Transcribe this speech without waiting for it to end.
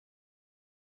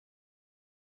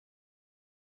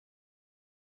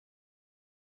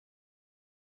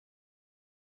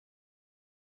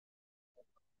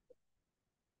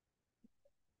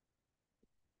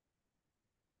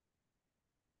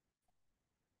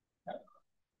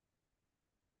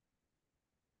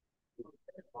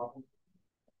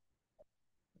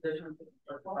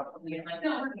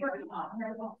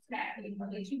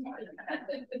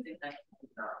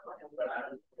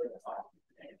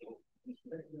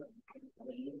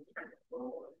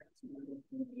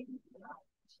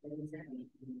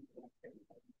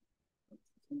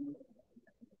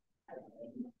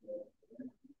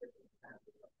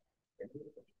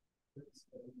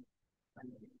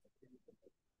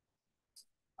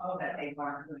Oh, that they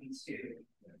weren't going to.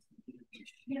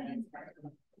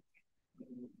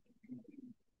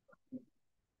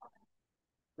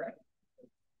 Right.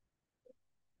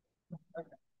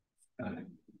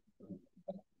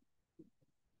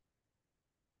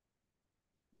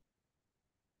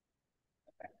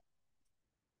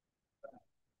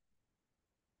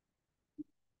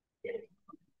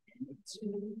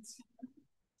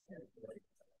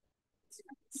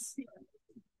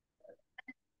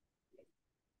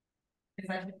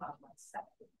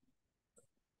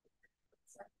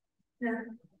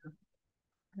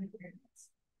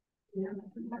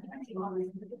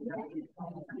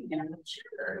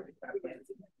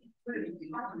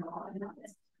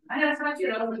 I have tried to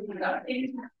know about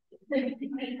it.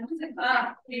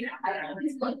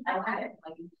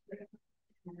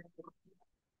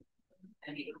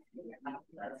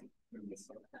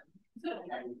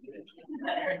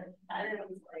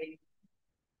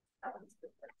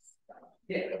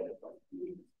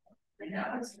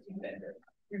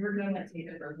 We were doing that take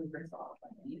a version for soft.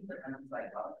 And I was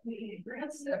like, oh, it's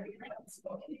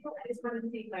going to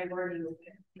take my wording with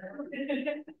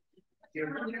it.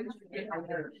 You're really going to get my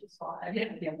word. I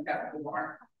didn't got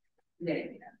more. Yeah.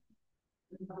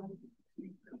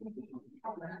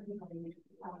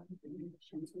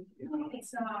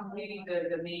 It's maybe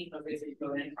the main focus is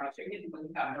going in project and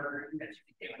when cover that you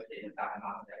can get with it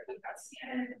off there.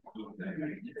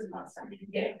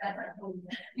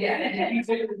 Yeah, and you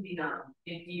would be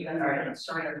if you are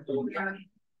starting to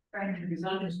trying to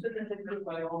resolve specifically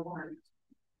by all ones.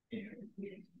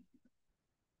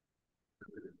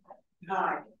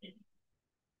 Hi.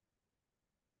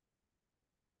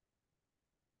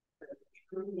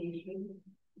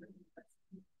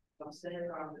 I'll say it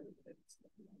wrong.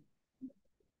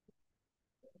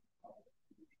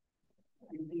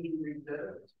 Being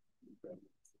reserved.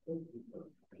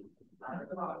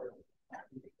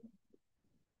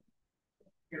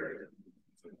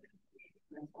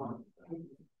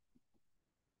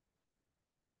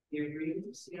 You agree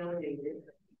to seal dated.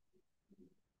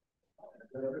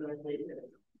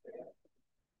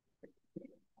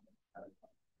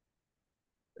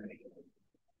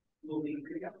 Will be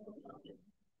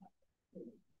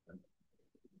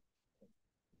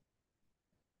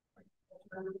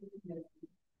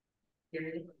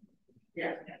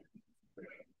yeah.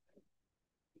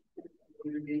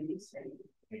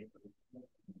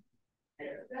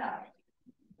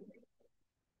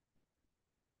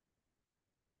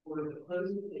 For the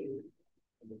closing date.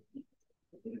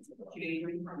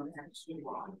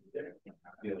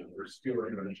 Yeah, we're still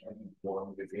going to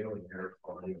one with alien air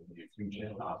quality in the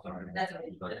future. That's what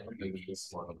this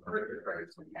one.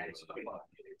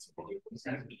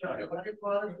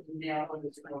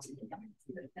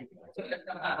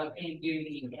 And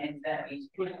duty and that means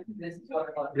this is what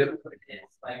it is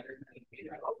like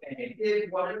it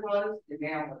did what it was and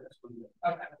now what it's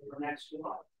okay for next year.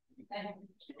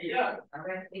 Yeah, all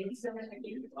right. Thank you so much. Thank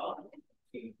you.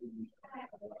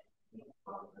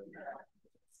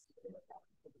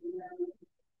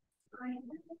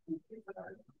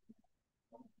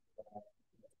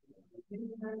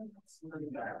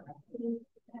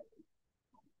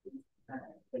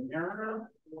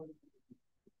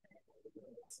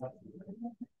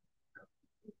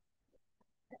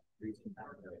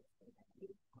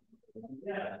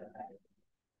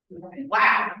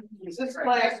 Wow, is this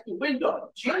glass window?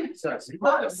 Jesus,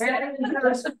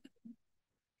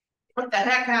 what the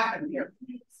heck happened here?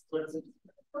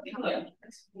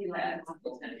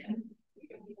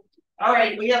 All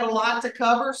right, we have a lot to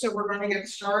cover, so we're going to get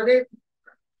started.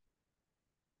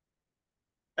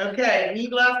 Okay, we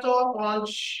left off on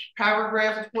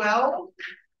paragraph 12.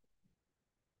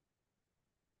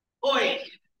 Oi.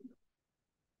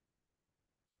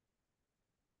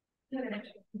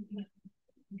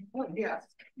 Oh, yes.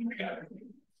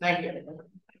 Thank you.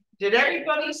 Did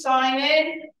everybody sign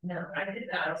in? No, I did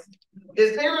not.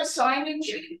 Is there a sign-in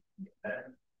sheet?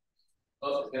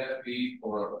 Also, it's gonna be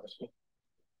for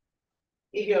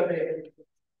You go there.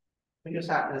 We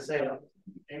just happen to say that.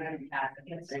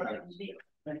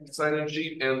 sign-in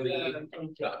sheet and the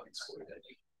documents for it.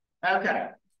 Okay.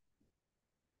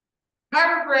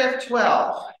 Paragraph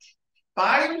 12.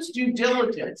 Buyer's due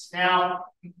diligence. Now,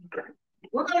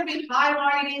 we're going to be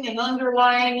highlighting and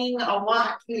underlining a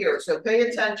lot here, so pay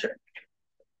attention.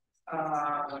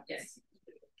 Yes.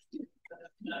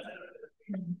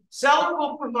 Seller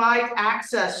will provide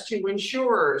access to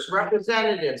insurers,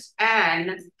 representatives,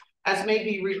 and, as may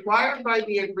be required by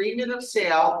the agreement of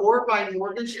sale or by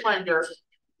mortgage lender,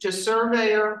 to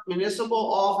surveyor,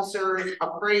 municipal officers,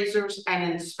 appraisers,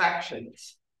 and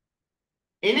inspections.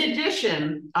 In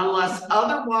addition, unless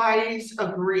otherwise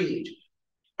agreed,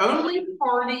 only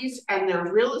parties and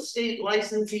their real estate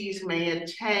licensees may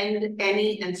attend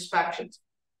any inspections.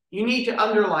 You need to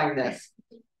underline this.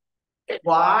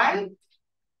 Why?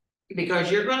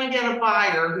 Because you're going to get a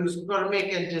buyer who's going to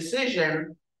make a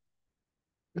decision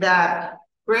that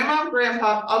grandma,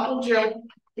 grandpa, Uncle Joe,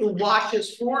 who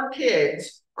watches 4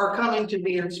 kids, are coming to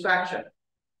the inspection.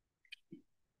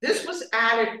 This was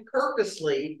added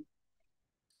purposely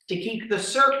to keep the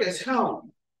circus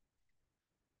home.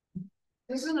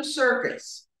 This isn't a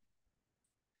circus.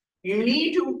 You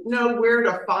need to know where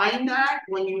to find that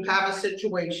when you have a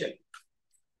situation.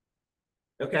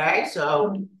 Okay,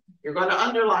 so you're going to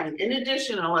underline, in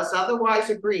addition, unless otherwise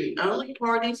agreed, only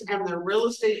parties and their real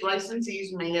estate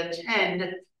licensees may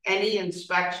attend any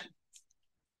inspection.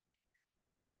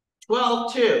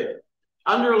 12.2,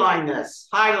 underline this,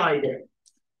 highlight it.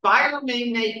 Buyer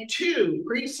may make 2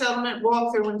 pre-settlement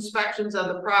walkthrough inspections of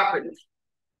the property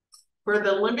for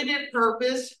the limited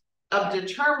purpose of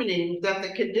determining that the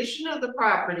condition of the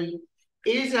property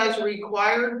is as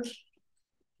required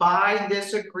by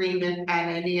this agreement and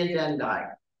any addendi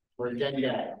or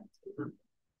addenda.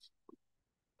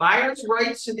 Buyer's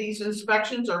rights to these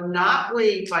inspections are not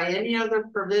waived by any other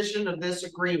provision of this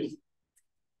agreement.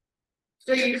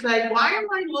 So you say, why am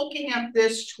I looking at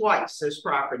this twice, this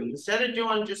property, instead of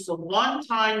doing just a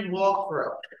one-time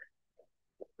walkthrough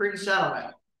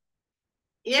pre-settlement?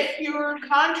 If your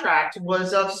contract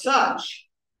was of such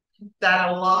that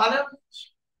a lot of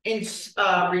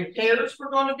repairs were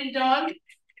going to be done,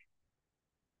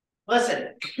 listen,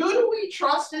 who do we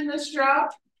trust in this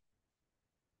job?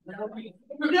 No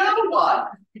one.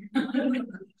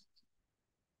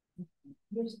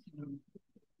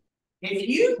 If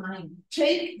you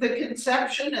take the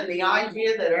conception and the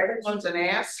idea that everyone's an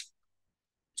ass,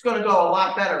 it's going to go a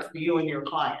lot better for you and your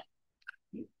client.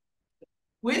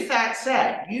 With that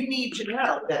said, you need to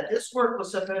know that this work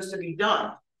was supposed to be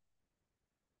done.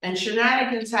 And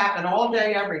shenanigans happen all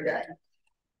day, every day.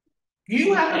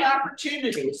 You have an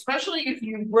opportunity, especially if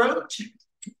you wrote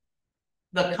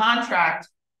the contract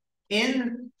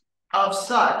in of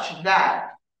such that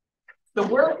the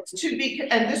work is to be,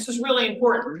 and this is really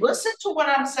important, listen to what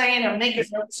I'm saying and make a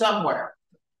note somewhere.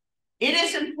 It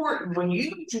is important when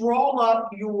you draw up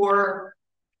your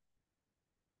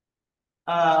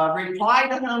reply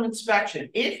to home inspection,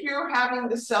 if you're having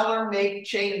the seller make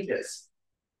changes,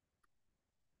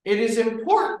 it is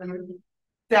important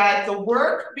that the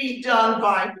work be done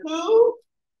by who?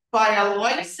 By a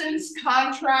licensed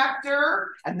contractor,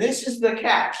 and this is the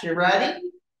catch, you ready?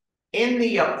 In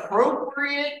the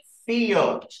appropriate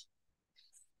field.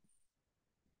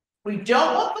 We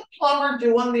don't want the plumber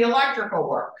doing the electrical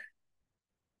work.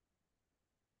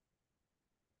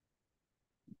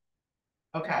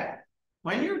 Okay,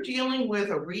 when you're dealing with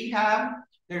a rehab,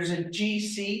 there's a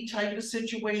GC type of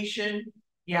situation,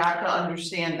 you have to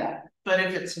understand that. But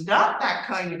if it's not that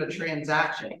kind of a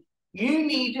transaction, you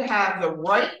need to have the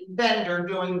right vendor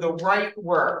doing the right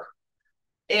work,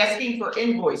 asking for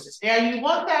invoices. Now, you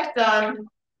want that done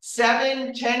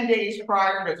 7-10 days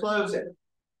prior to closing,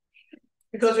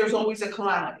 because there's always a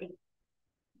calamity.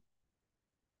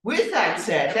 With that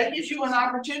said, that gives you an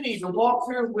opportunity to walk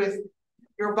through with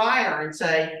your buyer and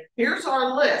say, here's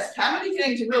our list. How many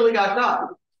things you really got done?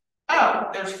 Oh,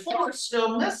 there's 4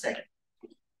 still missing.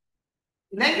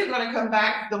 And then you're going to come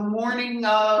back the morning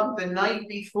of, the night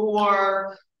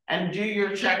before, and do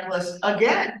your checklist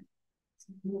again.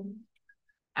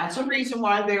 That's a reason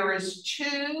why there is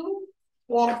 2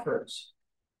 walkthroughs.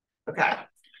 Okay.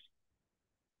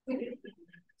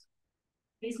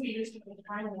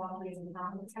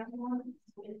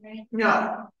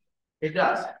 No, it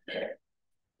does.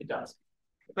 It does.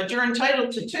 But you're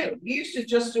entitled to 2. You used to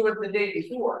just do it the day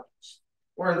before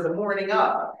or the morning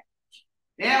of.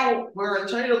 Now we're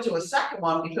entitled to a second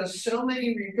one because so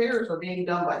many repairs are being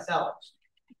done by sellers.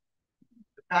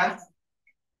 Okay.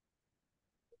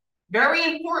 Very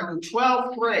important,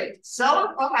 12.3.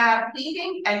 Seller will have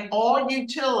heating and all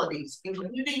utilities,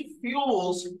 including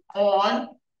fuels, on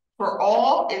for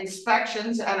all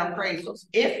inspections and appraisals.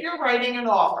 If you're writing an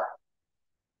offer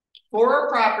for a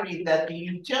property that the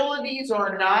utilities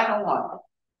are not on,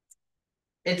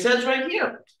 it says right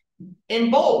here,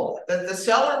 in bold that the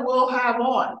seller will have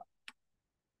on.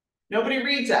 Nobody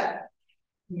reads that.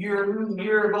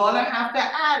 You're gonna have to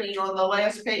add it on the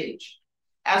last page.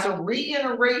 As a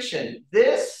reiteration,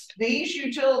 these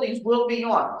utilities will be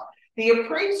on. The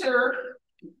appraiser,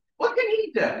 what can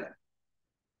he do?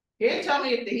 He can't tell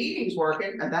me if the heating's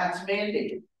working, and that's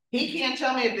mandated. He can't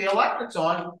tell me if the electric's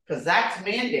on, because that's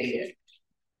mandated.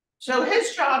 So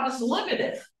his job is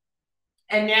limited.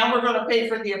 And now we're going to pay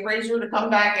for the appraiser to come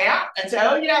back out and say,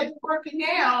 oh yeah, it's working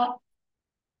now.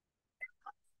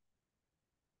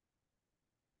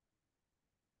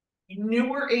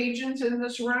 Newer agents in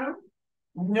this room,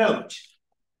 note,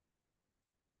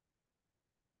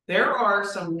 there are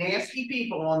some nasty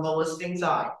people on the listing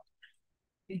side.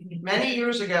 Many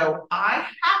years ago, I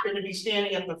happened to be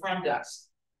standing at the front desk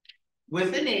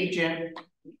with an agent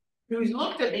who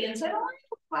looked at me and said, oh, I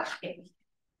have a question.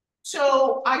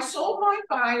 So I sold my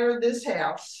buyer this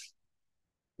house.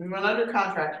 We went under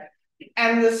contract.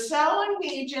 And the selling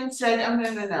agent said, oh,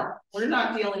 no. We're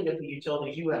not dealing with the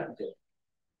utilities. You have to do it.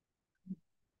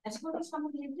 That's what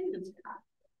somebody did.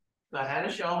 So I had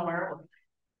to show him where it was.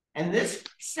 And this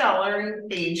seller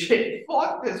agent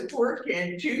fought this poor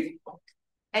kid tooth.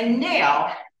 And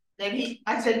now that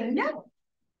I said, no.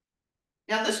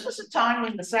 Now this was a time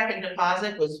when the second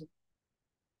deposit was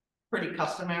pretty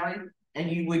customary,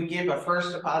 and you would give a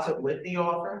first deposit with the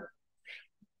offer.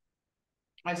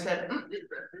 I said,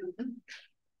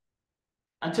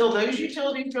 until those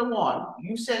utilities go on,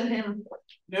 you send him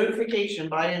notification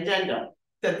by addendum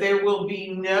that there will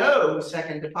be no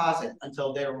second deposit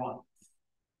until they're on.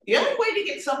 The only way to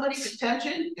get somebody's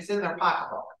attention is in their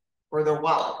pocketbook or their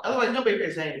wallet. Otherwise, nobody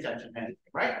pays any attention to anything,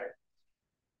 right?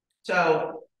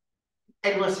 So,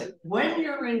 and listen, when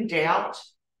you're in doubt,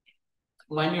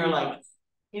 when you're like,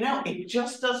 you know, it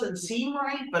just doesn't seem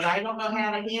right, but I don't know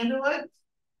how to handle it,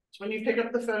 it's when you pick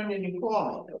up the phone and you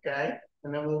call me, okay?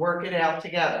 And then we'll work it out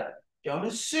together. Don't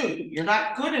assume. You're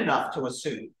not good enough to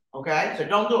assume, okay? So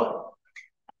don't do it.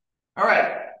 All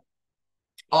right.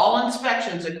 All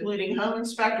inspections, including home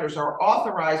inspectors, are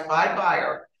authorized by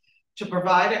buyer to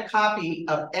provide a copy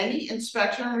of any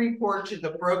inspection report to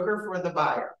the broker for the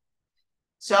buyer.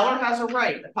 Seller has a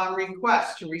right, upon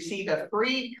request, to receive a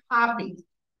free copy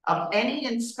of any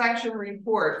inspection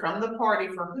report from the party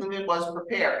for whom it was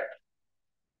prepared.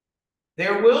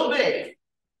 There will be,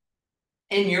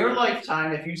 in your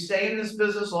lifetime, if you stay in this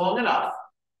business long enough,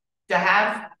 to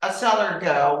have a seller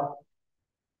go,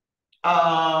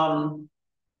 well,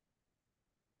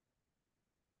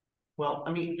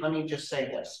 let me just say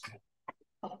this.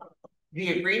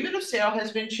 The agreement of sale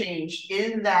has been changed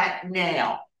in that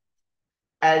now.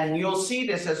 And you'll see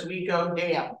this as we go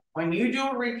down. When you do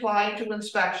a reply to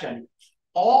inspection,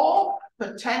 all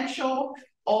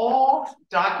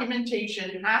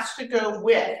documentation has to go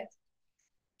with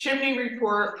chimney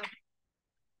report.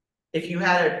 If you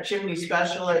had a chimney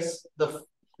specialist, the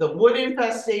wood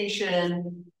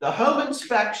infestation, the home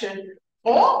inspection,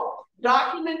 all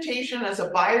documentation as a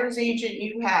buyer's agent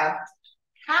you have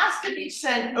has to be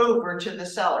sent over to the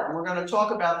seller. And we're going to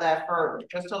talk about that further,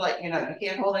 just to let you know, you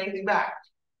can't hold anything back.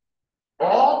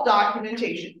 All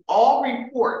documentation, all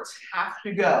reports have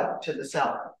to go to the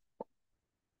seller.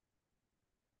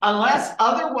 Unless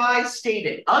otherwise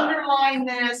stated. Underline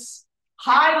this,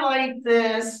 highlight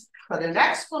this, put an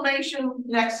exclamation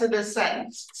next to this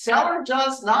sentence. Seller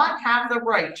does not have the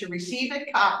right to receive a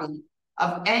copy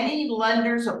of any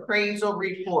lender's appraisal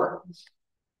report.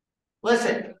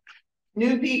 Listen,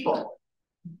 new people.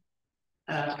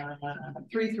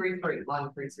 333,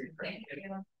 line 333.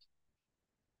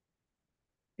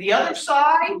 The other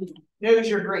side knows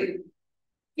you're green.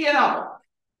 You know,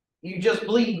 you just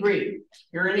bleed green.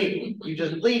 You're an eagle. You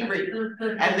just bleed green.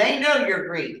 And they know you're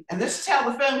green. And this is how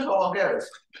the phone call goes.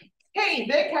 Hey,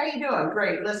 Vic, how you doing?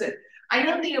 Great. Listen, I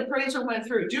know the appraiser went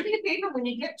through. Do me a favor when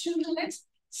you get 2 minutes.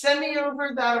 Send me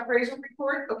over that appraisal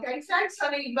report. Okay, thanks,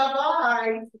 honey.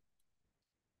 Bye-bye.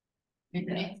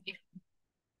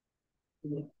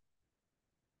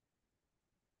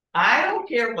 I don't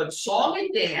care what song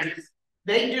and dance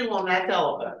they do on that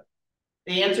telephone.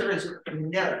 The answer is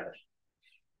no.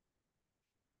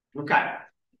 Okay.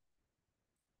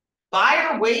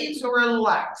 Buyer waives or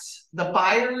elects the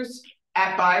buyer's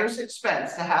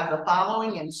expense to have the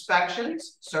following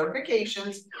inspections,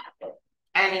 certifications,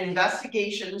 and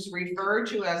investigations referred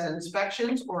to as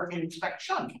inspections or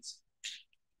inspections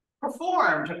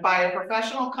performed by a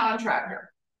professional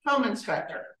contractor, home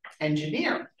inspector,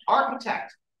 engineer,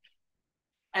 architect,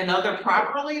 and other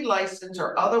properly licensed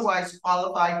or otherwise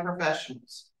qualified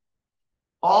professionals.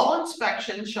 All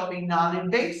inspections shall be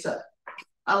non-invasive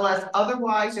unless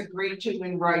otherwise agreed to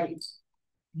in writing.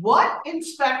 What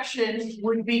inspection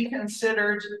would be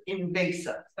considered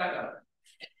invasive?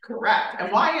 Correct.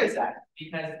 And why is that?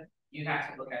 Because you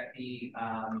have to look at the, you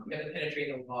have to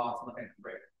penetrate the wall to look at the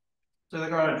brick. So they're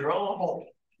going to drill a hole.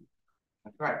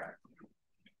 That's right.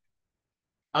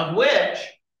 Of which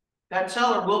that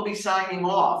seller will be signing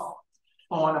off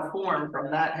on a form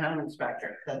from that home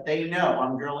inspector that they know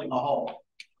I'm drilling a hole.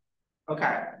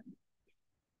 Okay.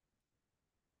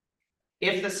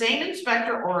 If the same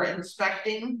inspector or is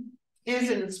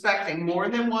inspecting more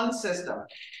than one system,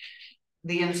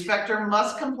 the inspector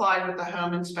must comply with the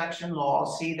home inspection law.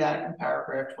 See that in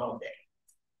paragraph 12A.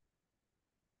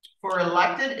 For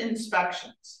elected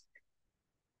inspections,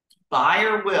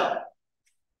 buyer will,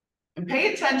 and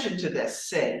pay attention to this,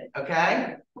 Sid,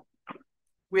 okay?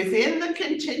 Within the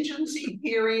contingency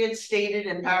period stated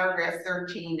in paragraph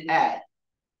 13A.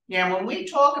 Now, when we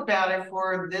talk about it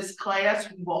for this class,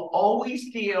 we will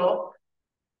always deal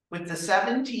with the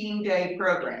 17-day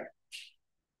program.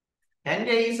 10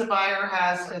 days the buyer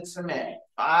has to submit,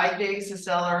 5 days the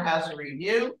seller has to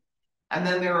review, and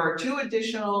then there are 2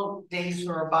 additional days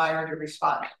for a buyer to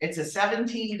respond. It's a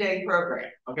 17-day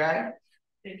program, okay?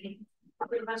 Vicki,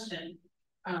 quick question,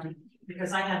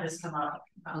 because I had this come up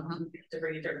to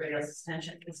bring it to everybody else's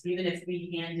attention, because even if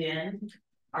we hand in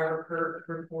our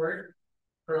report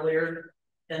earlier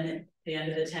than the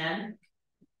end of the 10,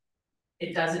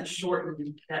 it doesn't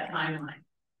shorten that timeline.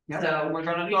 Yep. So we're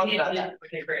going to talk about that.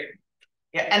 Okay, great.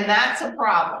 Yeah, and that's a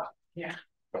problem. Yeah.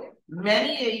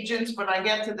 Many agents, when I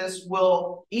get to this,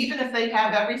 will, even if they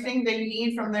have everything they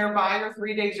need from their buyer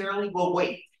 3 days early, will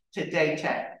wait to day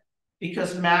 10.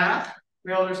 Because math,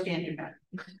 realtors can't do math.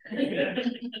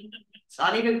 It's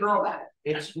not even girl math,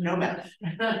 it's no math.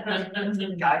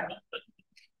 Okay?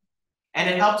 And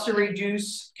it helps to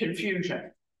reduce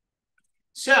confusion.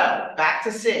 So, back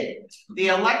to Sid. The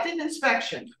elected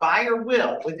inspection, buyer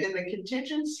will, within the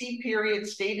contingency period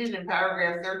stated in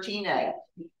paragraph 13A,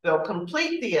 they'll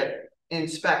complete the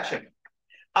inspection,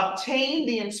 obtain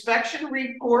the inspection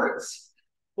reports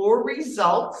or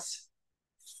results,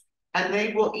 and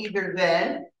they will either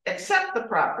then accept the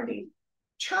property,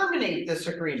 terminate this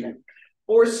agreement,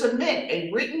 or submit a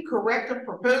written corrective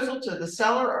proposal to the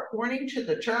seller according to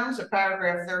the terms of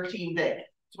paragraph 13B.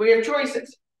 So we have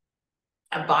choices.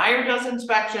 A buyer does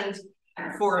inspections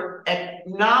for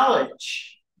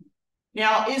knowledge.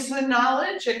 Now, is the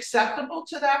knowledge acceptable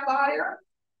to that buyer?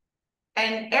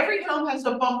 And every home has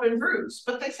a bump and bruise,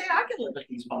 but they say, I can live with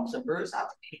these bumps and bruises.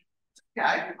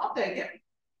 Okay, I'll take it.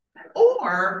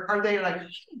 Or are they like,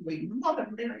 we love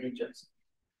them, they're agents.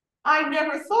 I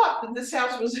never thought that this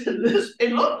house was this.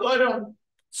 It looked good on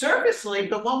surfacely,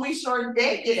 but when we started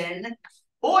digging,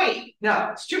 boy,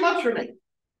 no, it's too much for me.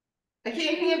 I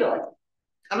can't handle it.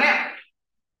 I'm out.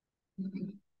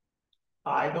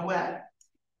 By the way,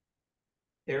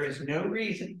 there is no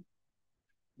reason,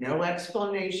 no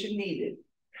explanation needed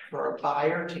for a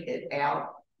buyer to get out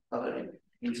of an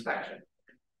inspection.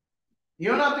 You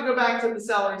don't have to go back to the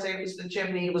seller and say it was the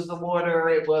chimney, it was the water,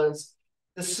 it was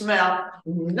the smell,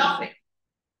 nothing.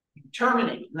 You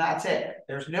terminate, and that's it.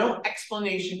 There's no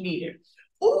explanation needed.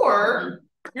 Or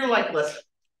you're like, listen,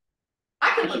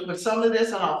 I can live with some of this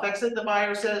and I'll fix it, the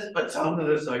buyer says, but some of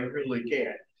this I really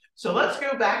can't. So let's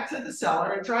go back to the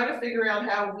seller and try to figure out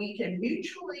how we can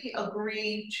mutually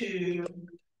agree to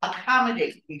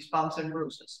accommodate these bumps and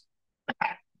bruises.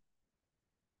 Okay.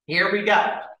 Here we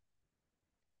go.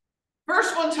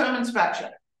 First one's home inspection.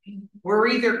 We're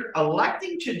either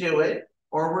electing to do it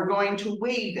or we're going to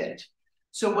waive it.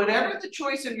 So whatever the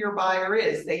choice of your buyer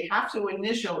is, they have to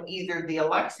initial either the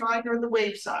elect sign or the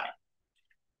waive sign.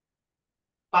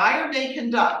 Buyer may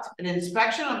conduct an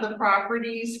inspection of the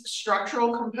property's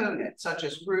structural components, such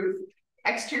as roof,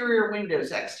 exterior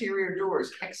windows, exterior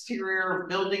doors, exterior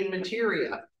building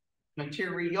material,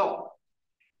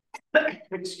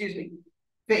 excuse me,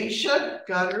 fascia,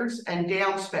 gutters, and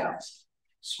downspouts,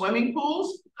 swimming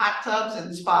pools, hot tubs,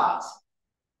 and spas.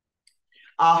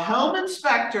 A home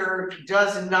inspector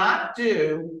does not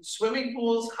do swimming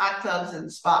pools, hot tubs, and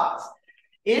spas.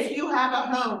 If you have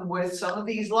a home with some of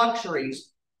these luxuries,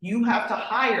 you have to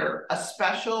hire a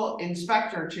special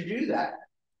inspector to do that.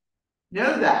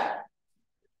 Know that.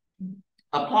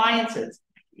 Appliances,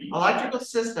 electrical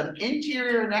system,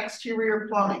 interior and exterior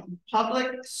plumbing,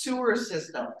 public sewer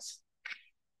systems,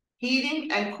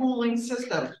 heating and cooling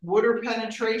systems, water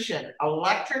penetration,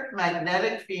 electric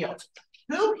magnetic fields.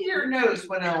 Who here knows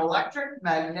what an electric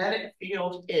magnetic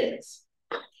field is?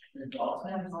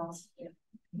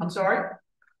 I'm sorry?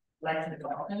 Like the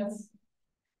dolphins?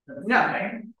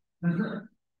 No.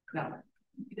 No.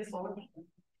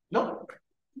 Nope.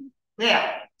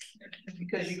 Yeah.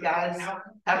 because you guys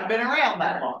haven't been around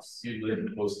that long. You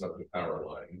live close enough to power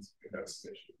lines, that's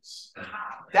issues.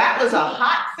 That was a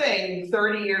hot thing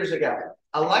 30 years ago,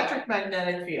 electric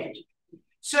magnetic field.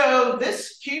 So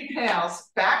this cute house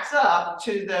backs up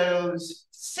to those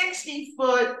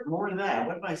 60-foot, more than that,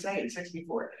 what am I saying,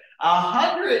 64,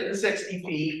 160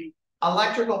 feet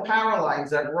electrical power lines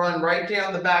that run right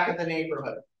down the back of the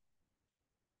neighborhood.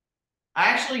 I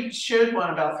actually showed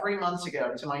one about 3 months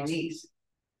ago to my niece.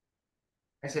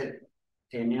 I said,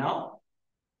 Danielle,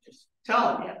 just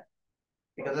telling you,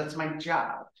 because that's my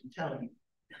job to tell you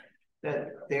that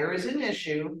there is an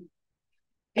issue.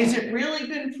 Has it really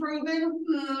been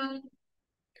proven?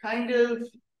 Kind of,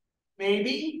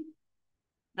 maybe.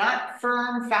 Not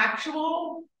firm,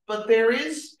 factual, but there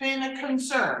has been a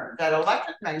concern that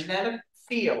electric magnetic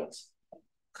fields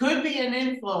could be an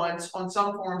influence on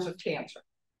some forms of cancer.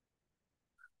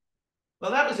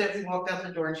 Well, that was it. We walked out the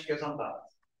door and she goes on bus.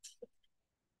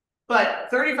 But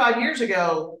 35 years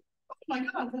ago, oh my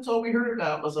God, that's all we heard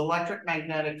about was electric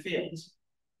magnetic fields.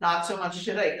 Not so much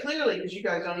today, clearly, because you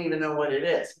guys don't even know what it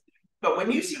is. But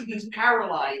when you see these power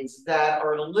lines that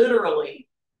are literally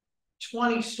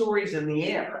 20 stories in the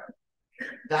air,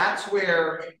 that's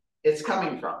where it's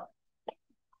coming from.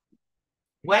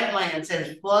 Wetlands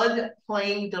and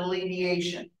floodplain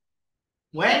delineation.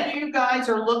 When you guys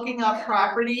are looking up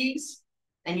properties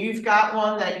and you've got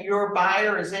one that your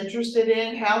buyer is interested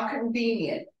in, how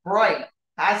convenient. Bright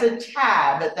has a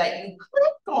tab that you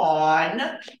click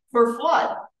on for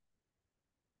flood.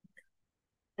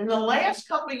 In the last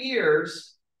couple of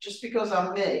years, just because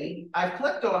I'm me, I've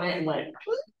clicked on it and went,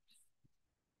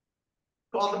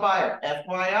 called the buyer,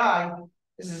 FYI,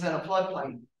 this is in a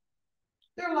floodplain.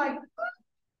 They're like,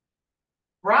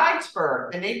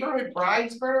 Bridesburg, the neighborhood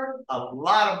Bridesburg, a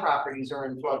lot of properties are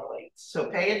in floodplains. So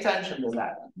pay attention to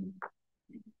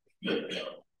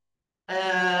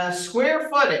that. Square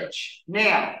footage.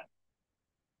 Now,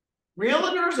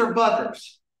 realtors are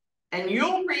buggers. And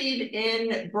you'll read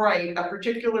in Bright a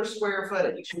particular square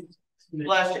footage.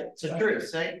 Bless you, it's the truth,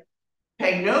 see?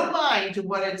 Pay no mind to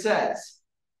what it says.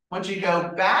 Once you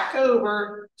go back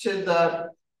over to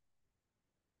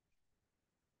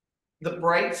the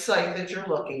Bright site that you're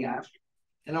looking at,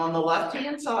 and on the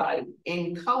left-hand side,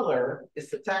 in color, is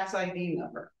the tax ID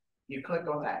number. You click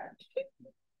on that.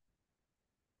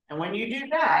 And when you do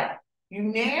that, you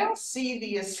now see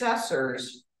the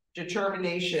assessor's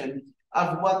determination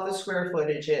of what the square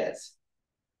footage is.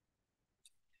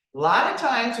 A lot of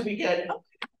times we get, oh,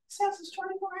 this house is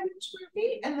 2,400 square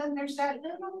feet, and then there's that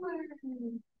number.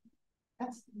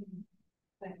 That's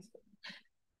thanks.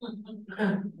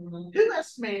 Who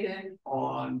estimated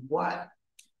on what?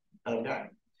 Okay.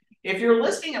 If you're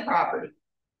listing a property,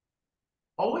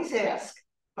 always ask,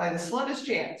 by the slightest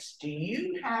chance, do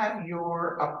you have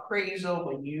your appraisal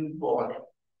when you bought it?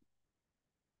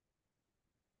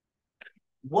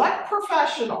 What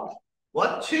professional,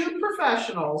 what two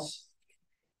professionals,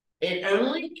 it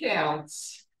only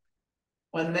counts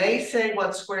when they say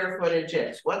what square footage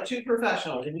is. What two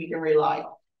professionals we can rely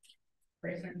on?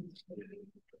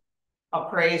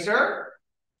 Appraiser.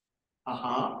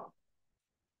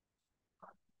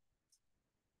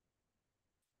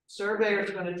 Surveyor is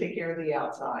going to take care of the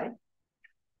outside.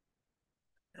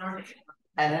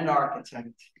 And an architect.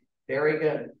 Very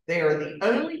good. They are the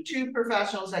only two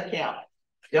professionals that count.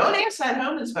 Don't ask that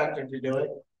home inspector to do it.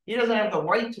 He doesn't have the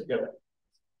right to do it.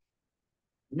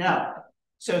 No.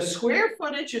 So square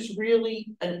footage is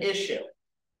really an issue.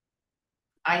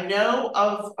 I know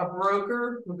of a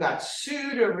broker who got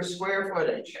sued over square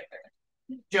footage.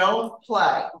 Don't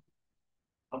play.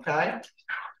 Okay?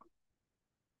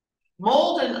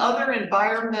 Mold and other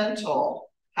environmental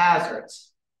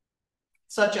hazards,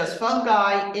 such as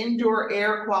fungi, indoor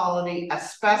air quality,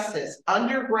 asbestos,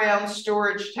 underground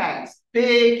storage tanks.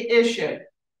 Big issue.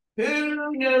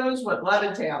 Who knows what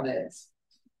Levittown is?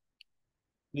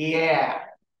 Yeah.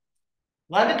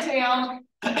 Levittown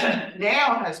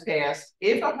now has passed,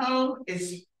 if a home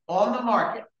is on the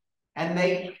market and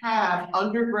they have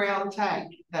underground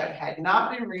tank that had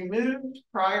not been removed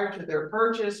prior to their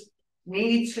purchase,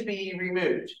 needs to be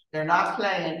removed. They're not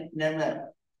playing,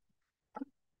 no.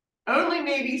 Only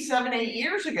maybe 7, 8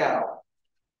 years ago,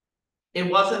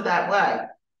 it wasn't that way.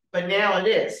 But now it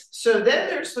is. So then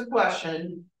there's the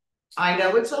question, I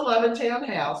know it's a Levittown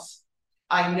house.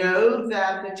 I know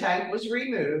that the tank was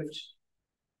removed.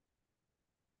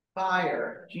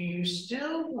 Buyer, do you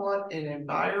still want an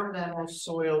environmental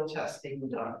soil testing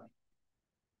done?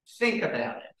 Think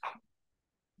about it.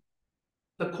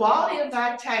 The quality of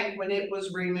that tank when it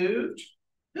was removed,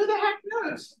 who the heck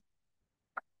knows?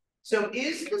 So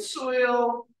is the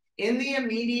soil in the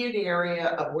immediate area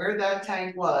of where that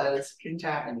tank was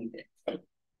contaminated.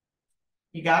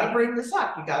 You got to bring this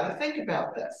up. You got to think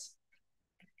about this.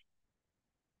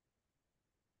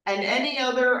 And any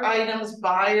other items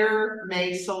buyer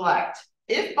may select.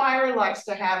 If buyer elects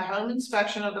to have home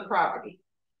inspection of the property,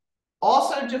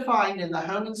 also defined in the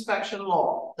home inspection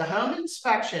law, the home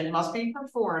inspection must be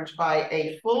performed by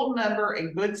a full member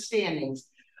in good standings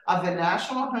of the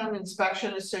National Home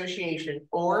Inspection Association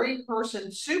or a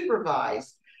person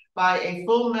supervised by a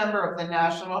full member of the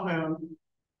National Home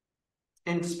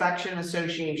Inspection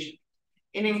Association,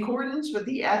 in accordance with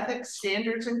the ethics,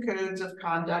 standards, and codes of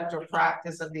conduct or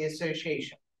practice of the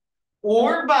association,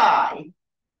 or by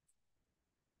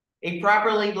a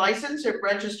properly licensed or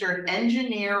registered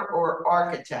engineer or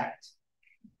architect.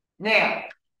 Now,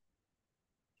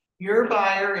 your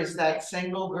buyer is that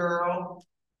single girl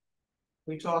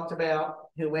we talked about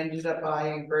who ended up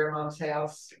buying grandma's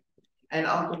house, and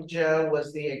Uncle Joe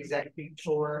was the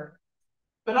executor.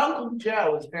 But Uncle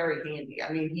Joe is very handy.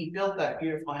 I mean, he built that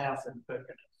beautiful house in Poconos.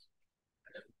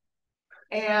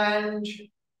 And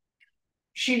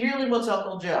she really wants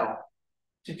Uncle Joe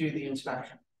to do the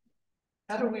inspection.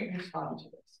 How do we respond to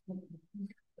this?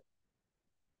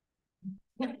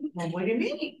 Well, what do you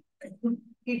mean?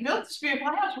 He built this beautiful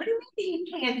house. What do you mean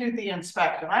he can't do the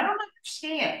inspection? I don't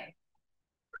understand.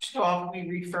 First off, we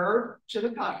refer to the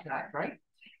contract, right?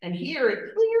 And here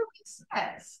it clearly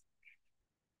says,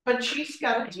 but she's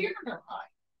got a tear in her eye.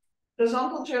 Because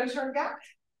Uncle Joe's her guy.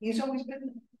 He's always been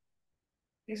there.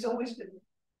 He's always been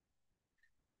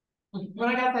there. When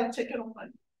I got that ticket on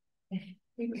Monday.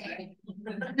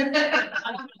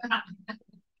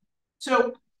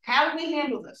 So how do we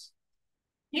handle this?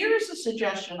 Here's a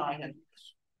suggestion I have.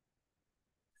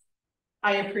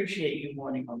 I appreciate you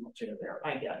wanting Uncle Joe there.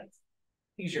 I get it.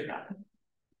 He's your guy.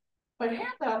 But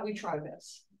how about we try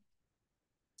this?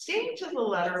 Standing to the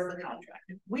letter of the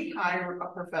contract, we hire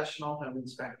a professional home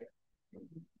inspector.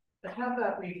 But how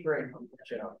about we bring Uncle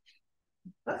Joe?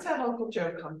 Let's have Uncle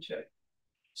Joe come too.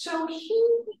 So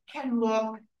he can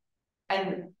look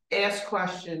and ask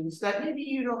questions that maybe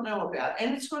you don't know about,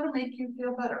 and it's going to make you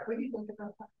feel better. What do you think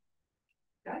about that?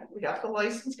 Okay, we got the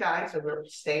licensed guy, so we're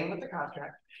staying with the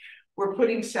contract. We're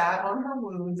putting salve on her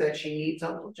wound that she needs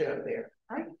Uncle Joe there,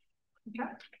 right? Okay.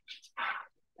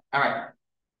 All right.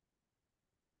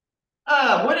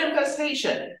 Wood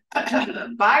infestation.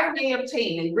 Buyer may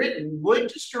obtain a written wood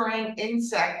destroying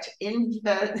insect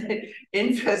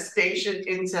infestation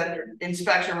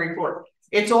inspection report.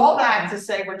 It's all that to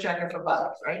say we're checking for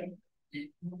bugs, right?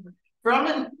 From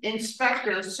an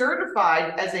inspector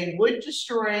certified as a wood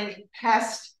destroying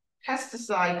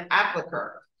pesticide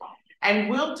applicator, and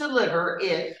will deliver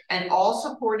it and all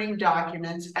supporting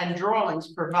documents and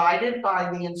drawings provided by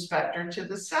the inspector to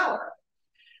the seller.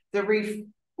 The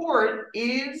report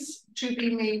is to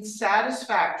be made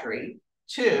satisfactory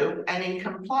to and in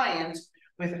compliance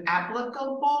with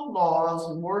applicable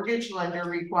laws mortgage lender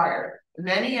required.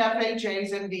 Many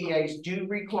FHAs and VAs do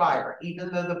require,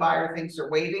 even though the buyer thinks they're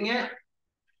waiving it,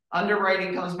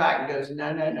 underwriting comes back and goes,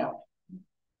 no, no, no.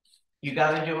 You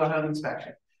got to do a home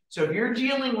inspection. So if you're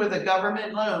dealing with a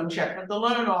government loan, check with the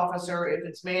loan officer if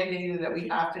it's mandated that we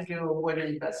have to do a wood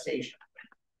infestation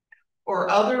or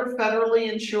other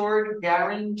federally insured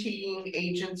guaranteeing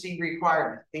agency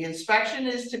requirement. The inspection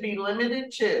is to be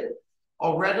limited to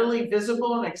all readily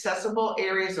visible and accessible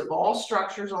areas of all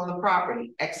structures on the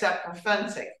property, except for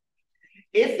fencing.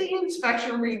 If the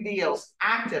inspection reveals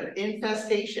active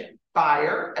infestation,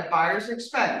 buyer, at buyer's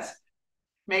expense,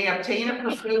 may obtain a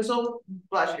proposal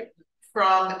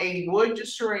from a wood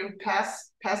destroying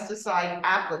pesticide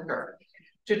applicator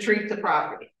to treat the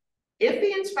property. If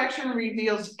the inspection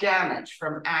reveals damage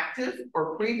from active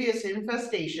or previous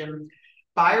infestation,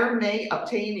 buyer may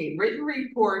obtain a written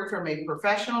report from a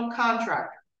professional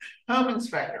contractor, home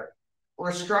inspector,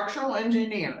 or structural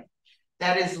engineer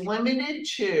that is limited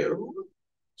to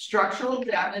structural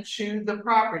damage to the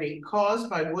property caused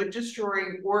by wood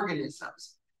destroying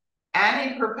organisms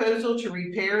and a proposal to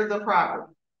repair the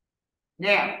property.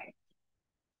 Now,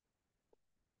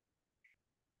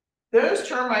 those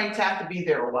termites have to be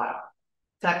there a while.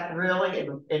 That really,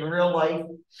 in real life,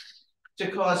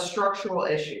 to cause structural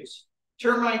issues.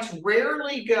 Termites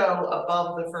rarely go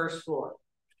above the first floor.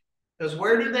 Because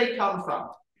where do they come from?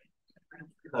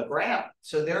 The ground.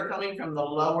 So they're coming from the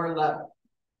lower level.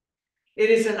 It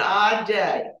is an odd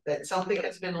day that something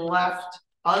has been left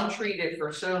untreated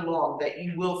for so long that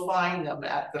you will find them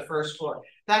at the first floor.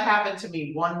 That happened to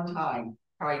me one time,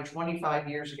 probably 25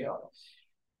 years ago.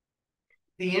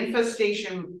 The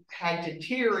infestation had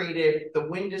deteriorated the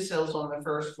windowsills on the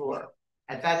first floor.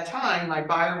 At that time, my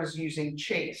buyer was using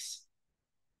Chase.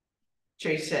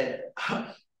 Chase said,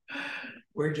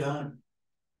 we're done.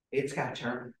 It's got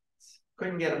terms.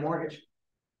 Couldn't get a mortgage.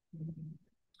 It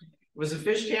was a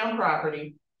Fishtown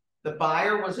property. The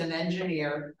buyer was an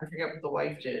engineer. I forget what the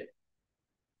wife did.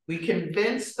 We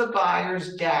convinced the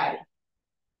buyer's dad,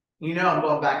 you know I'm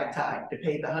going back in time, to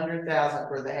pay the $100,000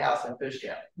 for the house in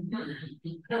Fishtown.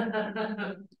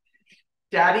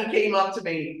 Daddy came up to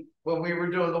me when we were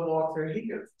doing the walkthrough. He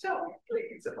goes, tell me,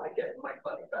 please, if I get my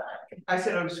money back. I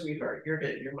said, oh, sweetheart, you're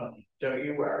getting your money. Don't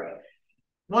you worry.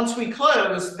 Once we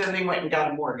closed, then they went and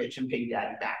got a mortgage and paid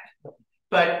Daddy back.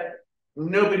 But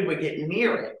nobody would get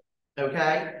near it,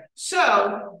 okay?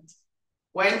 So,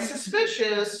 when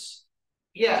suspicious,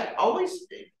 yeah, always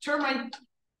termite.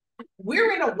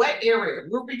 We're in a wet area.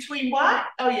 We're between what?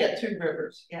 Oh, yeah, 2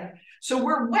 rivers, yeah. So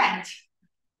we're wet.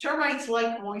 Termites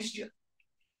like moisture,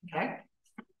 okay?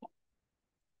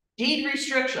 Deed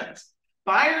restrictions.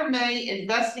 Buyer may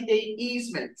investigate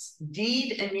easements,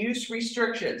 deed and use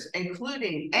restrictions,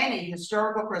 including any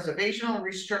historical preservational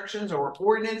restrictions or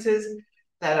ordinances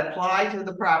that apply to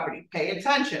the property. Pay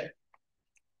attention.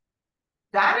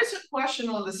 That is a question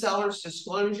on the seller's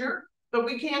disclosure, but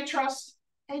we can't trust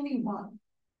anyone.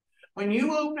 When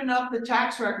you open up the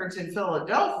tax records in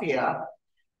Philadelphia,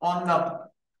 on the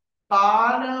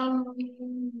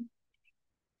bottom,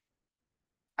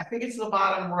 I think it's the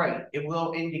bottom right, it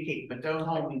will indicate, but don't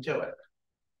hold me to it.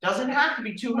 Doesn't have to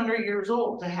be 200 years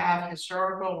old to have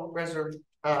historical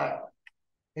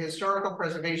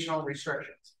preservational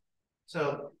restrictions.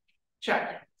 So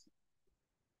check.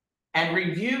 And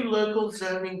review local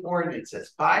zoning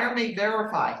ordinances. Buyer may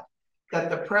verify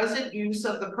that the present use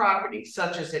of the property,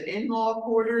 such as an in-law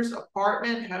quarters,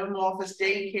 apartment, home office,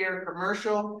 daycare,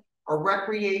 commercial, or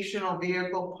recreational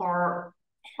vehicle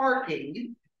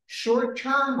parking,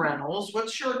 short-term rentals.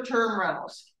 What's short-term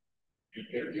rentals?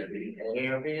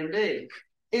 Airbnb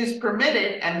is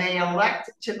permitted, and may elect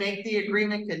to make the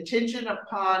agreement contingent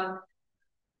upon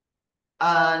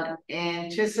an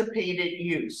anticipated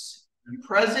use.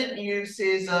 Present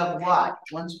uses of what?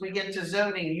 Once we get to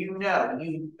zoning, you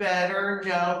better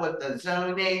know what the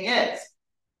zoning is.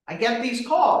 I get these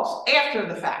calls after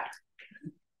the fact.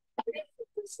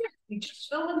 You just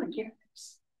fill in the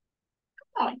gaps.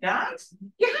 Come on, guys.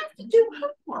 You have to do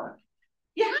homework.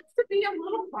 You have to be a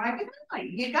little private eye.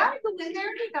 You gotta go in there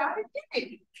and you gotta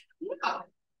dig. Yeah.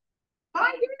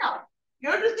 Find out.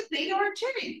 Go to the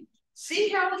BRT. See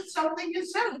how something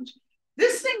is zoned.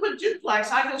 This thing with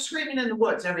duplex, I go screaming in the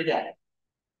woods every day.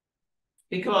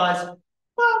 Because,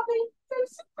 well,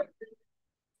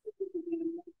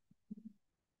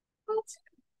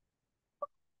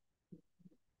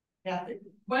 yeah.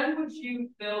 When would you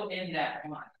fill in that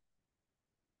one?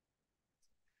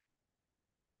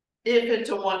 If it's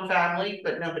a one family,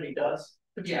 but nobody does.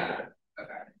 Yeah.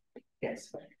 Okay.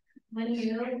 Yes. When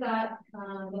you know that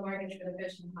the mortgage for the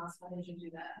fishing house, how did you do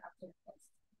that after?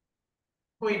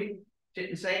 We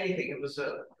didn't say anything. It was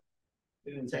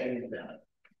we didn't say anything about it.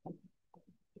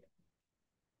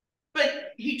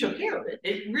 But he took care of it.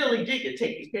 It really did get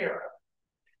taken care of.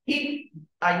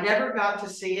 I never got to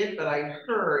see it, but I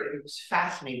heard it was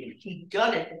fascinating. He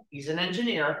gutted, he's an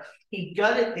engineer, he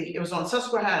gutted it was on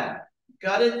Susquehanna,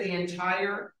 gutted the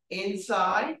entire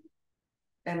inside,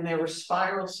 and there were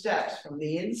spiral steps from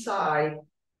the inside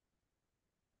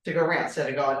to go around, instead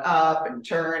of going up and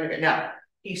turn. No,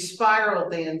 he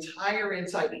spiraled the entire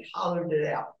inside, he hollowed it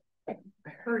out. I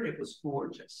heard it was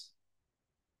gorgeous.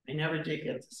 I never did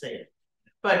get to see it.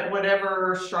 But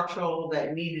whatever structural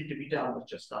that needed to be done was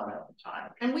just done at the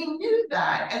time. And we knew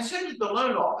that, and so did the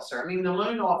loan officer. I mean, the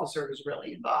loan officer was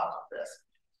really involved with this.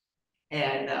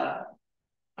 And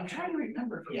I'm trying to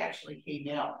remember if he actually came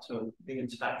out to the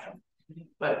inspection.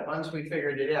 But once we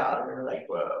figured it out, we were like,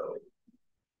 whoa.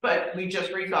 But we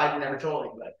just refied and never told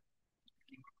anybody.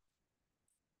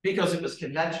 Because it was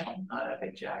conventional, not a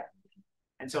big check.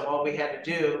 And so all we had to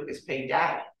do is pay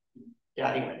Daddy.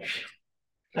 Daddy went,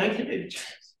 thank you.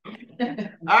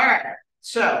 All right.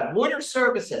 So water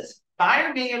services.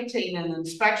 Buyer may obtain an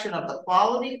inspection of the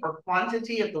quality or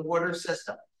quantity of the water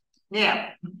system. Now,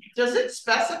 does it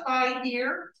specify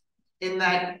here in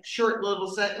that short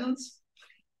little sentence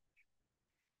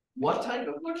what type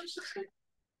of water system?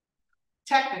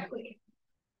 Technically,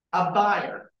 a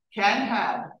buyer can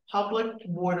have public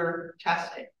water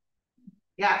testing.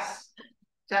 Yes,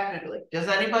 technically. Does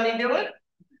anybody do it?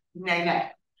 No.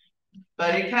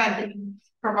 But it can be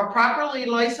from a properly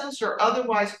licensed or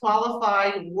otherwise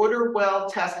qualified water well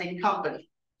testing company.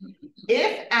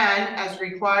 If and as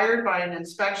required by an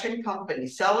inspection company,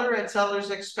 seller at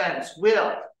seller's expense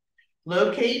will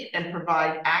locate and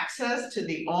provide access to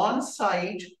the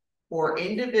on-site or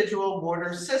individual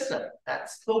water system.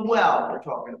 That's the well we're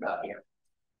talking about here.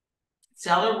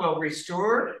 Seller will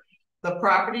restore the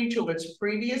property to its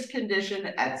previous condition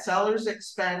at seller's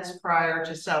expense prior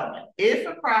to settlement. If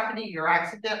a property, you're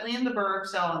accidentally in the burg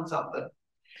selling something,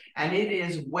 and it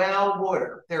is well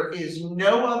water, there is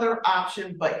no other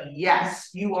option but yes,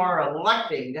 you are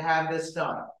electing to have this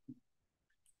done.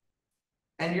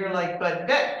 And you're like, but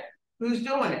Vic, who's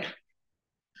doing it?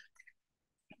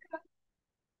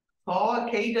 Call a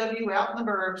KW out in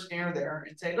the burbs near there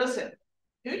and say, listen,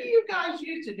 who do you guys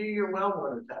use to do your well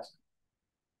water testing?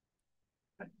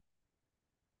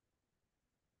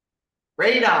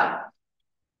 Radon.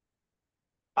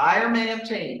 Buyer may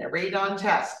obtain a radon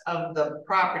test of the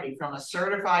property from a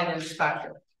certified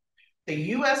inspector. The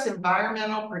U.S.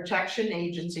 Environmental Protection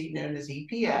Agency, known as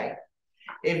EPA,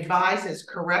 advises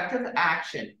corrective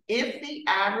action if the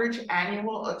average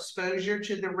annual exposure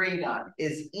to the radon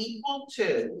is equal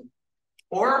to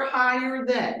or higher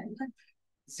than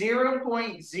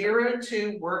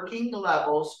 0.02 working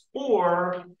levels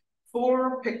or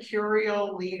 4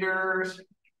 becquerel liters,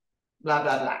 blah,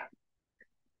 blah, blah.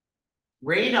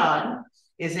 Radon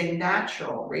is a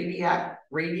natural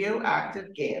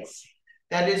radioactive gas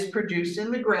that is produced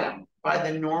in the ground by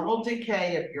the normal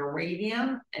decay of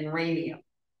uranium and radium.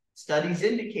 Studies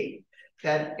indicate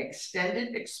that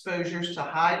extended exposures to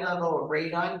high level of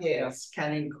radon gas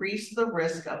can increase the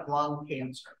risk of lung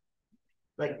cancer.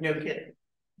 Like, no kidding.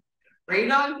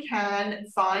 Radon can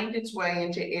find its way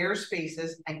into air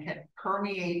spaces and can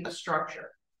permeate a structure.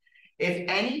 If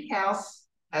any house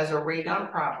has a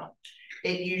radon problem,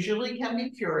 it usually can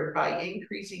be cured by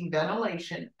increasing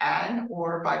ventilation and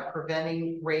or by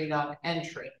preventing radon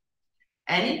entry.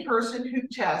 Any person who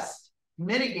tests,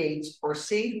 mitigates, or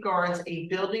safeguards a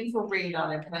building for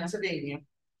radon in Pennsylvania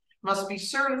must be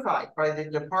certified by the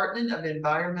Department of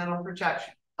Environmental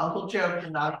Protection. Uncle Joe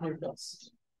cannot do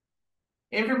this.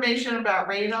 Information about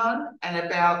radon and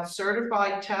about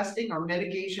certified testing or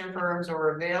mitigation firms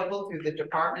are available through the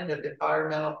Department of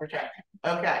Environmental Protection.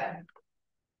 Okay.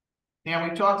 Now,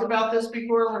 we talked about this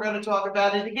before, and we're going to talk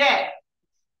about it again.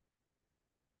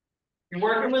 You're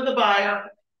working with a buyer.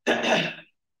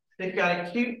 They've got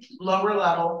a cute lower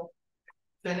level,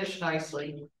 finished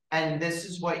nicely, and this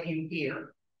is what you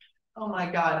hear. Oh my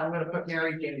God, I'm going to put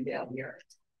Mary Jane down here.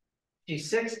 She's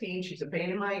 16, she's a pain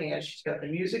in my ass, she's got the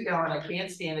music going, I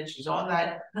can't stand it, she's on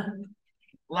that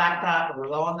laptop or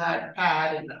on that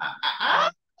pad, and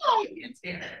I can't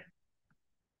stand it.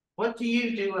 What do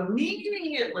you do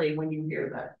immediately when you hear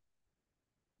that?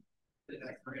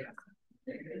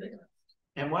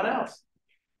 And what else?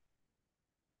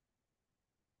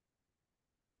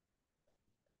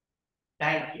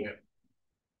 Thank you.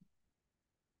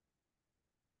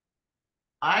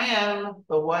 I am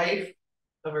the wife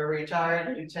of a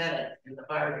retired lieutenant in the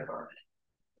fire department.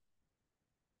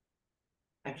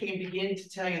 I can't begin to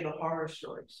tell you the horror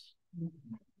stories.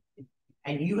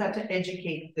 And you have to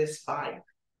educate this buyer.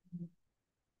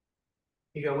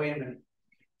 You go, wait a minute.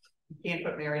 You can't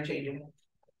put Mary Jane in.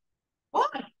 Why?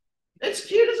 It's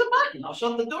cute as a button. I'll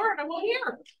shut the door and I won't hear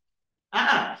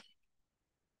her.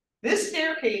 This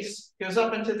staircase goes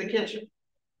up into the kitchen.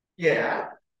 Yeah.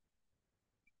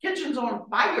 Kitchen's on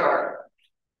fire.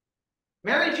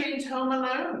 Mary Jane's home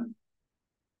alone.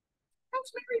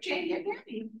 How's Mary Jane get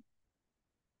ready?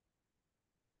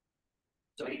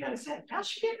 So you gotta say, how's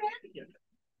she get ready?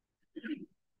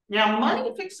 Now,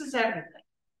 money fixes everything.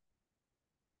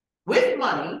 With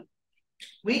money,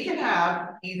 we can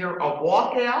have either a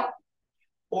walkout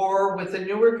or with the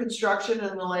newer construction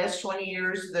in the last 20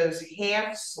 years, those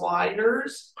half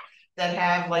sliders that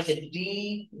have like a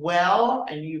D well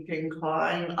and you can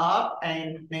climb up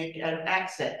and make an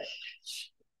exit.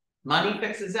 Money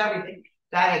fixes everything.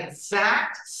 That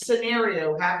exact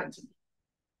scenario happened to me.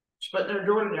 She's putting her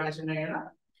door down. I said, no, you're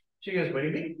not. She goes, what do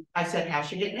you mean? I said, how's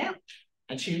she getting out?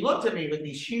 And she looked at me with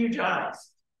these huge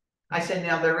eyes. I said,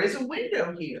 now there is a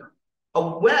window here.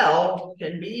 A well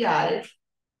can be added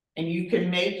and you can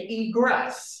make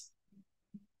egress.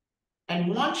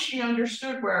 And once she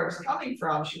understood where I was coming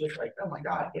from, she was like, oh my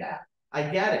God, yeah, I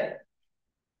get it.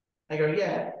 I go,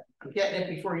 yeah, I'm getting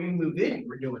it before you move in,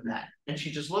 we're doing that. And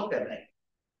she just looked at me.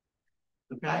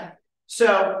 Okay.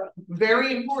 So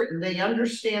very important. They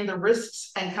understand the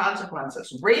risks and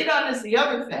consequences. Radon is the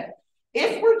other thing.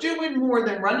 If we're doing more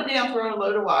than running down, throwing a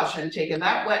load of wash and taking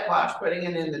that wet wash, putting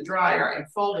it in the dryer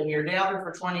and folding, you're down there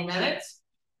for 20 minutes,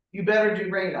 you better do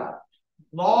radon.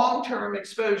 Long-term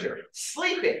exposure.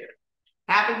 Sleeping.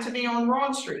 Happened to me on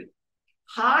Broad Street.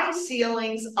 High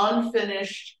ceilings,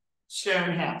 unfinished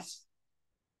stone house.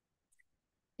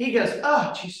 He goes,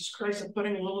 oh, Jesus Christ, I'm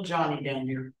putting little Johnny down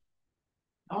here.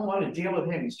 I don't want to deal with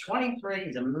him. He's 23,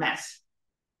 he's a mess.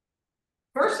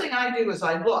 First thing I do is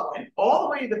I look, and all the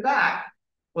way to the back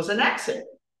was an exit.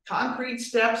 Concrete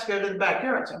steps go to the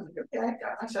backyard. So I'm like, okay, I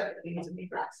got my second, he needs a knee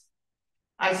brace.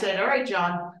 I said, all right,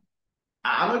 John,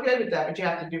 I'm okay with that, but you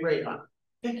have to do radon.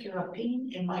 Think you're a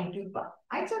pain in my dupa.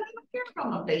 I said, I don't care if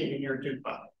I'm a pain in your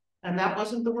dupa. And that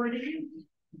wasn't the word he used.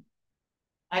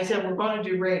 I said, we're going to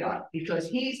do radon because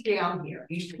he's down here.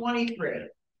 He's 23.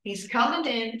 He's coming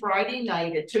in Friday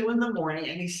night at 2 in the morning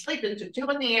and he's sleeping to 2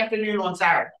 in the afternoon on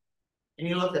Saturday. And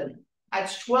he looked at me.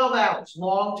 That's 12 hours,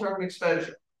 long-term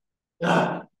exposure.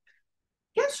 Ugh.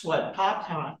 Guess what, Pop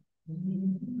Top?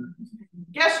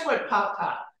 Guess what, Pop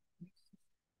Top?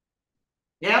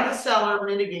 Now the seller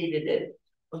mitigated it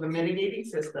with a mitigating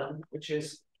system, which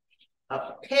is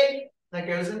a pit that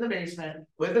goes in the basement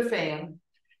with a fan.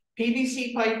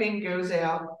 PVC piping goes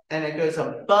out and it goes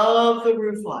above the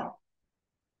roof line.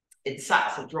 It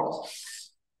sucks, it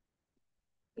draws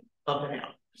up and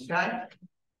out. Okay?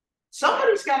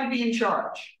 Somebody's got to be in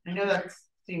charge. I know that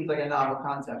seems like a novel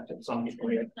concept to some people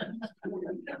here.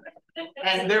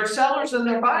 And their sellers and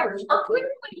their buyers are clearly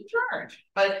in charge.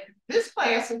 But this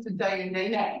class is a day and day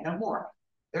night, no more.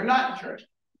 They're not in charge.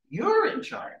 You're in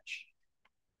charge.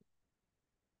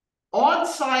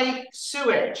 On-site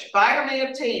sewage. Buyer may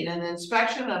obtain an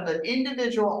inspection of an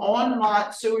individual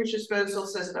on-lot sewage disposal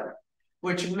system,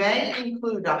 which may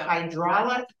include a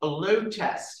hydraulic load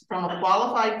test from a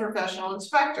qualified professional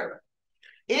inspector.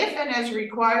 If and as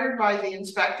required by the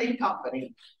inspecting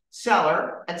company,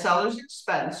 seller, at seller's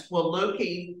expense, will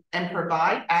locate and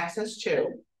provide access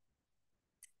to,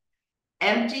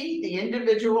 empty the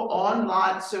individual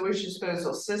on-lot sewage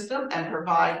disposal system and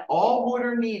provide all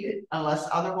water needed unless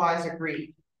otherwise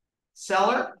agreed.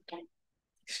 Seller,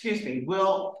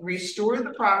 will restore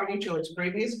the property to its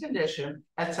previous condition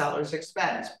at seller's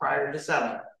expense prior to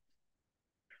settlement.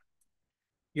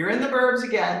 You're in the burbs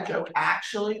again, so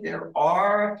actually there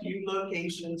are a few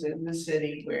locations in the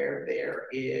city where there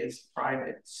is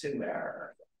private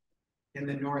sewer. In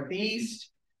the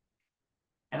Northeast,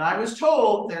 and I was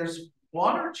told there's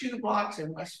 1 or 2 blocks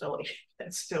in West Philly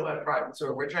that still have private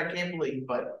sewer, which I can't believe,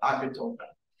 but I've been told that.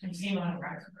 I've seen one at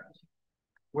Roxbury.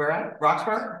 Where at?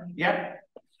 Roxbury? Yep.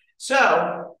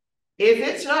 So if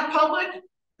it's not public,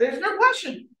 there's no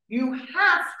question. You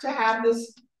have to have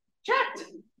this checked.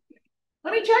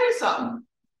 Let me tell you something.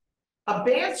 A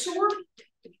bad sewer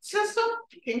system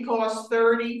can cost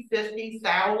 $30,000,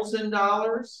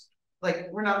 $50,000. Like,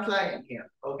 we're not playing here,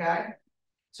 okay?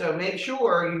 So make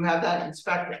sure you have that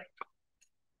inspected.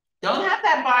 Don't have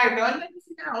that buyer going,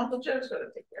 no, Uncle Joe's going to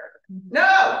take care of it.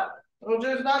 No, Uncle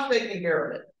Joe's not taking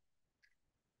care of it.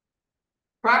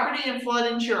 Property and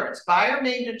flood insurance. Buyer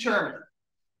may determine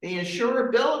the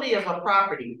insurability of a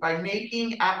property by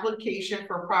making application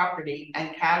for property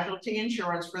and casualty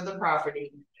insurance for the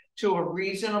property to a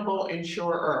reasonable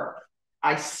insurer.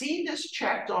 I see this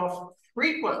checked off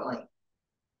frequently,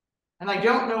 and I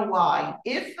don't know why.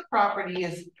 If the property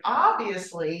is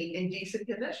obviously in decent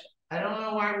condition, I don't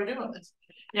know why we're doing this.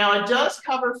 Now, it does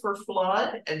cover for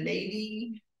flood, and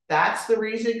maybe that's the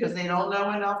reason, because they don't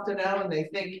know enough to know, and they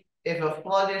think if a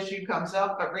flood issue comes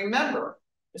up. But remember,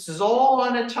 this is all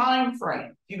on a time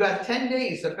frame. You got 10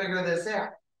 days to figure this out.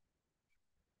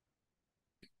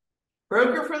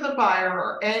 Broker for the buyer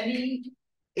or any,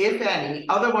 if any,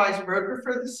 otherwise broker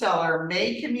for the seller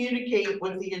may communicate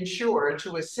with the insurer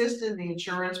to assist in the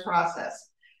insurance process.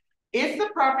 If the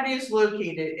property is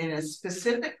located in a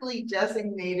specifically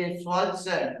designated flood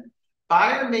zone,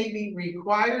 buyer may be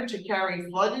required to carry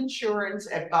flood insurance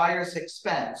at buyer's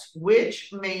expense,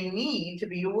 which may need to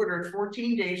be ordered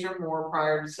 14 days or more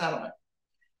prior to settlement.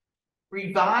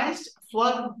 Revised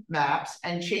flood maps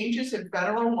and changes in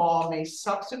federal law may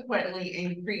subsequently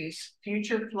increase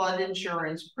future flood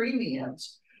insurance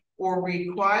premiums or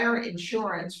require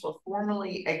insurance for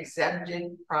formerly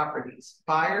exempted properties.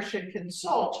 Buyers should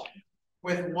consult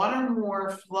with 1 or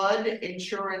more flood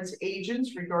insurance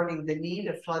agents regarding the need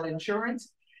of flood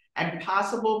insurance and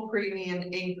possible premium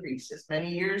increases. Many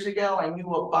years ago, I knew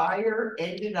a buyer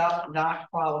ended up not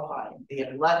qualifying. The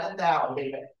 11th hour,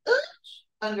 they went, oops,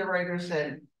 underwriter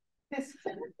said, this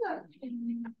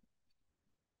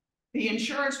the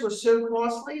insurance was so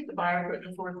costly, the buyer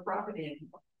couldn't afford the property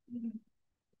anymore.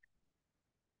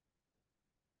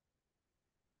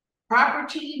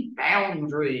 Property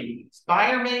boundaries.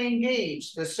 Buyer may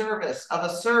engage the service of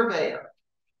a surveyor.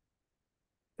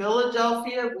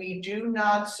 Philadelphia, we do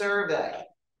not survey.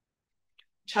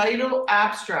 Title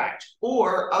abstract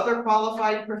or other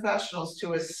qualified professionals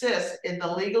to assist in the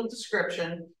legal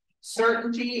description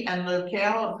certainty and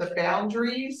locale of the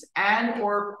boundaries and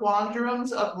or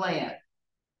quandaries of land.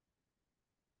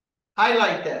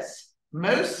 Highlight this.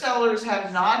 Most sellers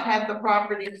have not had the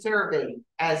property surveyed,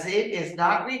 as it is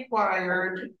not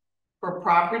required for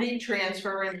property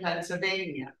transfer in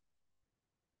Pennsylvania.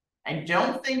 I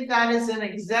don't think that is an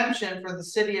exemption for the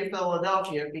city of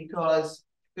Philadelphia, because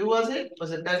who was it?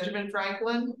 Was it Benjamin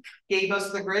Franklin? Gave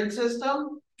us the grid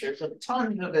system? There's a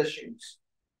ton of issues.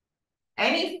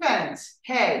 Any fence,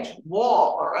 hedge,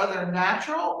 wall, or other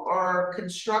natural or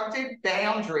constructed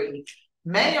boundary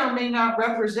may or may not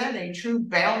represent a true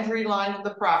boundary line of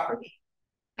the property.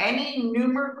 Any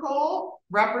numerical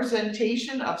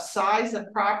representation of size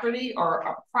of property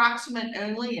are approximate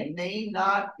only and may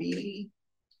not be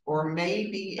or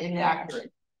may be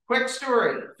inaccurate. Quick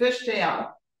story, Fishtown.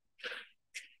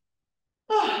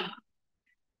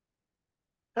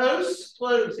 Post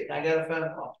closing, I got a phone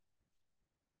call.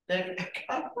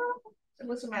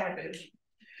 What's the matter, bitch?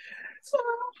 So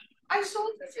I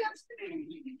sold this yesterday,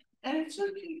 and it's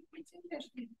so cute. It's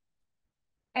interesting,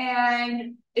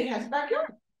 and it has a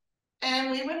backyard.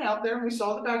 And we went out there and we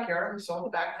saw the backyard, and we saw the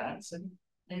back fence, and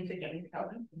anything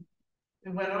coming.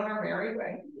 We went on our merry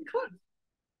way. We closed.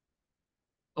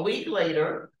 A week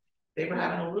later, they were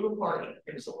having a little party.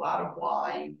 There was a lot of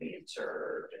wine being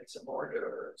served and some hors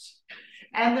d'oeuvres.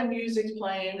 And the music's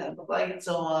playing and the lights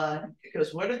on.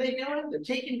 Because what are they doing? They're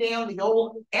taking down the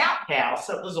old outhouse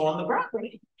that was on the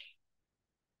property.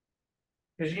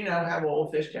 Because you know how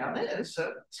old Fishtown is,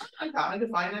 so it's uncommon to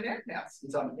find an outhouse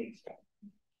in some of these.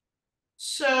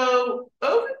 So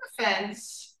over the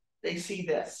fence, they see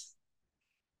this.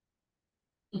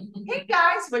 Hey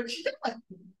guys, what you doing?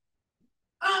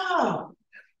 Oh,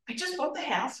 I just bought the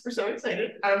house. We're so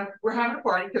excited. We're having a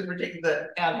party because we're taking the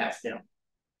outhouse down.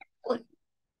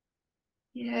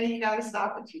 Yeah, you gotta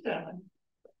stop what you're doing.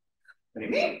 What do you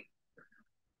mean?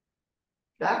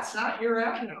 That's not your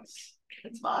outhouse.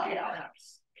 It's my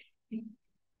outhouse.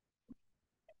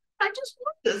 I just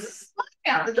want this. This is my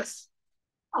outhouse.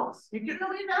 You can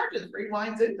only imagine 3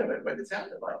 lines into it what it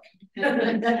sounded like.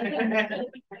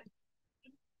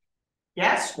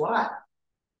 Guess what?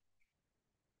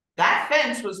 That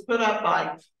fence was put up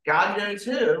by God knows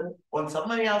who on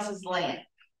somebody else's land.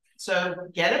 So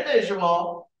get a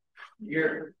visual.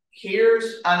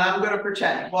 Here's, and I'm going to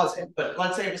pretend it wasn't, but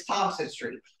let's say it was Thompson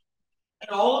Street. And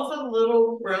all of the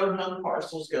little road home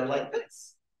parcels go like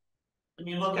this. And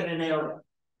you look at an area.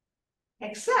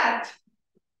 Except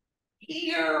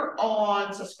here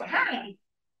on Susquehanna,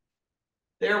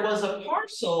 there was a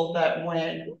parcel that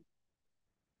went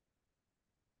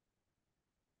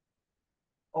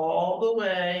all the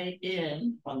way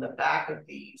in on the back of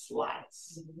these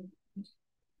lots.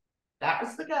 That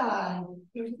was the guy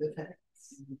who was the fence.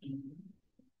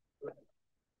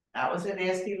 That was a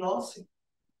nasty lawsuit.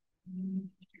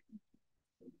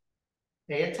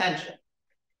 Pay attention.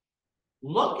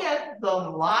 Look at the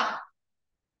lot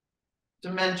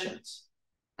dimensions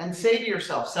and say to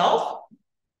yourself, self,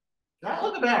 that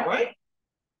look about right?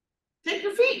 Take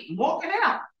your feet and walk it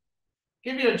out.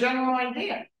 Give you a general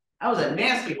idea. That was a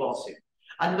nasty lawsuit.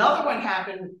 Another one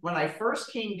happened when I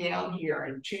first came down here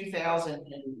in 2000.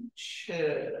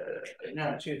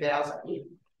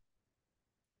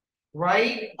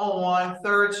 Right on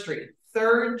 3rd Street.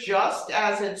 3rd, just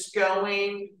as it's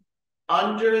going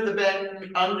under the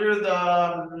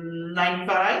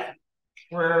 95,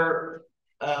 where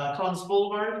Columbus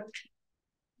Boulevard.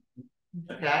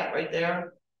 Okay, right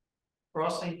there.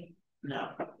 Crossing. No.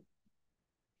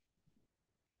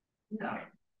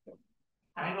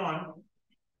 Hang on.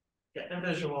 Get a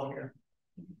visual here.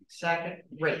 Second,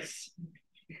 race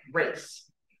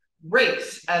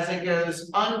as it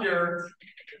goes under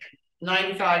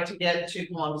 95 to get to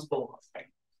Columbus Boulevard.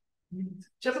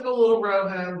 Typical little row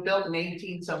home built in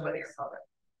 18 somebody or other.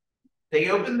 They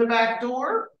opened the back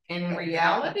door. In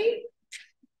reality,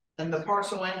 and the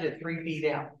parcel ended 3 feet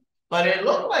out, but it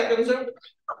looked like it was open.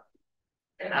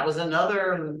 And that was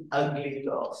another ugly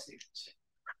lawsuit.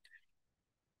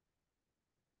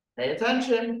 Pay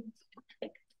attention.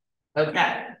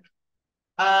 Okay.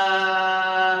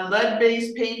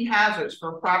 Lead-based paint hazards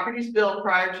for properties built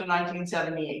prior to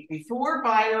 1978. Before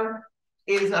buyer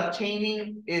is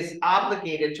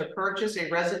obligated to purchase a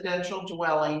residential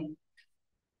dwelling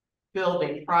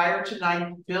building prior to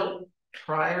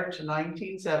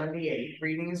 1978,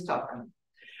 reading is tougher.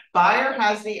 Buyer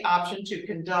has the option to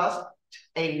conduct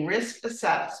a risk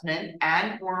assessment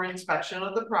and or inspection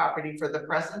of the property for the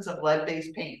presence of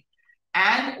lead-based paint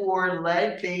and or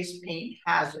lead-based paint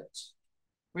hazards.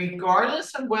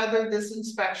 Regardless of whether this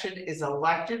inspection is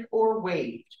elected or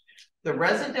waived, The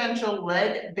Residential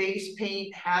Lead-Based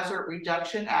Paint Hazard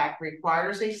Reduction Act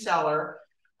requires a seller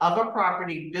of a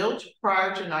property built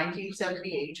prior to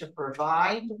 1978 to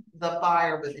provide the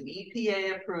buyer with an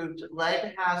EPA-approved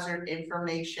lead hazard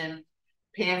information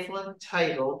pamphlet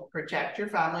titled "Protect Your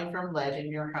Family from Lead in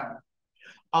Your Home,"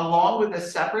 along with a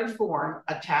separate form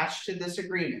attached to this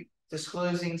agreement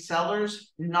disclosing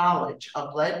sellers' knowledge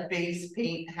of lead-based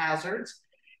paint hazards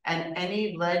and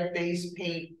any lead-based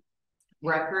paint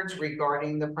records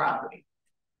regarding the property.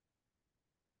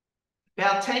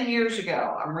 About 10 years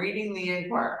ago, I'm reading the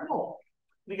Inquirer. Oh,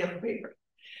 we got the paper.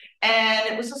 And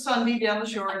it was a Sunday down the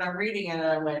shore, and I'm reading it, and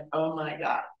I went, oh my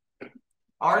God.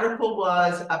 Article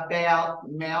was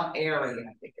about Mount Airy,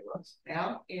 I think it was.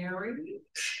 Mount Airy,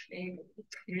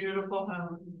 beautiful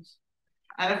homes.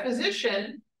 And a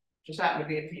physician, just happened to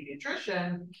be a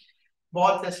pediatrician,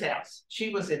 bought this house. She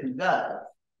was in love.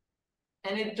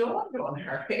 And it dawned on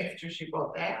her after she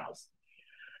bought the house,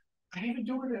 I have a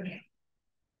daughter now.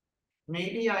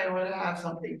 Maybe I ought to have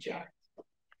something checked.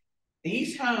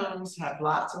 These homes have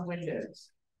lots of windows,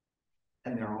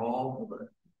 and they're all blue.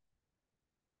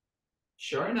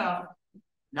 Sure enough,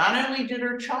 not only did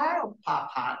her child pop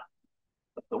hot,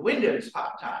 but the windows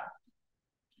popped hot.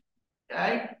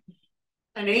 Okay?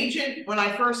 An agent, when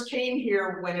I first came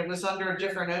here, when it was under a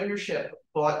different ownership,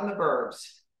 bought in the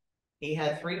burbs. He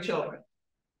had 3 children.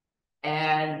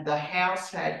 And the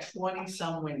house had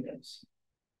 20-some windows.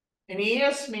 And he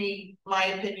asked me my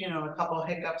opinion on a couple of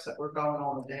hiccups that were going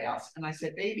on with the house. And I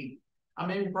said, baby, I'm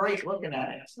in break looking at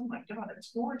it. I said, oh my God,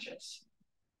 it's gorgeous.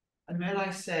 And then I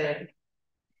said,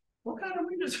 what kind of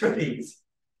windows are these?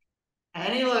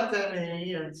 And he looked at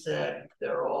me and said,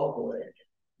 they're all wood.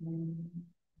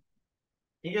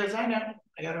 He goes, I know,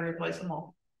 I got to replace them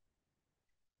all.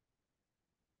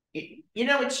 You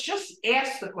know, it's just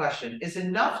ask the question. It's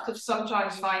enough to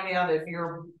sometimes find out if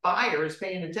your buyer is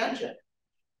paying attention.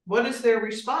 What is their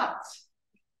response?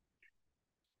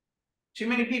 Too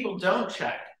many people don't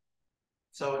check,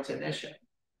 so it's an issue.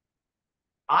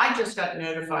 I just got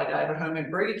notified I have a home in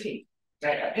Brigantine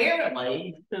that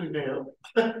apparently, who knew,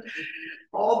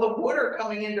 all the water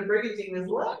coming into Brigantine is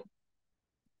lead.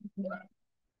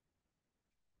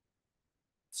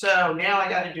 So now I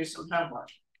got to do some homework.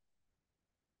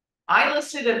 I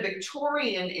listed a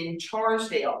Victorian in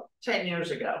Charsdale 10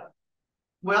 years ago.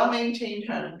 Well-maintained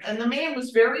home. And the man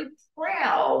was very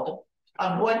proud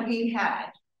of what he had.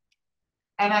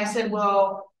 And I said,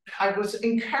 well, I was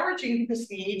encouraging because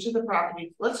the age of the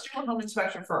property, let's do a home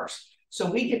inspection first.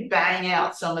 So we could bang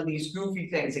out some of these goofy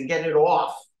things and get it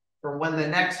off for when the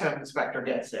next home inspector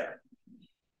gets there.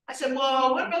 I said,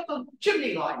 well, what about the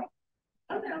chimney lining?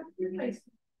 Oh, no, replace it.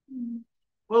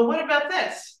 Well, what about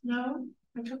this? No,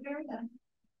 I took care of that.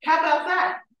 How about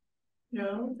that?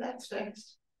 No, that's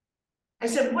fixed. I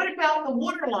said, what about the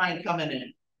water line coming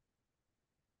in?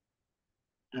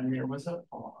 And there was a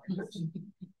pause.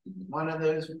 One of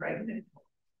those pregnant.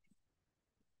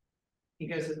 He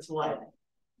goes, it's lead.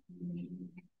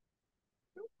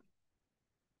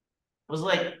 I was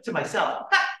like to myself,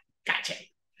 gotcha.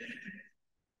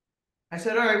 I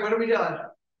said, all right, what are we doing?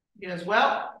 He goes,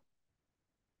 well,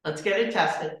 let's get it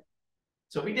tested.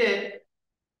 So we did.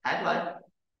 Had lead.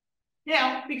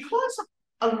 Now, because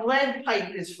a lead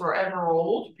pipe is forever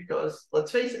old, because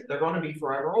let's face it, they're going to be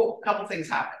forever old. A couple things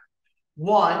happen.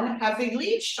 One, have they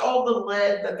leached all the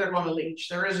lead that they're going to leach?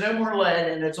 There is no more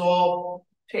lead and it's all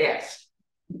past.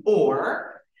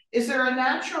 Or is there a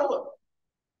natural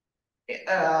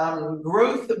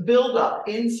growth buildup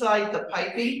inside the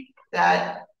piping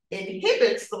that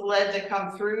inhibits the lead to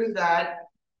come through that,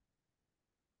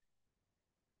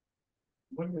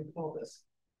 what do we call this?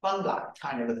 Fungi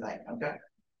kind of a thing, okay?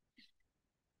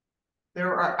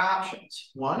 There are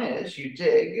options. One is you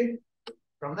dig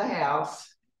from the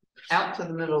house out to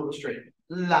the middle of the street.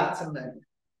 Lots of money.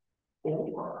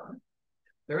 Or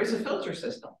there is a filter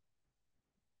system.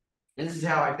 This is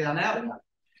how I found out about it.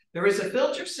 There is a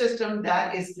filter system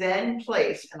that is then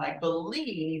placed, and I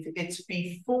believe it's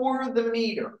before the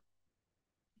meter.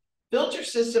 Filter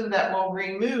system that will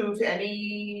remove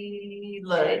any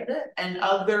lead and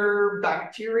other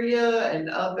bacteria and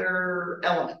other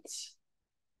elements.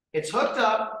 It's hooked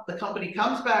up, the company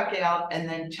comes back out and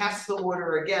then tests the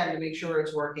water again to make sure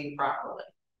it's working properly.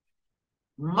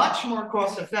 Much more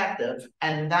cost effective,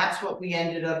 and that's what we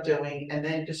ended up doing, and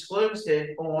then disclosed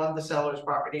it on the seller's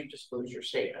property disclosure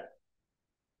statement.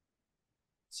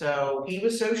 So he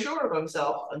was so sure of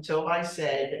himself until I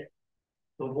said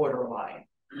the water line.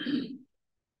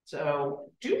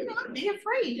 So do not be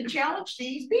afraid to challenge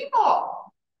these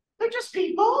people. They're just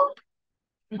people.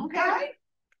 Okay.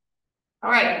 All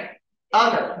right.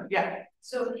 Other, yeah.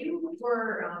 So if you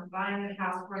were buying a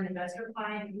house for an investor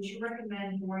client, would you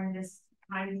recommend during this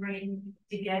time frame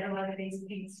to get a lot of basic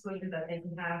exposure that they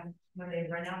can have when they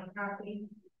rent out the property?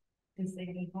 Since they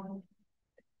need one?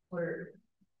 Or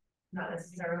not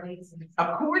necessarily?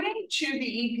 According to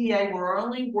the EPA, we're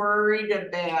only worried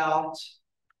about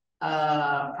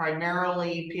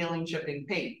primarily peeling, chipping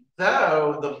paint,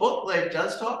 though the booklet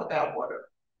does talk about water.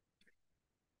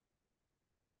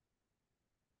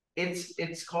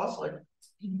 It's costly.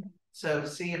 So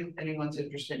see if anyone's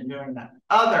interested in doing that.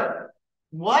 Other.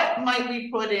 What might we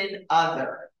put in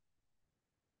other?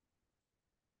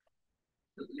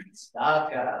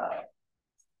 Stucco.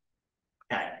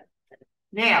 Okay.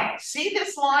 Now, see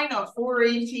this line on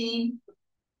 418?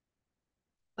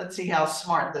 Let's see how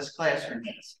smart this classroom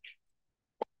is.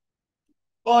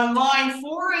 On line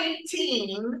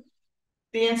 418,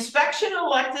 the inspection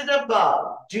elected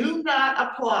above do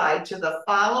not apply to the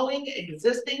following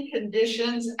existing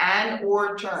conditions and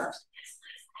or terms.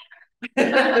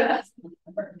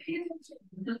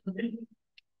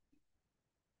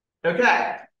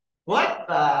 Okay, what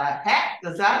the heck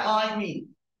does that line mean?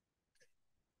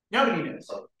 Nobody knows.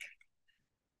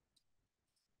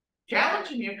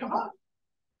 Challenging you, come on.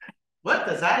 What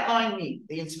does that line mean?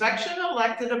 The inspection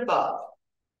elected above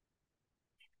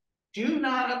do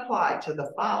not apply to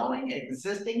the following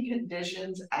existing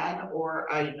conditions and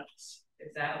or items.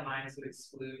 Is that a line to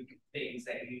exclude things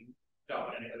that you don't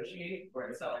want to negotiate, or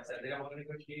the seller said they don't want to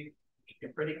negotiate?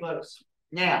 You're pretty close.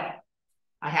 Now,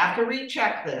 I have to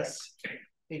recheck this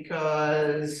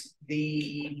because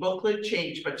the booklet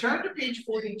changed, but turn to page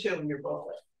 42 in your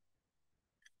booklet.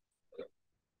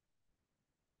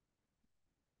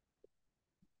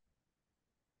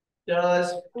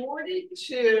 Does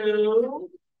 42,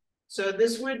 so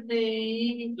this would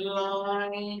be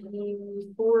line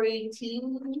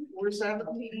 418,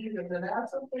 417, does it have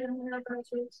something in there?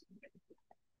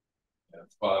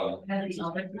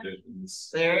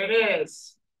 There it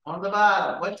is, on the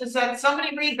bottom. What does that,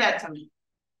 somebody read that to me.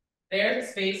 There's a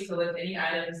space to list any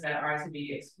items that are to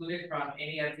be excluded from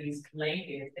any of these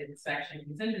claimed inspection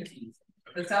contingencies.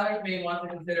 The seller may want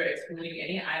to consider excluding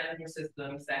any items or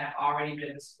systems that have already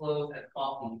been disclosed as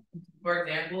faulty. For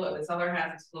example, if the seller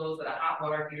has disclosed that a hot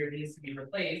water heater needs to be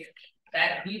replaced,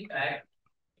 that defect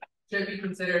should be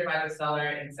considered by the seller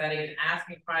in setting an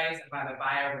asking price and by the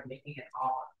buyer when making an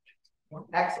offer.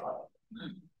 Excellent.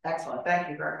 Excellent. Thank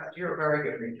you very much. You're a very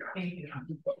good reader. Thank you.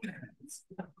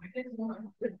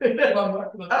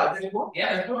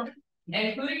 Yeah, there's one.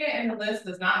 Including it in the list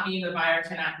does not mean the buyer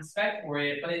cannot inspect for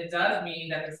it, but it does mean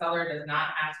that the seller does not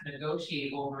have to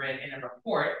negotiate over it in a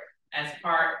report as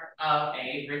part of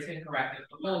a written corrective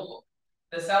proposal.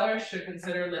 The seller should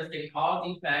consider listing all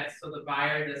defects so the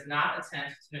buyer does not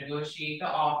attempt to negotiate the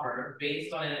offer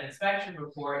based on an inspection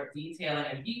report detailing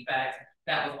a defect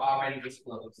that was already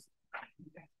disclosed.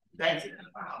 Thank you.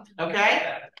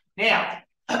 Okay. Now,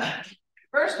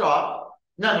 first off,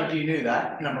 none of you knew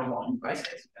that, number one, right?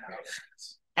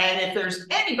 And if there's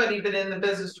anybody been in the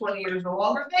business 20 years or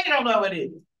longer, they don't know what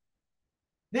it is.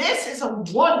 This is a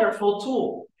wonderful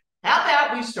tool. How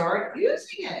about we start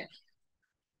using it?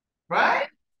 Right?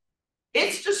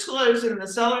 It's disclosed in the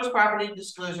seller's property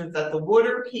disclosure that the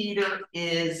water heater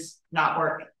is not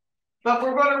working. But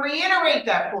we're going to reiterate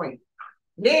that point.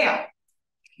 Now,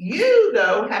 you,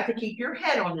 though, have to keep your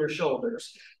head on your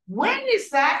shoulders. When is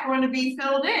that going to be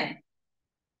filled in?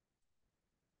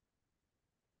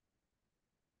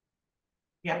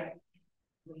 Yeah.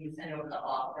 When you send over the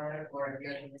offer, or if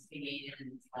you're investigating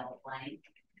and it's like a blank,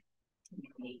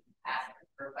 you ask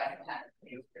for a question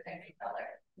to protect your seller.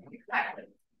 Exactly.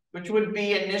 Which would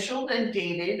be initialed and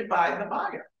dated by the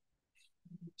buyer.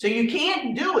 So you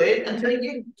can't do it until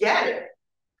you get it,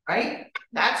 right?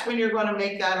 That's when you're going to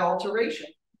make that alteration.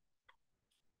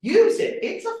 Use it.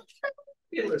 It's a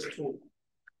fabulous tool.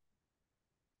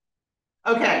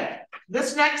 Okay.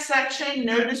 This next section,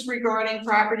 notice regarding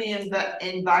property and the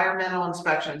environmental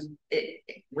inspections.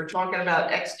 We're talking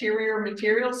about exterior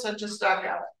materials such as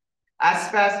stucco,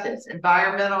 asbestos,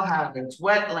 environmental hazards,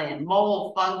 wetland,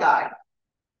 mold, fungi.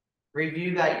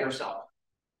 Review that yourself.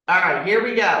 All right, here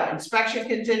we go. Inspection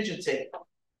contingency.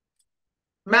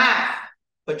 Math.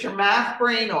 Put your math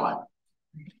brain on.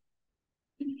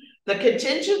 The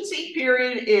contingency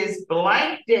period is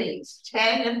blank dates,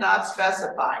 10 if not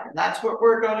specified, and that's what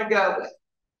we're going to go with.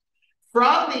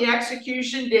 From the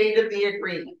execution date of the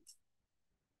agreement.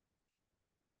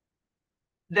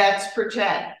 Let's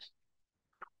pretend.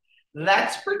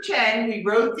 Let's pretend we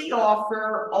wrote the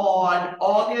offer on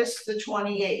August the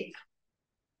 28th.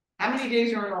 How many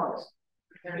days are in August?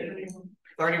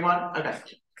 31. Okay.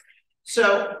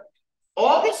 So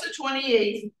August the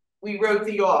 28th, we wrote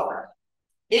the offer.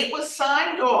 It was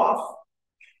signed off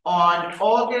on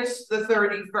August the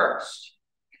 31st.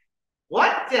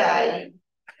 What day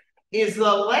is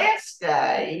the last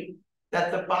day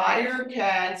that the buyer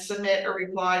can submit a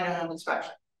reply to home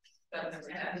inspection?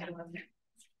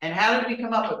 And how did we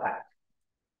come up with that?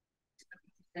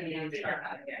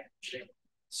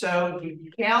 So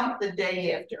you count the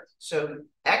day after. So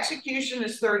execution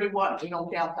is 31. We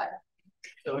don't count that.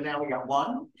 So now we got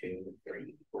 1, 2,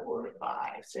 3, 4,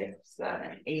 5, 6,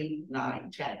 7, 8,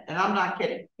 9, 10. And I'm not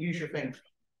kidding. Use your finger.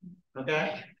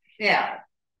 Okay. Now,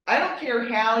 I don't care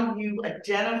how you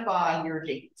identify your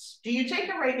dates. Do you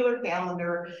take a regular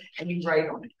calendar and you write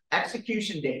on it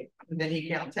execution date, and then you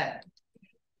count 10?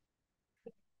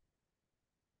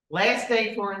 Last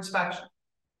day for inspection,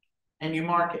 and you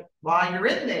mark it. While you're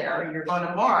in there, you're going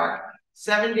to mark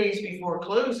 7 days before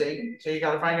closing. So you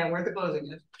got to find out where the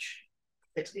closing is.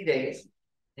 60 days.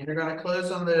 And you're going to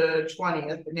close on the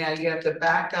 20th. Now you have to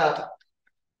back up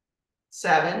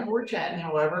 7 or 10,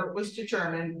 however it was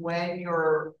determined, when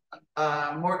your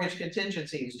mortgage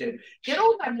contingency is due. Get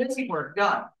all that busy work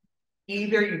done.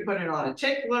 Either you put it on a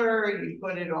tickler, you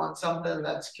put it on something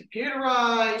that's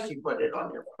computerized, you put it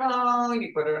on your phone,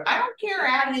 you put it, I don't care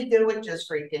how you do it, just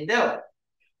freaking do it.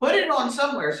 Put it on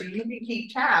somewhere so you can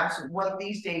keep tabs of what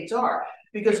these dates are.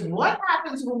 Because what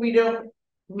happens when we don't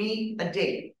meet a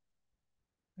date?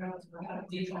 Well,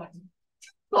 do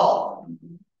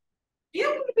you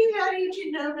want to be that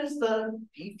agent known as the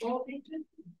default agent?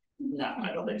 No,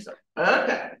 I don't think so.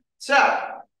 Okay, so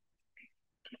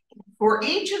for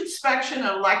each inspection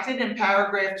elected in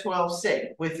paragraph 12C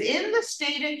within the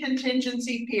stated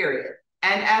contingency period,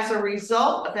 and as a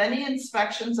result of any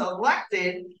inspections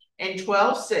elected in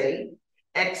 12C,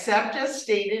 except as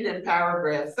stated in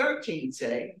paragraph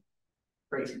 13C,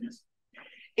 craziness.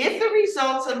 If the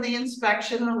results of the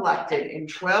inspection elected in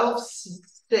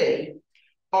 12C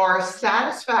are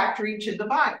satisfactory to the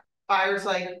buyer, buyer's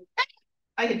like, hey,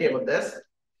 I can deal with this.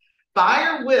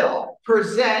 Buyer will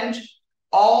present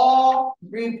all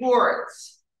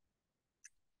reports.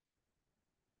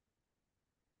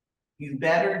 You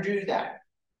better do that.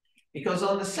 Because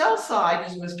on the sell side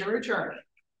is Mr. Attorney,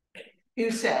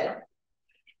 who said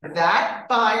that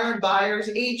buyer and buyer's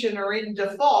agent are in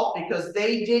default because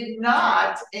they did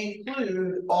not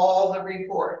include all the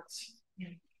reports.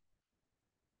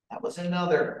 That was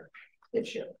another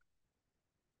issue.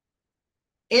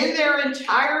 In their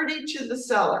entirety to the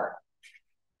seller,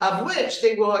 of which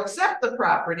they will accept the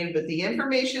property with the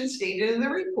information stated in the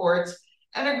reports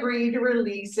and agree to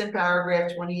release in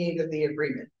paragraph 28 of the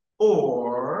agreement.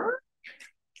 Or,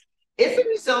 if the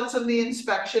results of the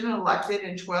inspection elected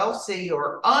in 12C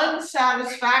are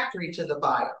unsatisfactory to the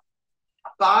buyer,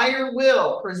 buyer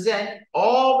will present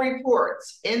all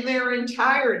reports in their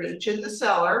entirety to the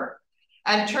seller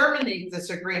and terminate this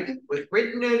agreement with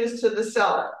written notice to the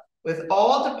seller, with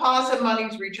all deposit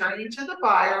monies returning to the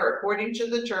buyer according to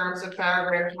the terms of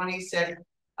paragraph 26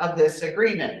 of this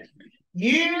agreement.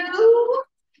 You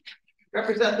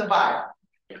represent the buyer,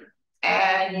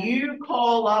 and you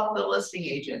call up the listing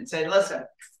agent and say, listen,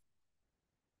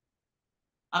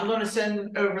 I'm going to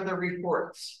send over the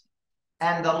reports.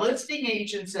 And the listing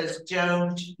agent says,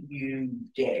 don't you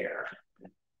dare.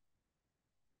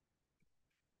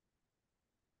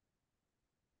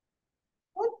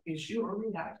 What is your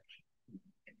reaction?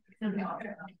 Now,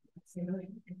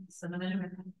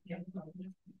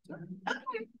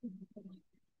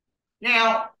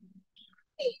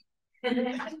 because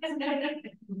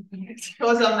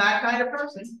I'm that kind of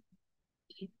person,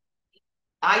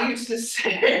 I used to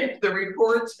send the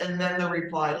reports and then the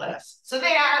reply list. So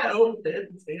they had to open it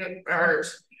and see it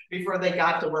first before they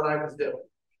got to what I was doing.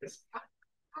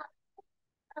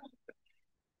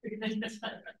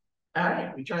 All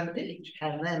right, we turn the page,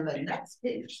 and then the next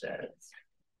page says,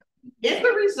 if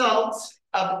the results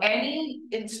of any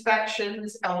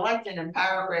inspections elected in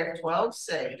paragraph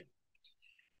 12C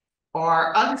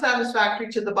are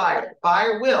unsatisfactory to the buyer,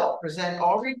 buyer will present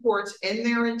all reports in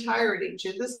their entirety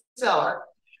to the seller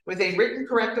with a written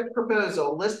corrective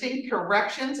proposal listing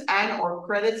corrections and or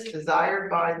credits desired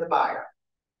by the buyer.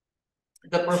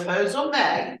 The proposal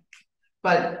may,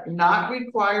 but not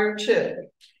required to,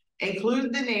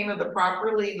 include the name of the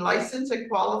properly licensed and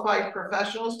qualified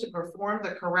professionals to perform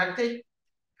the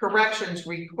corrections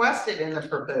requested in the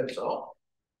proposal,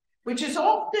 which is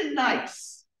often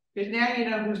nice, because now you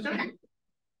know who's doing it.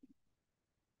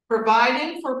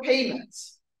 Providing for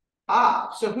payments.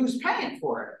 So who's paying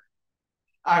for it?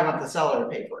 I want the seller to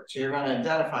pay for it. So you're going to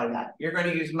identify that. You're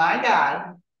going to use my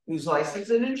guy, who's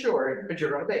licensed and insured, but you're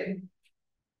going to pay.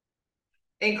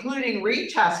 Including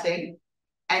retesting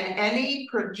and any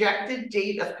projected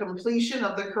date of completion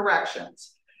of the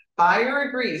corrections. Buyer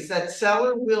agrees that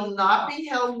seller will not be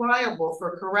held liable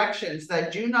for corrections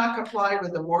that do not comply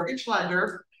with the mortgage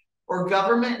lender or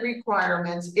government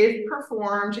requirements if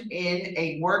performed in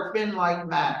a workmanlike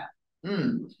manner.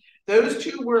 Those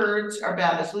two words are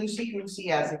about as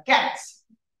loosey-goosey as it gets.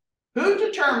 Who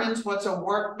determines what's a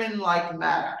workmanlike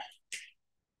manner?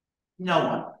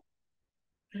 No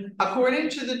one. According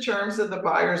to the terms of the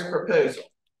buyer's proposal.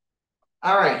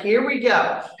 All right, here we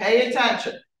go. Pay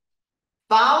attention.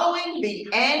 Following the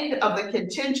end of the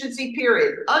contingency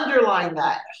period, underline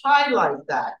that, highlight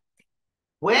that.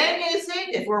 When is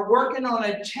it? If we're working on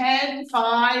a 10,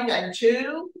 5, and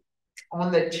 2,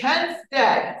 on the 10th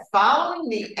day, following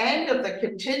the end of the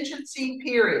contingency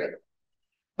period,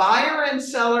 buyer and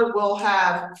seller will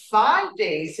have 5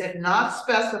 days, if not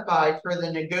specified, for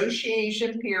the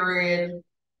negotiation period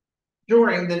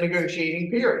during the negotiating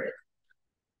period.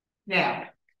 Now,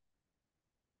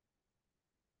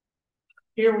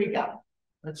 here we go.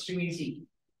 Let's do easy.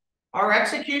 Our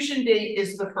execution date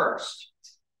is the 1st.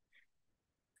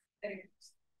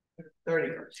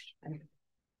 31st.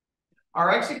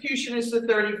 Our execution is the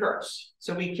 31st.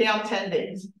 So we count 10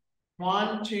 days.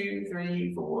 1, 2,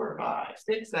 3, 4, 5,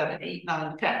 6, 7, 8,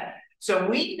 9, 10. So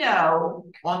we know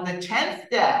on the 10th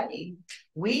day,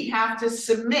 we have to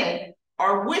submit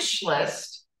our wish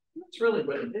list. That's really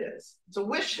what it is. It's a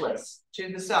wish list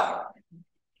to the seller.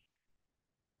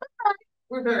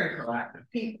 We're very proactive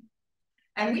people.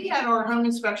 And we had our home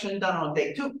inspection done on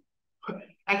day 2.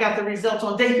 I got the results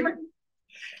on day 3.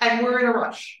 And we're in a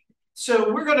rush.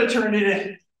 So we're going to turn it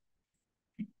in.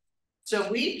 So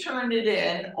we turned it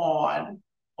in on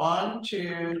 1,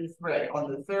 2, 3,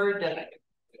 on the 3rd day.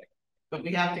 But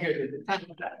we have to go to the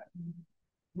 10th day.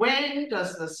 When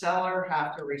does the seller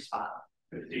have to respond?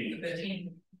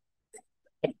 15.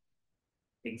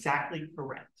 Exactly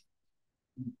correct.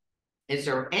 Is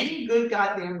there any good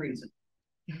goddamn reason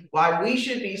why we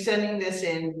should be sending this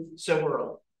in so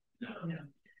early? No.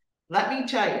 Let me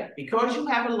tell you, because you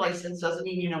have a license doesn't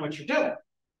mean you know what you're doing.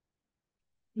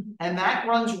 And that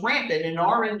runs rampant in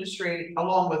our industry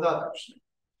along with others.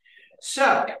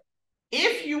 So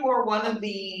if you are one of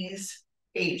these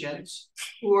agents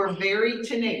who are very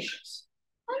tenacious,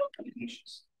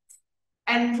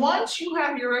 and once you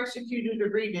have your executed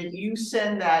agreement, you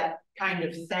send that kind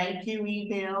of thank you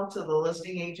email to the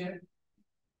listing agent.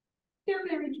 Dear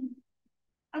agent,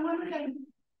 I want to thank you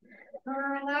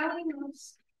for allowing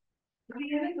us to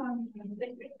be in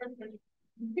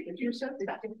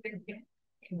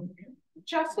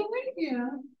just to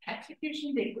review,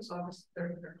 execution date was August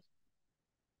 31st.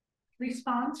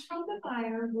 Response from the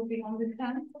buyer will be on the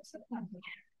 10th of September.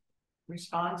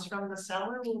 Response from the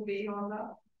seller will be on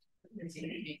the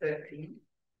 15th.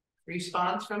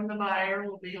 Response from the buyer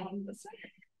will be on the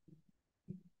 2nd.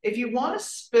 If you want to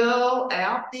spill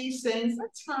out these things,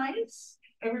 that's nice.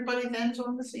 Everybody then's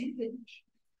on the same page.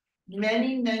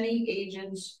 Many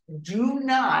agents do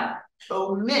not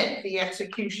omit the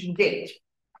execution date.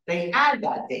 They add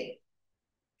that date.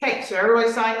 Okay, so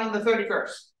everybody signed on the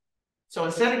 31st. So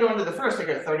instead of going to the 1st, they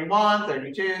go 31,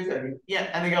 32, 30, yeah,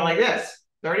 and they go like this.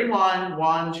 31,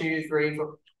 1, 2, 3,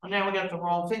 4. And now we got the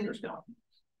wrong fingers going.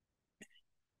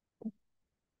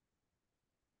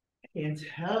 I can't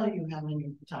tell you how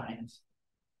many times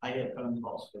I get phone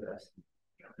calls for this.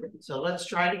 So let's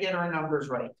try to get our numbers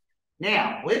right.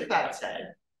 Now, with that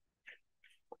said,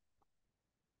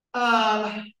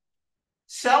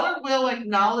 seller will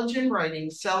acknowledge in writing,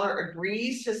 seller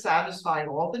agrees to satisfy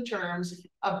all the terms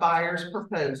of buyer's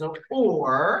proposal,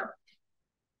 or,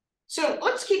 so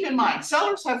let's keep in mind,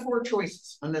 sellers have 4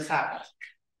 choices when this happens.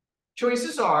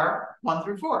 Choices are 1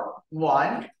 through 4.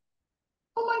 1,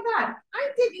 oh my God, I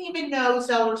didn't even know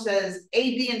seller says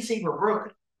A, B, and C were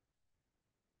broken.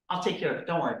 I'll take care of it,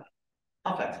 don't worry.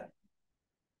 I'll fix it.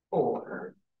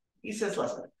 Or he says,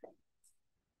 listen,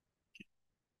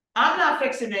 I'm not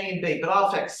fixing A and B, but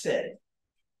I'll fix C.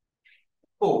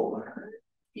 Or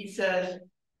he says,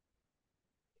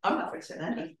 I'm not fixing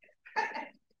any.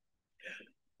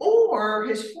 Or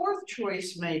his 4th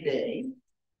choice may be,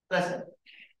 listen,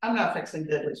 I'm not fixing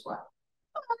good as well.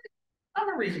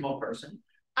 I'm a reasonable person.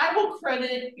 I will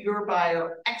credit your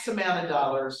buyer X amount of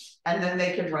dollars, and then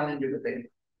they can run and do the thing.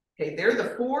 Okay, they're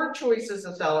the 4 choices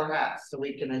a seller has, so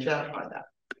we can identify that.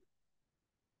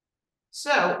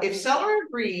 So if seller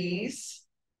agrees,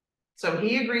 so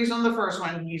he agrees on the first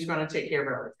one, he's going to take care of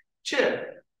everything.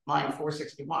 2, line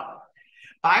 461.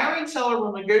 Buyer and seller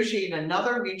will negotiate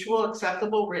another mutual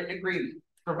acceptable written agreement,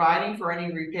 providing for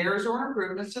any repairs or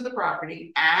improvements to the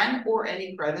property and or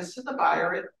any credits to the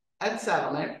buyer at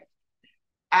settlement.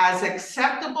 as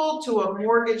acceptable to a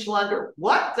mortgage lender.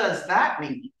 What does that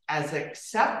mean? As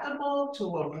acceptable to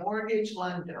a mortgage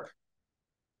lender.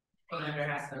 The lender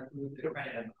has to approve the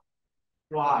credit.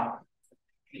 Why?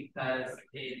 Because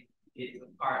it is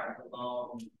a part of the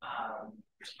loan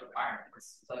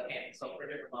requirements. So okay, so for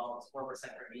different loans, 4%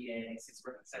 for VA,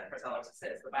 6% for sellers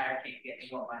assist. The buyer can't get any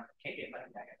more money, can't get money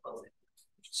back at closing.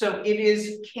 So it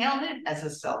is counted as a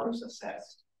seller's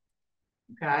assessed.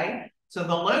 Okay, so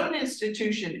the loan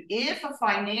institution, if a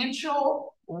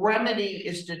financial remedy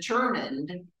is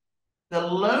determined, the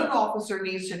loan officer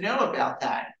needs to know about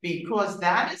that because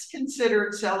that is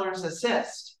considered seller's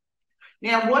assist.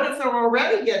 Now, what if they're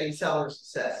already getting seller's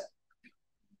assist?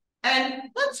 And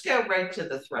let's go right to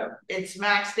the throat. It's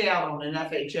maxed out on an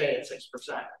FHA at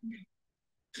 6%.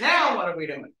 Now, what are we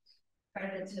doing?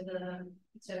 Credit to the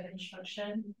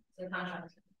construction, to the contractor.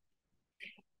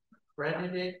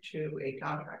 Credited to a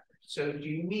contractor. So do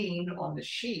you mean on the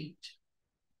sheet,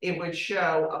 it would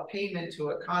show a payment to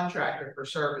a contractor for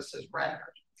services rendered?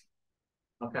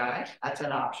 Okay, that's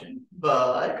an option,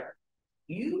 but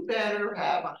you better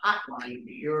have a hotline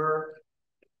to your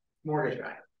mortgage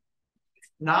bank.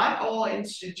 Not all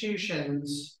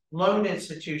institutions, loan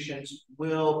institutions,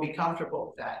 will be comfortable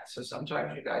with that. So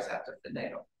sometimes you guys have to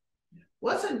finagle.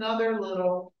 What's another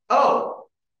little, oh,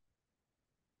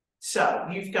 so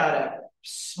you've got a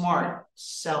smart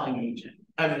selling agent,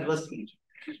 listing agent.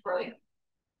 She's brilliant.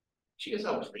 She is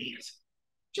always leads.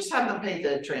 Just have them pay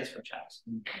the transfer checks.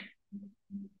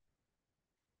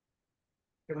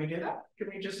 Can we do that? Can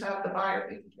we just have the buyer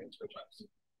pay the transfer checks?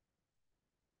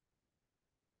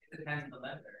 It depends on the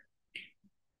lender.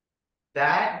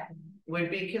 That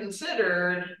would be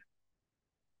considered,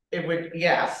 it would,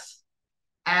 yes,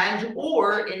 and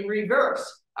or in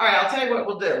reverse. All right, I'll tell you what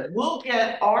we'll do. We'll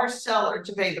get our seller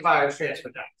to pay the buyer's transfer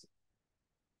tax.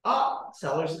 Oh,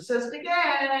 seller's assist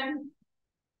again.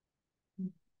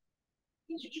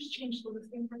 Did you just change the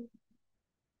listing?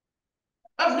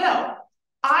 Oh no,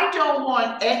 I don't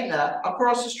want Edna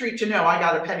across the street to know I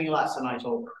got a penny less than I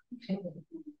told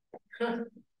her.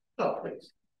 Oh,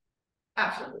 please.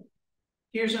 Absolutely.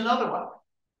 Here's another one.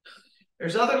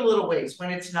 There's other little ways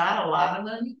when it's not a lot of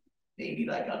money, maybe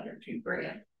like under $2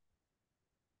 grand.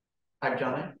 I've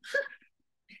done it.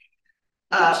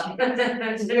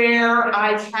 Where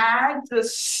I've had the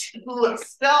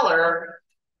seller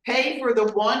pay for the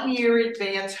 1 year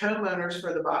advance homeowners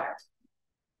for the buyer.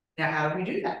 Now, how do we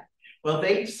do that? Well,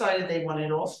 they decided they wanted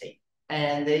Allstate,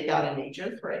 and they got an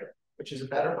HO3, which is a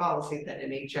better policy than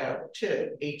an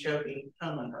HO2, HO being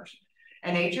homeowners.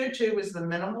 An HO2 is the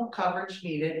minimal coverage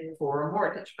needed for a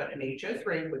mortgage, but an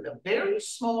HO3 with a very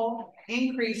small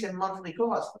increase in monthly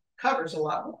cost covers a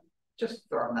lot more. Just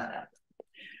throwing that out.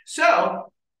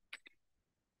 So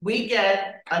we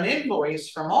get an invoice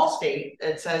from Allstate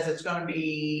that says it's going to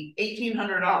be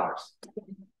 $1,800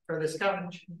 for this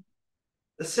coverage.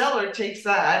 The seller takes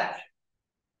that,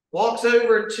 walks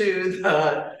over to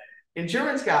the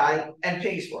insurance guy and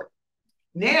pays for it.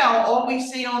 Now, all we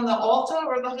see on the Alta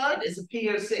or the HUD is a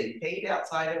POC, paid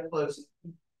outside of closing.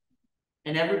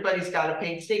 And everybody's got a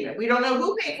paid statement. We don't know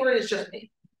who paid for it, it's just me.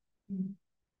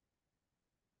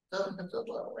 So that's a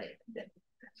little way.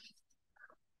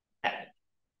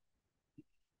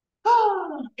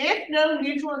 If no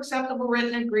mutual acceptable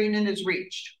written agreement is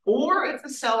reached, or if the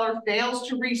seller fails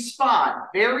to respond,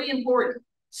 very important,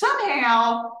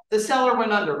 somehow the seller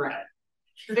went underground,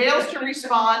 fails to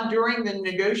respond during the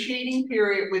negotiating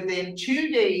period within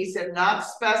 2 days if not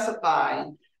specified,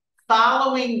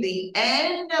 following the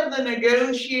end of the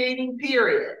negotiating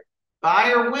period,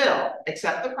 buyer will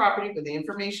accept the property with the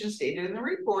information stated in the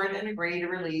report and agree to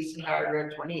release in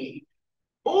paragraph 28,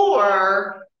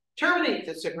 or terminate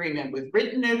this agreement with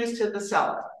written notice to the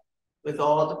seller, with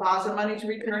all deposit monies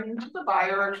returning to the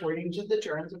buyer according to the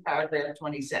terms of paragraph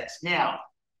 26. Now,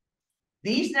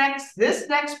 this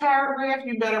next paragraph,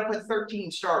 you better put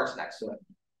 13 stars next to it.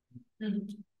 Mm-hmm.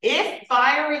 If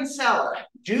buyer and seller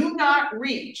do not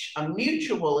reach a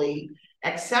mutually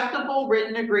acceptable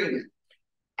written agreement,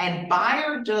 and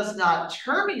buyer does not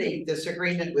terminate this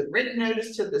agreement with written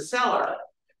notice to the seller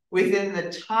within the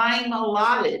time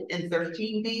allotted in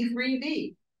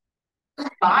 13B3B,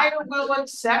 buyer will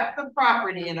accept the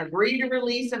property and agree to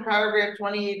release in paragraph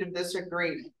 28 of this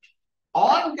agreement.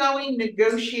 Ongoing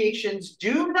negotiations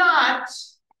do not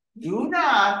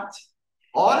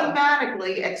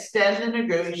automatically extend the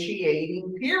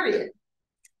negotiating period.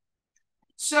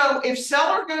 So if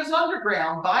seller goes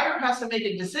underground, buyer has to make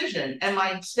a decision. Am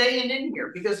I staying in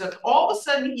here? Because if all of a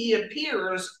sudden he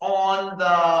appears on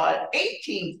the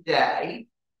 18th day,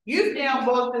 you've now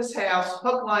bought this house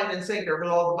hook, line, and sinker with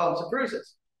all the bumps and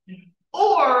bruises.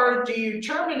 Or do you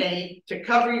terminate to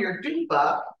cover your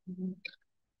dupa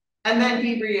and then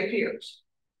he reappears?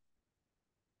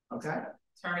 Okay.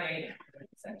 Terminate.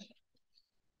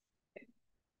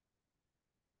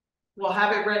 We'll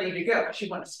have it ready to go. She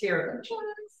wants to scare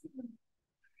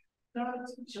them.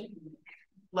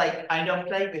 Like, I don't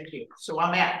play with you, so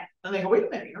I'm out. And they go, wait a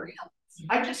minute, you're real.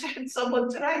 I just had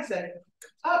someone today say,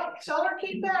 oh, seller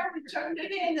came back, we turned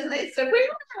it in, and they said, wait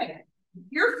a minute,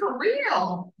 you're for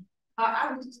real.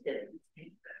 I was just kidding.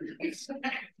 I just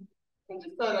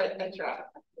thought I'd try.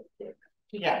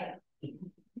 Yeah.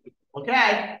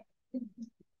 Okay.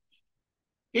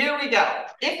 Here we go.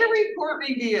 If the report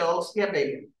reveals, yeah,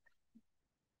 baby.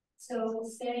 So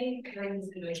say during this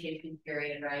negotiation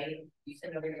period, right? You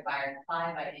send over your buyer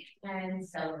apply by May 10,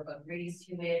 seller agrees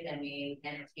to it, and the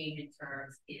entertainment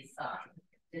terms is signed.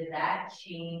 Does that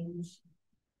change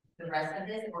the rest of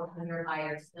this, or can your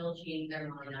buyer still change their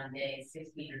mind on day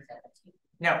 16 or 17?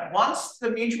 No, once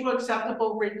the mutual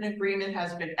acceptable written agreement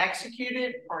has been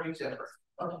executed, parties over.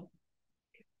 Okay.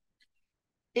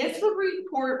 If the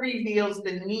report reveals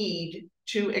the need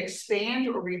to expand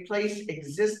or replace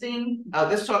existing,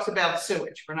 this talks about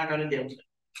sewage, we're not going to deal with it.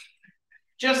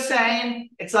 Just saying,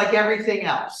 it's like everything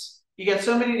else. You get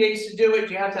so many days to do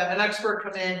it, you have to have an expert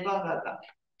come in, blah, blah, blah.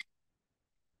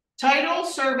 Title,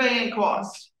 survey, and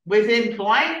costs. Within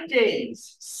blank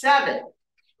days, 7.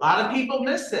 A lot of people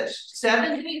miss this.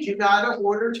 7 means you got to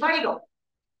order title.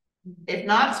 If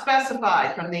not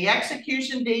specified from the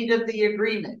execution date of the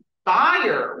agreement,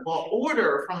 buyer will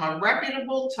order from a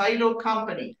reputable title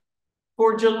company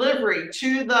for delivery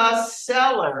to the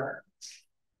seller.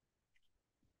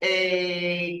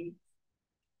 Is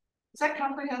that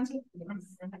comprehensive?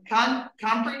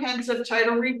 Comprehensive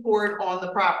title report on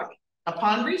the property.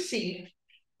 Upon receipt,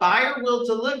 buyer will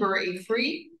deliver a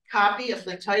free copy of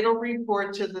the title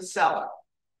report to the seller.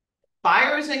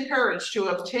 Buyer is encouraged to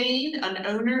obtain an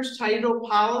owner's title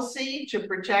policy to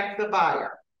protect the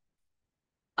buyer.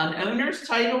 An owner's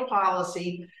title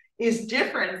policy is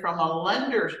different from a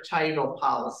lender's title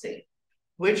policy,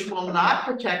 which will not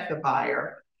protect the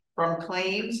buyer from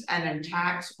claims and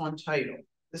attacks on title.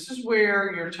 This is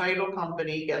where your title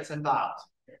company gets involved.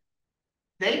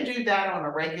 They do that on a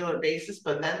regular basis,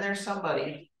 but then there's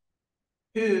somebody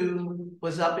who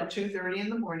was up at 2:30 in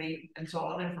the morning and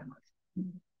saw an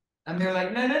infomercial. And they're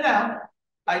like, no, no, no,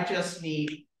 I don't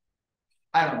need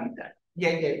that.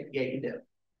 Yeah, you do.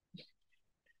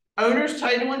 Owner's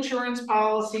title insurance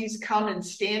policies come in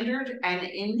standard and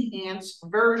enhanced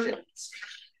versions.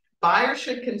 Buyer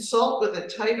should consult with a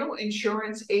title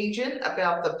insurance agent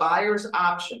about the buyer's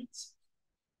options.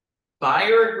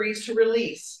 Buyer agrees to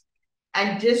release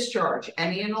and discharge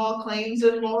any and all claims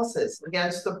and losses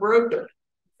against the broker.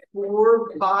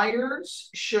 For buyers,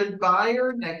 should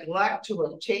buyer neglect to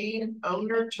obtain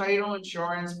owner title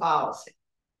insurance policy,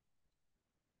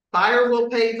 buyer will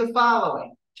pay the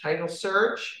following: title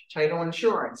search, title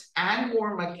insurance, and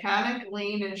or mechanic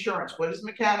lien insurance. What is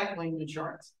mechanic lien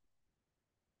insurance?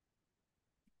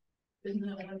 Isn't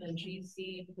that when the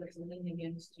GC puts a lien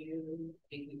against you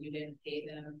because you didn't pay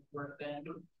them work then?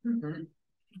 Mm-hmm.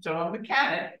 So a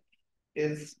mechanic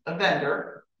is a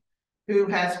vendor who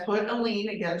has put a lien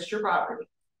against your property.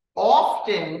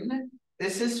 Often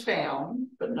this is found,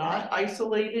 but not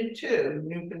isolated to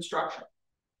new construction.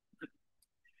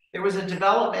 There was a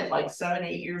development like 7,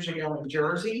 8 years ago in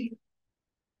Jersey.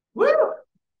 Woo!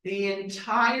 The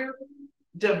entire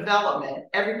development,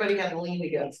 everybody had a lien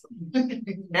against them.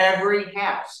 Every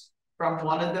house from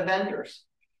one of the vendors,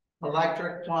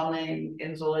 electric, plumbing,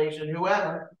 insulation,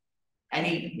 whoever, and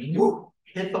he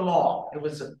hit them all. It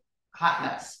was a hot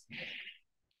mess.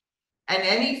 And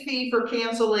any fee for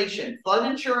cancellation, flood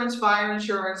insurance, fire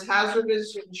insurance,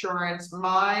 hazardous insurance,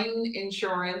 mine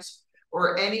insurance,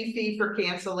 or any fee for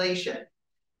cancellation.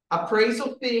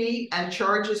 Appraisal fee and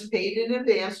charges paid in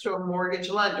advance to a mortgage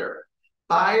lender.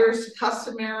 Buyer's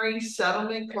customary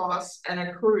settlement costs and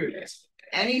accrues.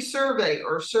 Any survey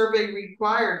or survey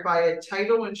required by a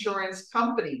title insurance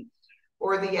company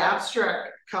or the abstract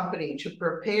company to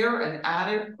prepare an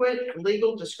adequate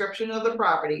legal description of the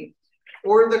property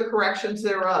or the corrections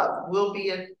thereof will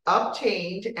be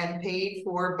obtained and paid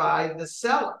for by the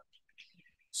seller.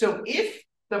 So if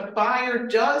the buyer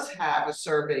does have a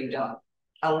survey done,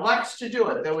 elects to do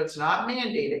it, though it's not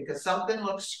mandated because something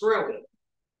looks screwy.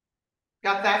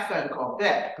 Got that phone call,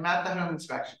 Vic, I'm at the home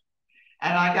inspection.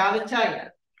 And I gotta tell you,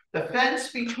 the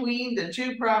fence between the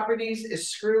two properties is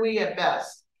screwy at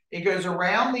best. It goes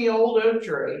around the old oak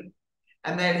tree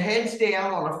and then heads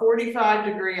down on a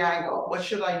 45-degree angle. What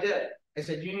should I do? I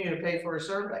said, you need to pay for a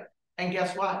survey. And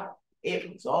guess what?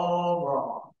 It was all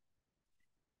wrong.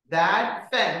 that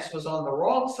fence was on the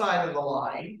wrong side of the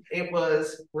line. It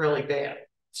was really bad.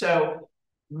 So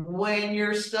when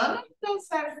your stomach does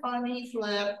that funny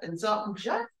flip and something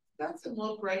just doesn't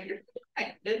look right,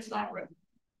 it's not right.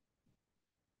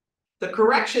 The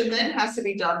correction then has to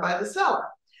be done by the seller.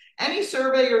 Any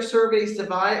survey or surveys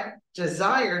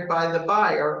desired by the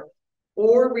buyer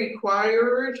or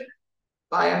required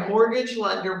by a mortgage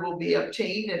lender will be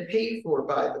obtained and paid for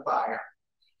by the buyer.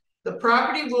 The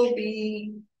property will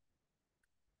be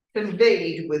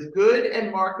conveyed with good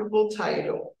and marketable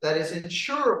title that is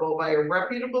insurable by a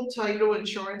reputable title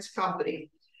insurance company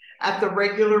at the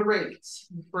regular rates,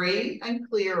 free and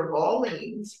clear of all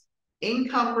liens,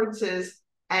 encumbrances,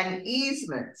 and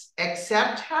easements,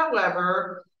 except,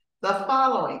 however, the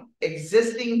following: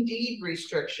 existing deed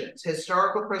restrictions,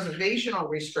 historical preservational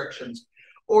restrictions,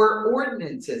 or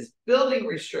ordinances, building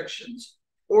restrictions,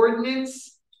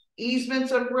 ordinance,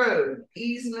 easements of road,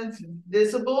 easements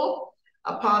visible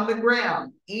upon the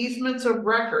ground, easements of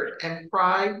record, and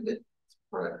private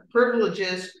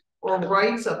privileges or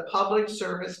rights of public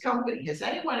service company. Has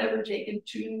anyone ever taken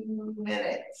 2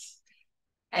 minutes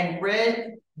and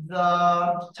read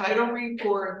the title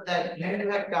report that you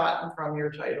have gotten from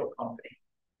your title company?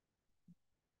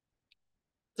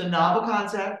 It's a novel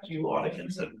concept you ought to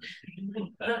consider.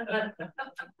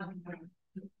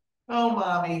 Oh,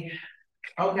 mommy.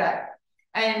 Okay.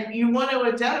 And you want to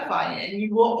identify it, and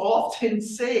you will often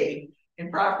see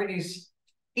in properties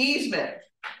easement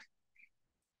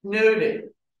noted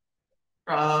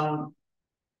from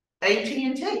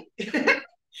AT&T.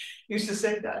 Used to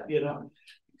say that, you know.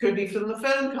 It could be from the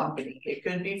phone company. It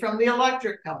could be from the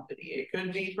electric company. It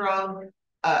could be from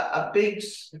a big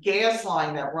gas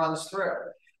line that runs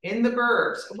through. In the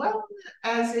burbs, well,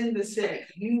 as in the city,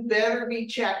 you better be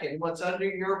checking what's under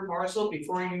your parcel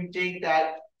before you dig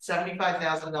that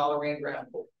 $75,000 in-ground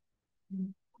pool.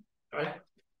 Right?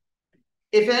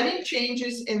 If any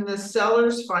changes in the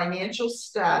seller's financial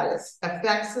status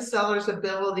affects the seller's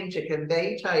ability to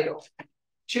convey title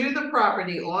to the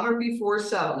property on or before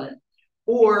settlement,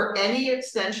 or any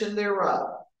extension thereof,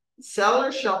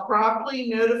 seller shall promptly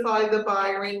notify the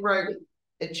buyer in writing.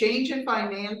 A change in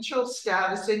financial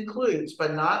status includes,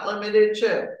 but not limited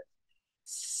to,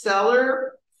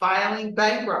 seller filing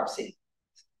bankruptcy,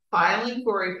 filing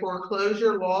for a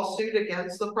foreclosure lawsuit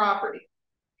against the property,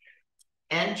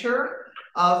 enter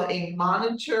of a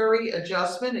monetary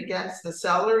adjustment against the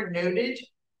seller noted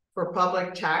for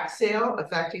public tax sale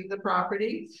affecting the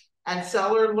property, and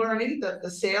seller learning that the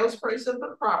sales price of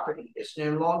the property is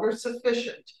no longer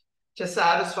sufficient to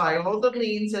satisfy all the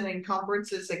liens and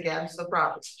encumbrances against the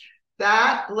property.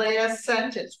 That last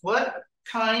sentence, what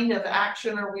kind of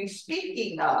action are we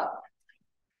speaking of?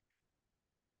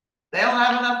 They don't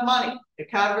have enough money to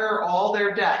cover all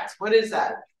their debts. What is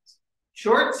that?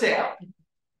 Short sale.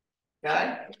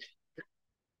 Okay.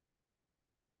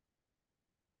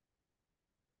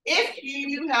 If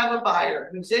you have a buyer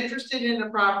who's interested in a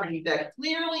property that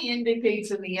clearly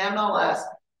indicates in the MLS,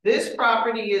 this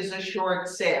property is a short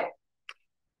sale,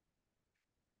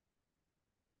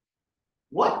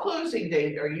 what closing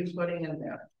date are you putting in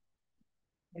there?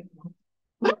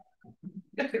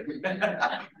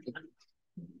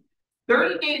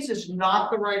 30 days is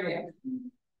not the right answer.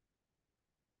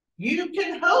 You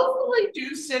can hopefully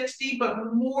do 60,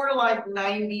 but more like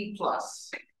 90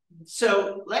 plus.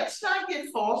 So let's not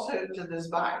get false hope to this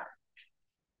buyer.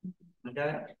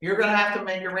 Okay, you're going to have to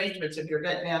make arrangements if you're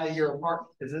getting out of your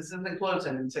apartment, because this isn't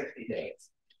closing in 60 days.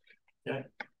 Okay.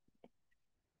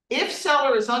 If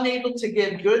seller is unable to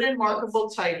give good and marketable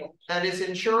title that is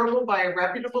insurable by a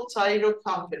reputable title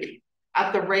company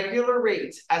at the regular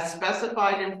rates as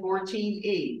specified in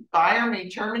 14E, buyer may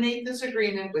terminate this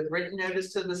agreement with written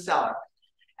notice to the seller,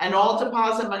 and all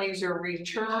deposit monies are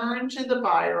returned to the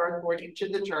buyer according to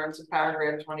the terms of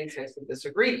paragraph 26 of this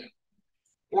agreement,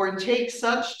 or take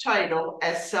such title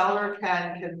as seller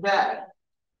can convey.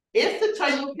 If the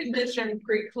title condition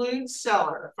precludes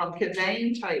seller from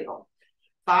conveying title,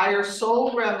 buyer's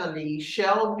sole remedy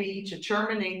shall be to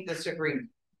terminate this agreement.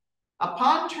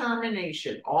 Upon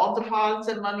termination, all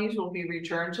deposits and monies will be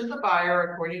returned to the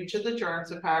buyer according to the terms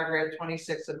of paragraph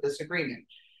 26 of this agreement,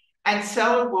 and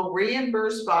seller will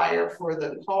reimburse buyer for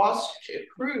the cost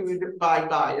accrued by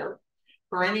buyer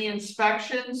for any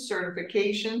inspections,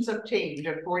 certifications obtained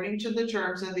according to the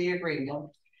terms of the agreement,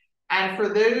 and for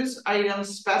those items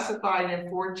specified in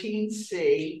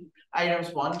 14C,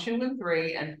 items 1, 2, and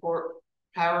 3, and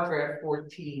paragraph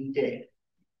 14D.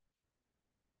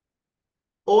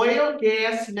 Oil,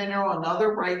 gas, mineral, and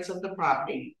other rights of the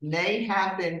property may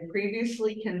have been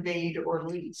previously conveyed or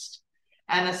leased,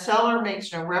 and a seller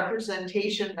makes no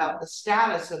representation about the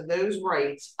status of those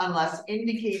rights unless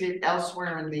indicated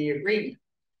elsewhere in the agreement.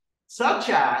 Such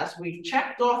as we've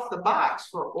checked off the box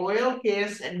for oil,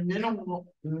 gas, and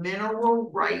mineral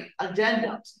right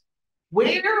addendums.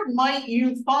 Where might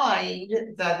you find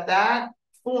that that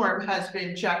form has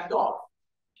been checked off?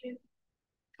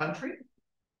 Country?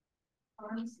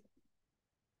 Poconos.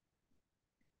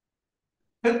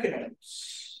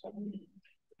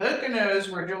 Poconos,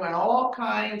 we're doing all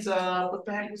kinds of, what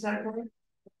the heck is that word?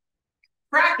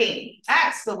 Fracking.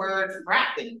 That's the word,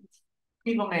 fracking.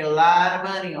 People made a lot of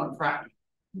money on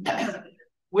fracking,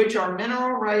 which are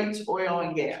mineral rights, oil,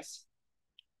 and gas.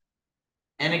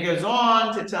 And it goes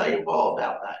on to tell you all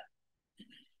about that.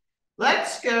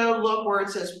 Let's go look where it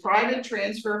says private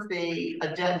transfer fee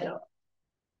addendum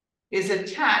is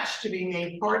attached to be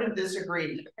made part of this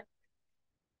agreement.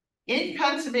 In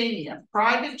Pennsylvania,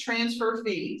 private transfer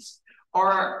fees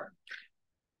are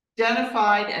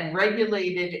identified and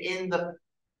regulated in the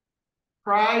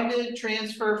private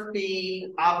transfer fee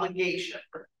obligation,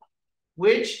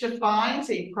 which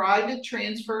defines a private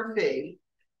transfer fee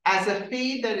as a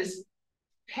fee that is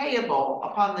payable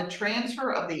upon the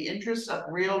transfer of the interest of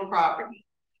real property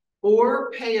or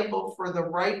payable for the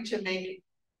right to make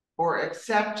or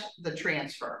accept the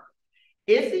transfer.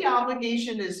 If the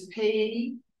obligation is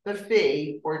pay the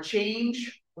fee or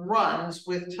change runs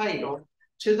with title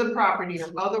to the property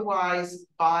or otherwise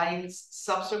binds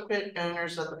subsequent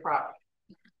owners of the property.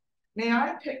 May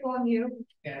I pick on you?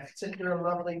 Yes. Since you're a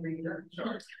lovely reader.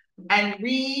 Sure. And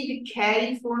read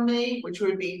K for me, which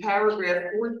would be paragraph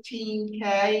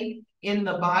 14K in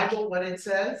the Bible, what it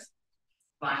says.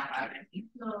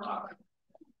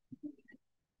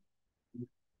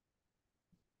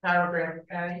 Paragraph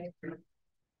K.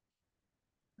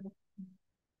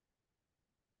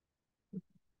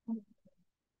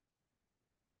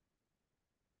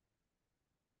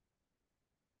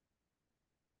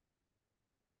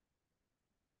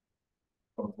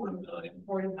 From 49.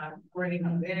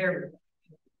 49, there.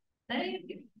 Thank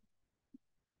you.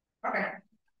 Okay.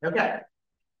 Okay.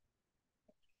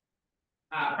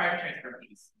 Private transfer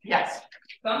fees. Yes.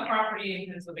 Some property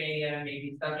in Pennsylvania may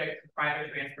be subject to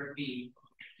private transfer fee,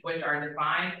 which are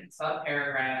defined in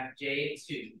subparagraph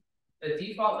J2. The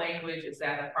default language is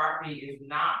that the property is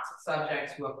not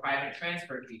subject to a private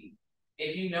transfer fee.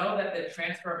 If you know that the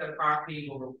transfer of the property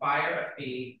will require a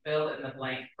fee, fill in the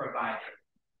blank provided.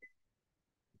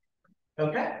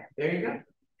 Okay, there you go.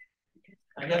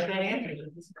 I guess that answers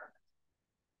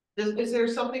it. Is there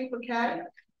something for Kat?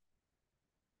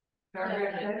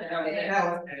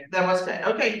 That was good.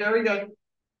 Okay, there we go.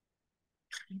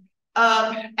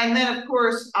 And then of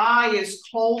course, I is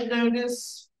coal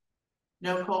notice.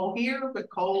 No coal here, but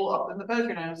coal up in the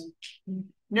Poconos.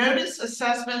 Notice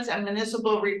assessments and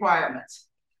municipal requirements.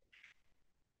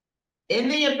 In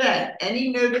the event any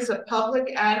notice of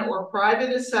public and or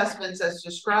private assessments as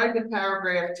described in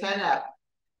paragraph 10F,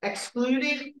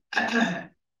 excluding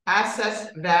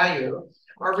assessed value,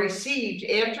 are received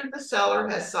after the seller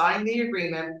has signed the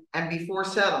agreement and before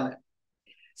settlement,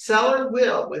 seller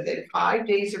will, within 5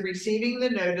 days of receiving the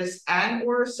notice and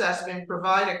or assessment,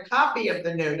 provide a copy of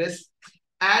the notice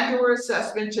and or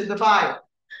assessment to the buyer.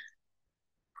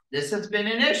 This has been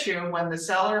an issue when the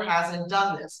seller hasn't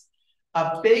done this.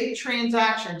 A big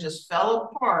transaction just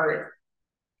fell apart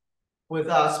with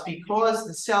us because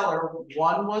the seller,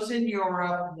 one was in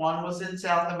Europe, one was in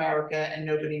South America, and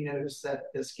nobody noticed that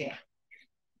this came.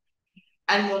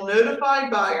 And will notify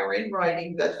buyer in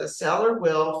writing that the seller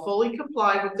will fully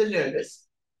comply with the notice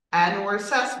and or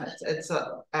assessment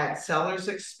at seller's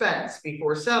expense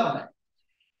before settlement.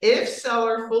 If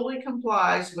seller fully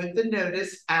complies with the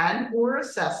notice and or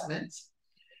assessments,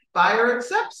 buyer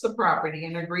accepts the property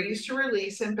and agrees to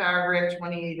release in paragraph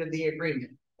 28 of the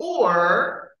agreement.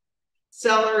 Or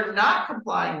seller not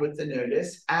complying with the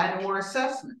notice and or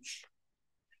assessments.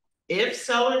 If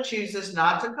seller chooses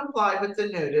not to comply with the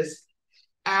notice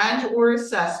and or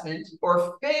assessment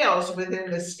or fails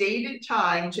within the stated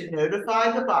time to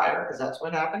notify the buyer, because that's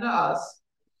what happened to us,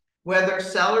 whether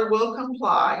seller will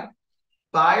comply,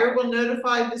 buyer will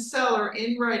notify the seller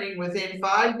in writing within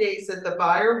 5 days that the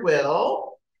buyer will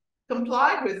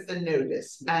comply with the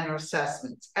notice and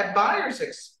assessments at buyer's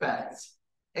expense,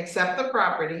 accept the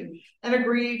property, and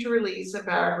agree to release in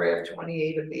paragraph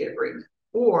 28 of the agreement,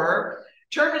 or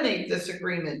terminate this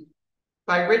agreement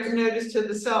by written notice to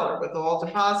the seller with all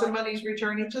deposit monies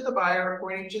returning to the buyer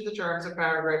according to the terms of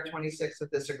paragraph 26 of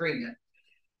this agreement.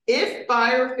 If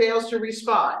buyer fails to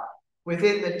respond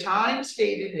within the time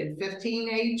stated in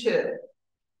 15A2,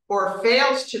 or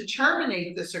fails to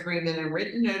terminate this agreement and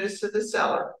written notice to the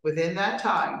seller within that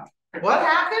time, What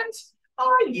happens?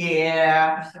 Oh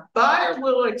yeah, buyer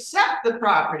will accept the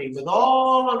property with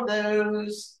all of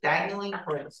those dangling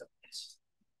principles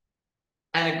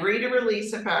and agree to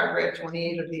release in paragraph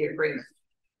 28 of the agreement.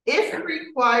 If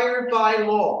required by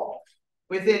law,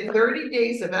 within 30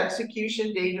 days of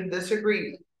execution date of this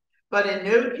agreement, but in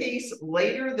no case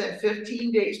later than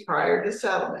 15 days prior to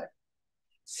settlement,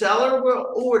 seller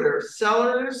will order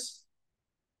seller's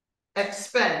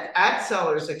expense,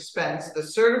 the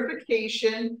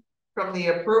certification from the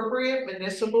appropriate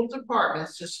municipal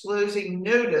departments disclosing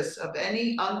notice of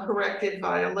any uncorrected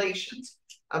violations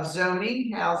of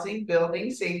zoning, housing,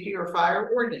 building, safety, or fire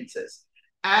ordinances,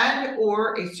 and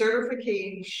or a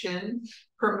certification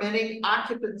permitting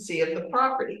occupancy of the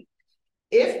property.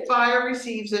 If buyer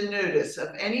receives a notice of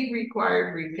any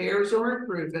required repairs or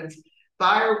improvements,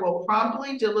 buyer will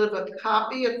promptly deliver a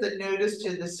copy of the notice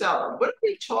to the seller. What are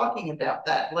we talking about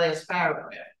that last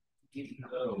paragraph?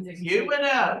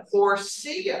 UNO or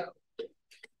CO,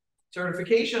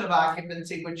 certification of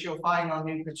occupancy, which you'll find on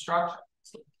new construction.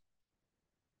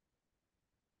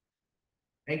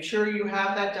 Make sure you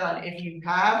have that done. If you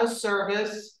have a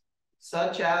service,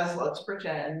 such as, let's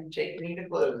pretend, take me to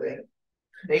closing,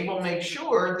 they will make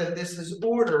sure that this is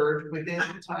ordered within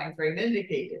the time frame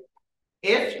indicated.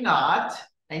 If not,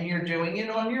 and you're doing it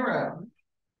on your own,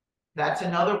 that's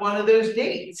another one of those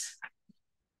dates.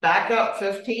 Back up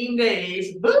 15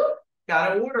 days, boop,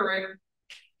 gotta order it.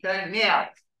 Okay, now,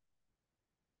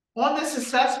 on this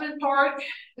assessment part,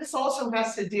 this also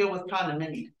has to deal with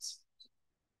condominiums.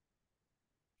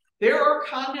 There are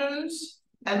condos,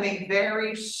 and they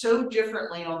vary so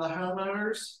differently on the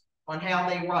homeowners on how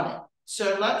they run it.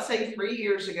 So let's say 3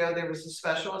 years ago, there was a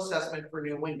special assessment for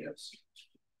new windows.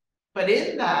 But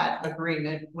in that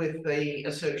agreement with the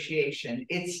association,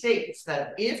 it states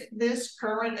that if this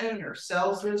current owner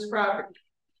sells this property,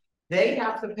 they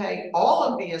have to pay all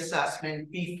of the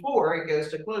assessment before it goes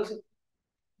to closing.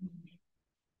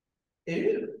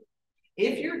 Ew.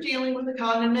 If you're dealing with a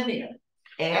condominium,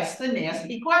 ask the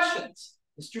nasty questions.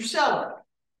 Mr. Seller,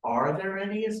 are there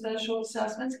any special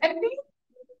assessments? And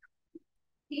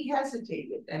he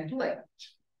hesitated and blinked.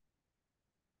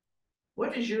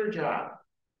 What is your job?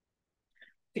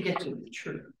 To get to the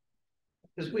truth,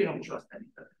 because we don't trust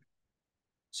anybody.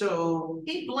 So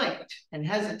he blinked and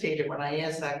hesitated when I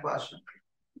asked that question.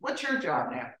 What's your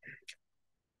job now?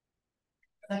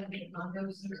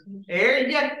 There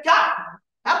you go.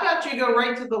 How about you go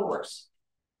right to the horse?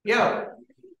 Yo,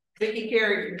 Vicki,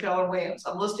 Carey from Keller Williams.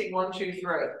 I'm listing 1, 2,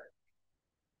 3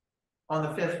 on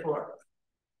the 5th floor.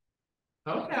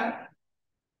 Okay.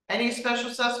 Any special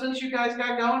assessments you guys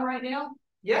got going right now?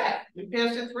 Yeah, we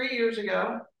passed it 3 years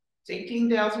ago. It's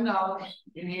 $18,000.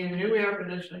 You need a new air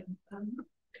conditioning.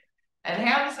 And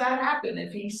how does that happen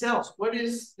if he sells? What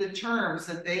is the terms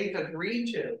that they've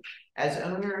agreed to as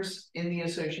owners in the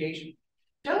association?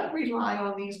 Don't rely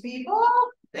on these people.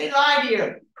 They lie to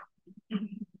you.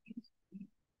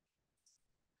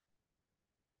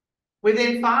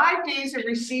 Within 5 days of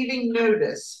receiving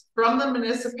notice from the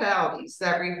municipalities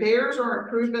that repairs or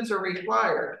improvements are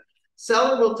required,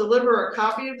 seller will deliver a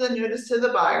copy of the notice to the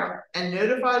buyer and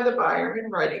notify the buyer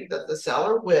in writing that the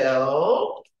seller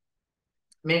will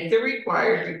make the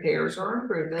required repairs or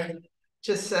improvements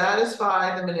to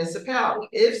satisfy the municipality.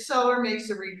 If seller makes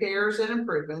the repairs and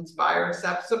improvements, buyer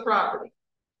accepts the property.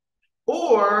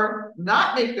 Or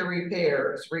not make the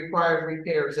required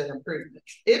repairs and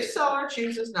improvements. If seller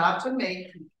chooses not to make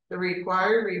the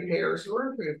required repairs or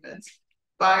improvements,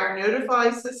 buyer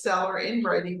notifies the seller in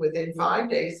writing within 5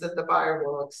 days that the buyer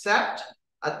will accept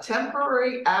a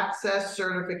temporary access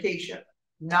certification.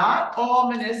 Not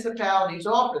all municipalities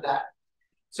offer that.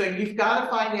 So you've got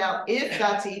to find out if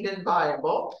that's even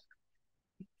viable.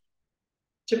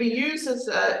 To be used as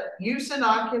a use and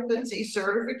occupancy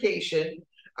certification,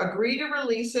 agree to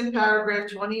release in paragraph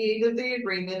 28 of the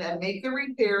agreement and make the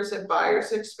repairs at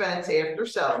buyer's expense after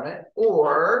settlement,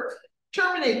 or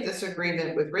terminate this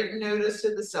agreement with written notice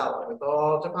to the seller with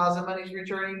all deposit monies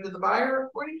returning to the buyer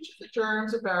according to the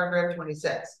terms of paragraph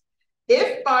 26.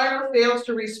 If buyer fails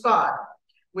to respond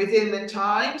within the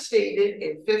time stated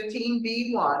in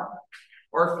 15B1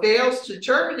 or fails to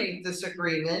terminate this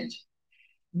agreement,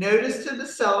 notice to the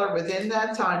seller within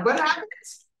that time, what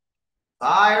happens?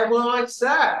 Buyer will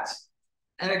accept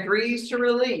and agrees to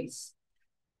release.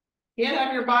 Can't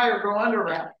have your buyer go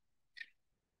underground.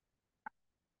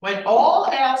 When all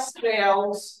else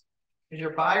fails, because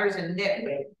your buyer's a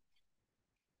nitwit,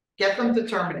 get them to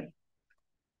terminate.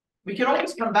 We can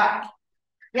always come back.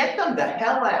 Get them the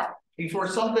hell out before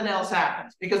something else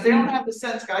happens, because they don't have the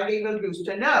sense God gave a goose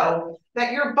to know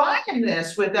that you're buying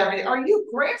this with everything. Are you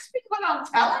grasping what I'm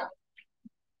telling you?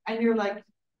 and you're like,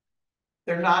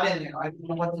 they're not in there. I don't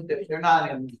know what to do. They're not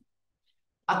in there.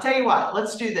 I'll tell you what,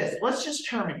 let's do this. Let's just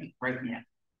terminate right now.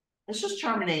 Let's just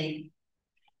terminate.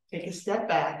 Take a step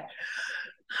back.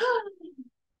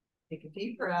 Take a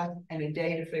deep breath and a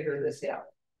day to figure this out.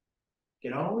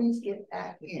 You can always get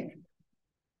back in.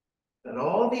 But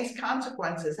all these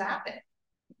consequences happen,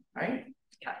 right?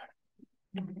 Yes,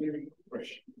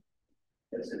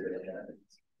 it happens.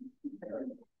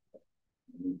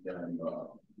 We've done,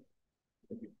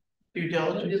 Due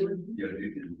diligence.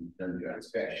 you've done your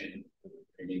inspection,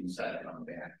 and you decide to come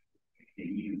back.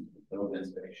 You do the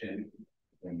inspection,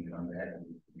 then you come back and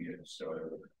you have to start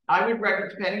over. I would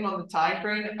recommend, depending on the time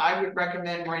frame, I would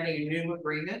recommend writing a new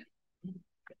agreement.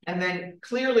 And then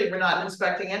clearly we're not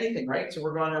inspecting anything, right? So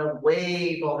we're going to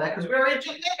waive all that because we already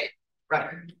did it. Right.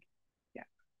 Yeah.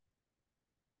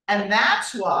 And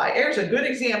that's why, here's a good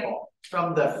example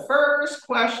from the first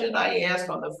question I asked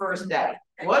on the first day.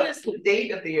 What is the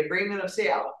date of the agreement of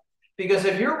sale? Because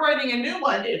if you're writing a new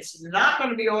one, it's not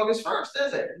going to be August 1st,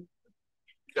 is it?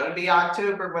 It's going to be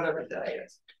October, whatever day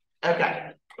is.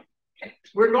 Okay.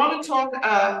 We're going to talk,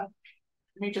 let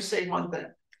me just say one thing.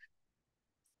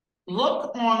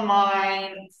 Look on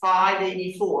line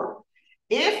 584.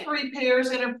 If repairs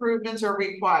and improvements are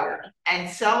required and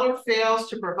seller fails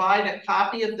to provide a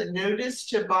copy of the notice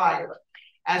to buyer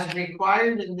as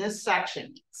required in this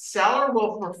section, seller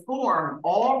will perform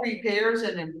all repairs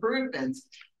and improvements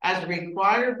as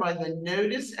required by the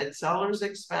notice at seller's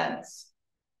expense.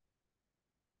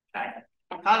 Okay.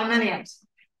 Condominiums.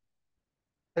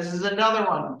 This is another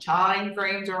one. Time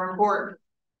frames are important.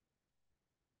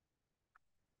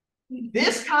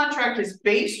 This contract is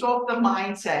based off the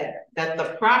mindset that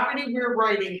the property we're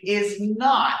writing is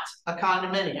not a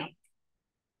condominium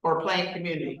or planned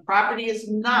community. Property is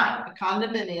not a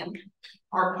condominium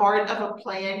or part of a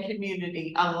planned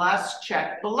community unless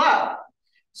checked below.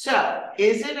 So,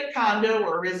 is it a condo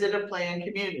or is it a planned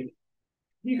community?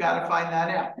 You got to find that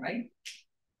out, right?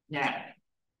 Now,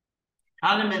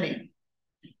 condominium.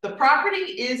 The property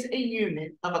is a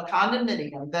unit of a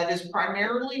condominium that is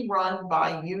primarily run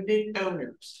by unit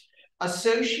owners.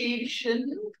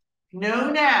 Association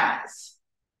known as,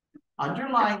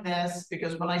 underline this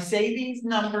because when I say these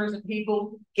numbers and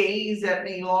people gaze at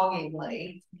me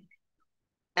longingly,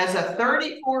 as a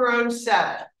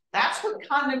 3407. That's what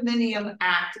Condominium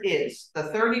Act is, the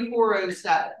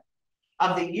 3407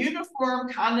 of the Uniform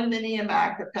Condominium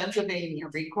Act of Pennsylvania,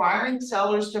 requiring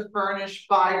sellers to furnish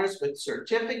buyers with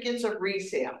certificates of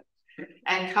resale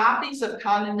and copies of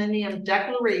condominium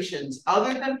declarations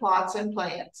other than plots and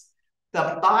plans,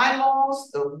 the bylaws,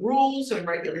 the rules and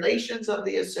regulations of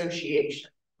the association.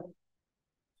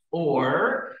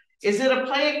 Or is it a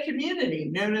planned community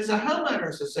known as a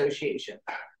homeowners association?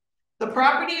 The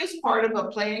property is part of a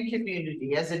planned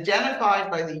community as identified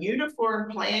by the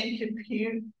Uniform Planned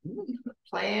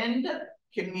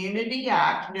Community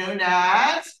Act known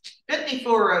as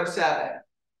 5407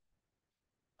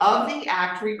 of the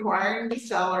act, requiring the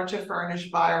seller to furnish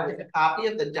buyer with a copy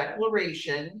of the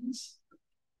declarations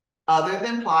other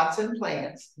than plots and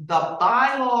plans, the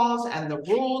bylaws and the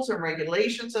rules and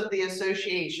regulations of the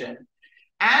association,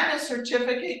 and a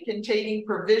certificate containing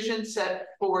provisions set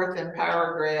forth in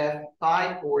paragraph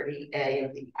 540A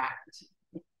of the Act.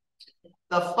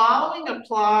 The following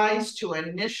applies to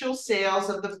initial sales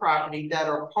of the property that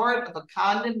are part of a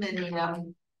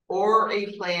condominium or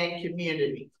a planned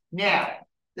community. Now,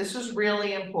 this is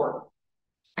really important.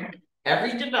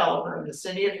 Every developer in the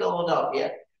city of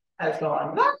Philadelphia has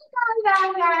gone to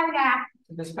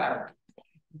this paragraph.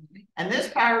 And this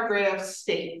paragraph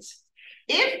states,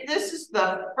 if this is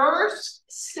the first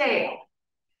sale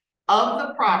of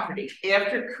the property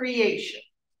after creation,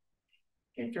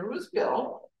 after it was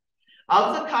built,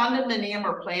 of the condominium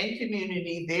or planned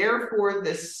community, therefore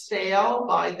the sale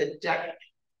by the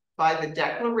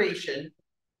declaration,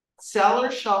 seller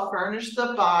shall furnish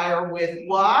the buyer with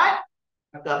what?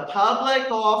 The public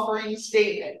offering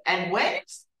statement. And when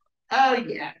it's, oh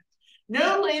yeah,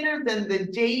 no later than the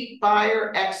date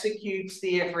buyer executes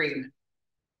the agreement.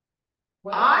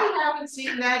 Well, I haven't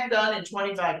seen that done in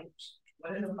 25 years.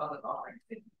 What is a public offering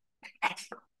statement?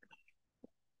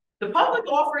 The public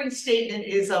offering statement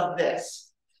is of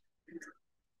this.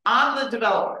 I'm the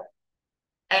developer,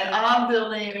 and I'm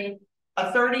building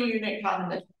a 30-unit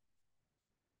condominium.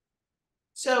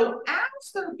 So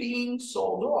as they're being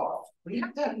sold off, we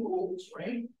have to have rules,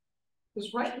 right?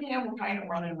 Because right now we're kind of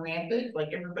running rampant,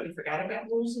 like everybody forgot about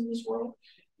rules in this world.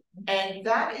 And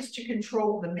that is to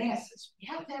control the masses. We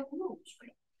have to have rules,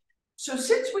 right? So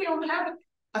since we don't have an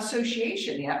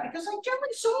association yet, because I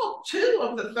generally saw 2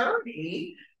 of the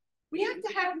 30, We have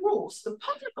to have rules. The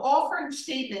public offering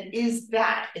statement is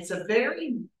that. It's a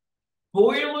very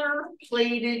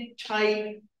boilerplated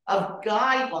type of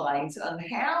guidelines on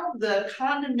how the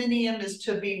condominium is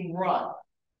to be run.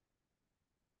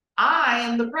 I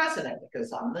am the president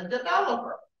because I'm the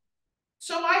developer.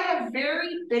 So I have very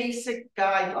basic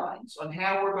guidelines on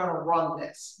how we're going to run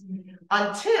this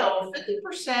until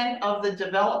 50% of the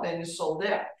development is sold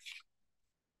out.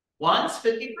 Once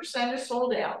 50% is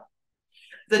sold out,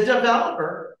 the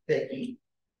developer, Vicki,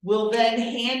 will then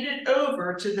hand it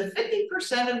over to the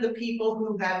 50% of the people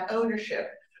who have ownership,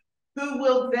 who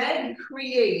will then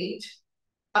create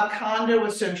a condo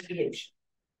association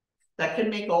that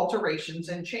can make alterations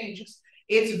and changes.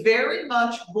 It's very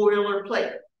much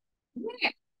boilerplate.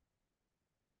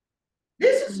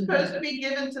 This is supposed to be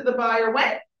given to the buyer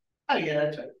when? Oh yeah,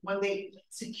 that's right. When they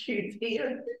execute the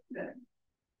agreement.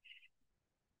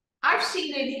 I've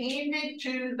seen it handed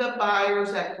to the buyers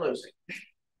at closing.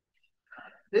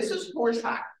 This is horse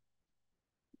high.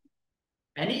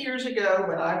 Many years ago,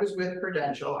 when I was with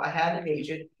Prudential, I had an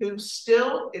agent who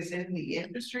still is in the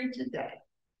industry today,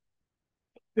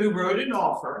 who wrote an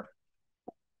offer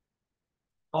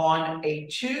on a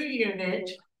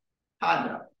 2-unit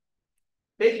condo.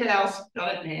 Big house,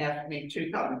 cut it in half, made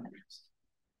 2 condominiums.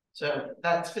 So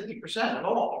that's 50% of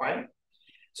all, right?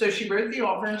 So she wrote the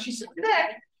offer and she said,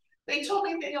 Nick, they told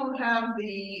me they don't have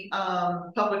the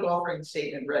public offering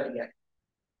statement ready yet.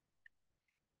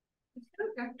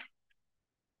 Okay.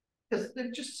 Because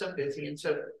they're just so busy. And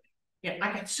so, yeah,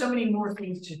 I got so many more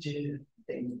things to do.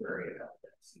 Things worry about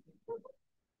this.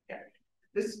 Yeah.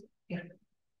 This, yeah.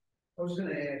 I was going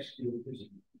to ask you, because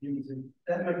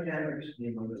that mechanics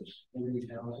name on those 40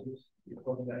 houses, you're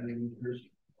talking about in New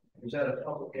Jersey. Is that a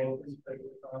public offering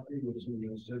property or is it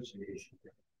an association?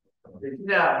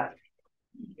 No.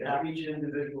 Each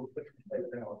individual.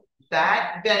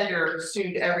 That vendor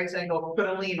sued every single, put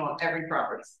a lien on every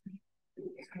property.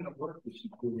 Kind of work was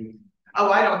doing. Oh,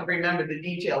 I don't remember the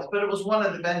details, but it was one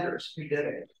of the vendors who did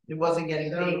it. It wasn't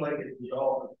getting paid. Like it was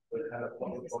all, but it had a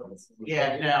public offering.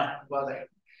 Yeah, no, it wasn't.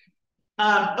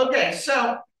 Okay,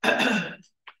 so I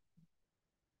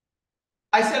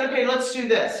said, okay, let's do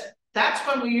this. That's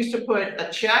when we used to put a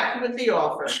check with the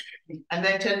offer, and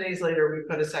then 10 days later, we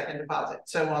put a second deposit.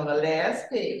 So on the last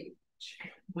page,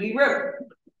 we wrote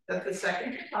that the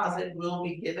second deposit will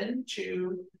be given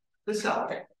to the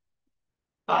seller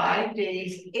 5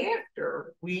 days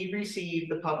after we receive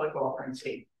the public offering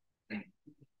statement.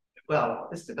 Well,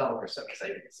 this developer is so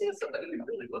excited to see somebody who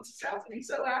really wants this house and he's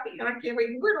so happy and I can't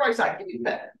wait. Where do I sign? Give me the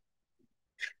pen.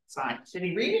 Sign. Did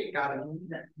he read it? Got it.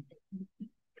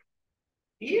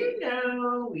 You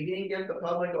know, we didn't get the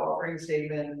public offering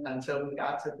statement until we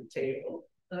got to the table.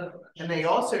 And they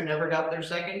also never got their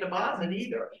second deposit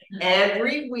either.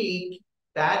 Every week,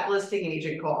 that listing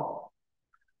agent called.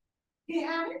 Do you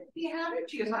have it? Do you have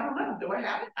it? She goes, I don't know. Do I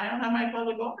have it? I don't have my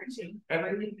public offering statement.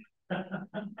 Every week.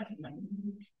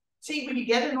 See, when you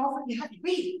get an offer, you have to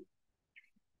read.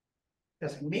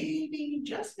 Because maybe,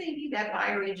 just maybe, that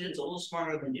buyer agent's a little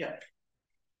smarter than you.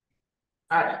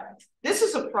 All right, this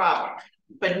is a problem,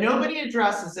 but nobody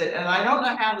addresses it, and I don't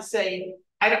know how to say.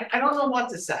 I don't know what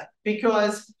to say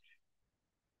because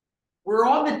we're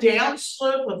on the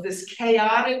downslope of this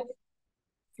chaotic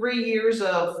 3 years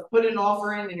of put an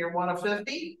offer in and you're 1 of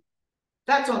 50.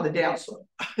 That's on the downslope.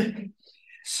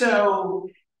 So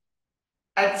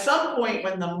at some point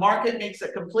when the market makes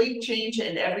a complete change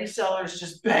and every seller is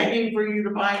just begging for you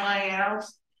to buy my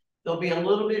house, they'll be a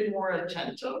little bit more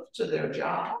attentive to their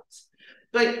jobs.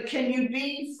 But can you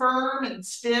be firm and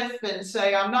stiff and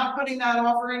say, I'm not putting that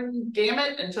offer in, damn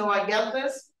it, until I get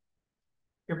this?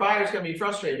 Your buyer's going to be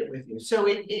frustrated with you. So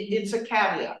it's a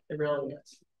caveat. It really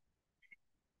is.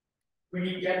 When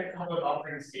you get a public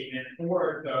offering statement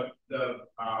for the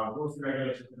rules and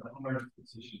regulations in the homeowner's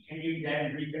position, can you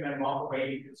then read them and walk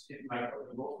away because it might go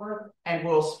the rules for? And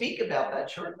we'll speak about that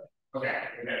shortly. Okay.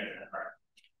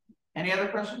 Any other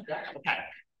questions? Okay.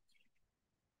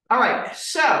 All right.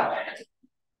 So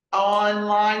on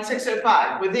line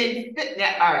 605, within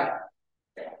all right.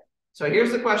 So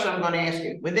here's the question I'm going to ask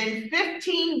you. Within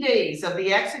 15 days of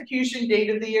the execution date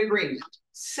of the agreement,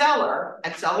 seller,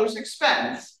 at seller's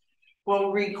expense,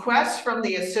 will request from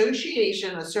the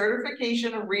association a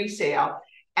certification of resale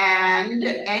and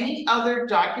any other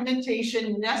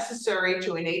documentation necessary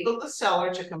to enable the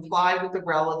seller to comply with the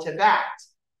relative act.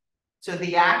 So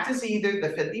the act is either the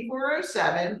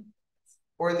 5407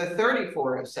 or the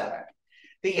 3407.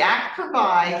 The act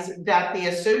provides that the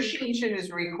association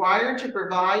is required to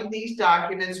provide these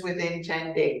documents within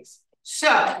 10 days.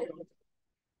 So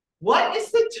What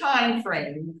is the time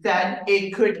frame that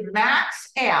it could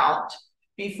max out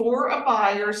before a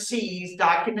buyer sees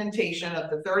documentation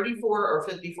of the 34 or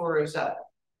 5407?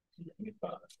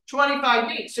 25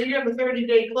 days. So you have a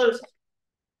 30-day closing.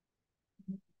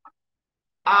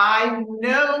 I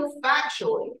know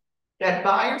factually that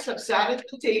buyers have sat at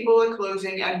the table at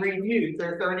closing and reviewed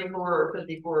their 34 or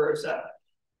 5407.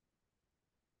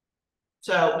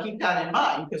 So keep that in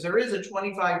mind because there is a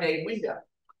 25-day window.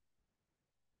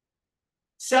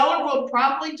 Seller will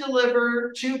promptly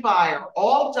deliver to buyer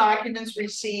all documents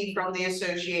received from the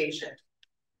association.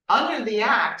 Under the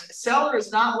Act, seller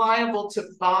is not liable to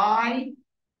buy.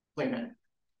 Wait a minute.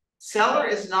 Seller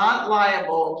is not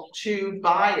liable to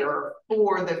buyer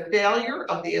for the failure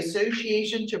of the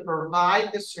association to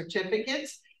provide the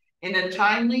certificates in a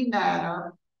timely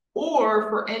manner or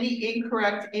for any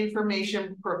incorrect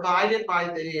information provided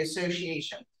by the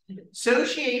association.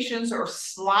 Associations are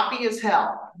sloppy as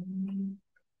hell.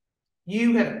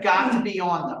 You have got to be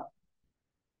on them.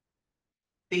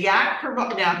 The Act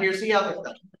provides, now here's the other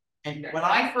thing. And when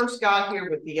I first got here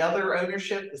with the other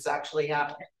ownership, this actually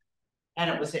happened. And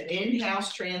it was an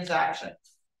in-house transaction.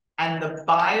 And the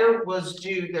buyer was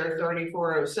due their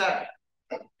 3407.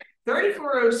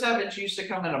 3407s used to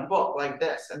come in a book like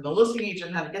this. And the listing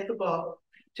agent had to get the book,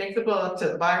 take the book to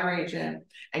the buyer agent,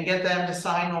 and get them to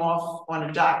sign off on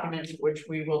a document, which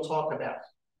we will talk about.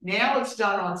 Now it's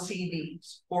done on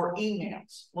CDs or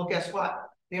emails. Well, guess what?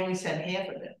 They only sent half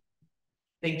of it.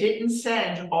 They didn't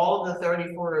send all of the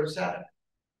 3407.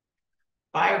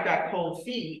 Buyer got cold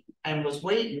feet and was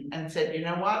waiting and said, you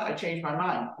know what? I changed my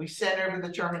mind. We sent over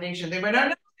the termination. They went,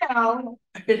 oh, no.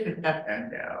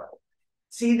 No.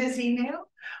 See this email?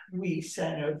 We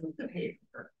sent over the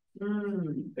paper.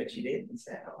 But you didn't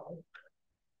send all.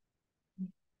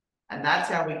 And that's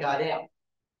how we got out.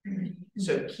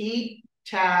 So keep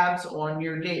tabs on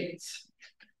your dates.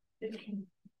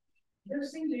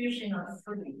 Those things are usually not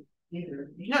free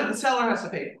either. No, the seller has to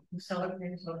pay. The seller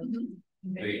pays for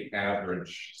They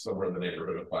average somewhere in the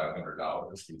neighborhood of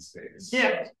 $500 these days.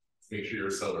 Yeah. Make sure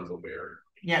your seller's aware.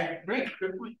 Yeah, great,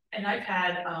 good point. And I've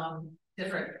had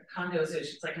different condo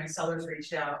issues, like my sellers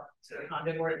reached out to the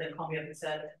condo board and then called me up and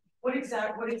said, what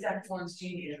exact forms do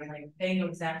you need? And I'm like, they know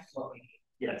exactly what we need.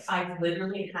 Yes. I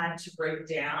literally had to break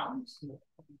down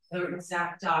the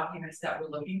exact documents that we're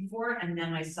looking for, and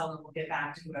then my seller will get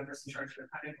back to whoever's in charge of the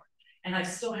condo board. And I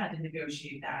still had to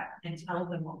negotiate that and tell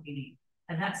them what we need.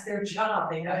 And that's their job.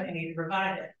 They know they need to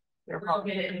provide it. They're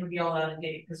probably get it and it would be all out of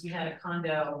date because we had a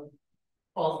condo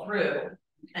fall through,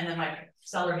 and then my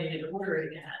seller needed to order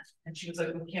it again. And she was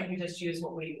like, well, can't we just use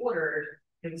what we ordered?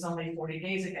 It was only 40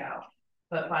 days ago.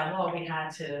 But by law, we had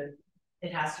to,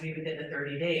 it has to be within the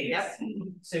 30 days. Yep.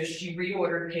 So she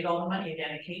reordered, paid all the money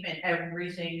again. It came in,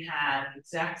 everything had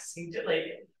exact same,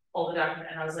 like all the documents.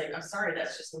 And I was like, I'm sorry,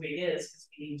 that's just the way it is because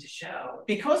we need to show.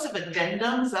 Because of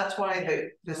addendums, that's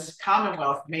why this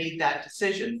Commonwealth made that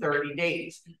decision 30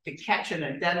 days to catch an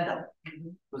addendum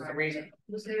was the reason.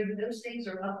 Those things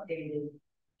are updated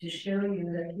to show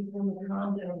you that people in the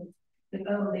condo,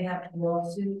 they have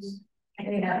lawsuits,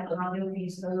 they have condo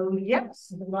fees owed.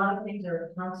 Yes. A lot of things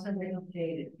are constantly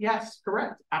updated. Yes,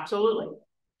 correct. Absolutely.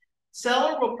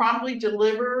 Seller will promptly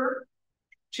deliver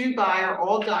to buyer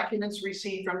all documents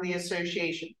received from the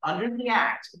association. Under the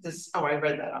Act, I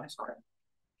read that, I'm sorry.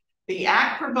 The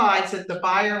Act provides that the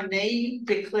buyer may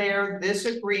declare this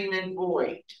agreement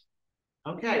void.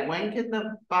 Okay, when can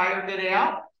the buyer get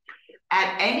out?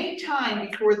 At any time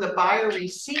before the buyer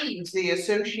receives the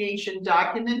association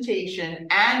documentation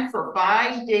and for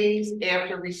 5 days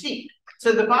after receipt.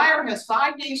 So the buyer has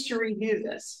 5 days to review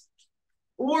this,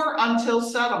 or until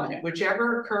settlement,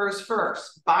 whichever occurs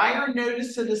first. Buyer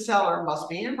notice to the seller must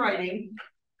be in writing.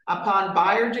 Upon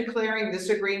buyer declaring this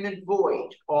agreement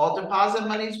void, all deposit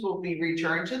monies will be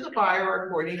returned to the buyer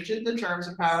according to the terms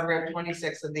of paragraph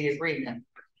 26 of the agreement.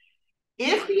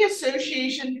 If the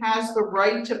association has the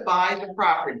right to buy the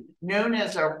property, known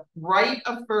as a right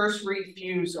of first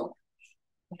refusal,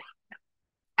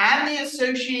 and the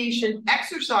association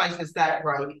exercises that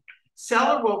right,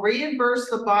 seller will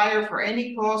reimburse the buyer for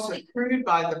any costs accrued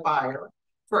by the buyer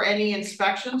for any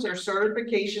inspections or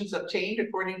certifications obtained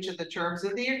according to the terms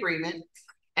of the agreement,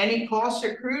 any costs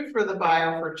accrued for the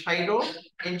buyer for title,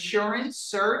 insurance,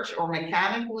 search, or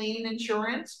mechanic lien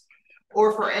insurance,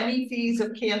 or for any fees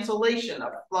of cancellation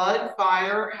of flood,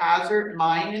 fire, hazard,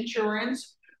 mine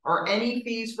insurance, or any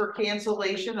fees for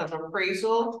cancellation of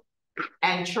appraisal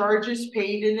and charges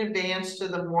paid in advance to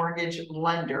the mortgage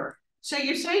lender. So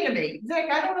you say to me, Vic,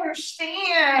 I don't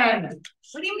understand.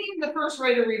 What do you mean the first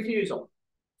right of refusal?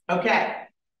 Okay,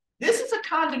 This is a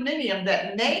condominium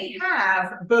that may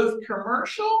have both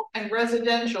commercial and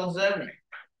residential zoning.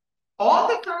 On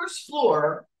the first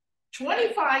floor,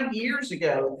 25 years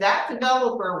ago, that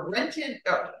developer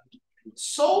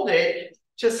sold it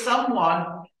to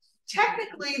someone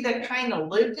technically that kind of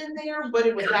lived in there, but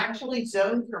it was actually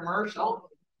zoned commercial,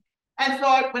 and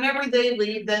thought whenever they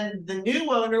leave, then the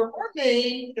new owner, or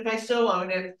me, if I still own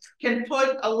it, can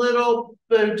put a little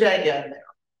bodega in there.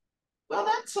 Well,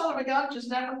 that son of a gun just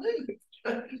never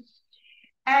moved.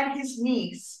 And his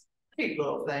niece, cute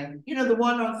little thing, you know, the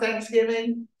one on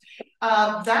Thanksgiving,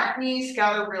 that niece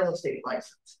got a real estate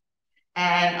license.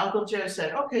 And Uncle Joe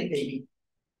said, okay, baby,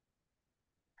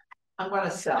 I'm going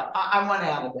to sell. I want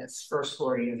out of this first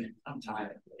floor unit. I'm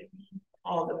tired of it.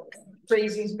 All the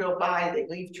crazies go by, they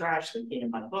leave trash, they get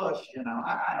in my bush, you know,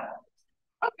 I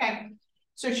don't. Okay,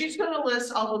 so she's going to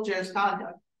list Uncle Joe's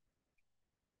condo.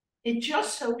 It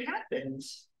just so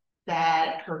happens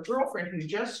that her girlfriend, who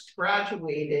just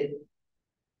graduated,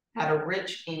 had a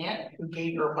rich aunt who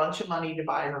gave her a bunch of money to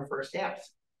buy her first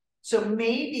house. So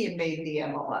maybe it made the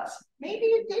MLS. Maybe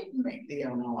it didn't make the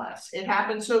MLS. It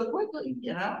happened so quickly,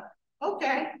 you know?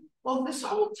 Okay, well, this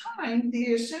whole time,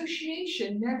 the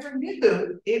association never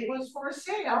knew it was for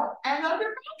sale and under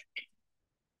contract.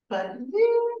 But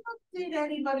did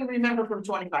anybody remember from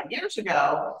 25 years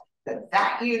ago that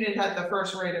that unit had the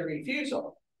first right of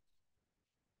refusal?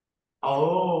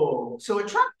 Oh, so a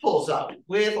truck pulls up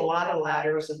with a lot of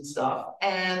ladders and stuff,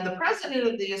 and the president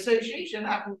of the association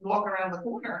happens to walk around the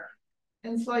corner,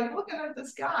 and it's like looking at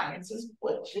this guy and says,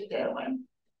 "What you doing?"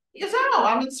 He goes, "Oh,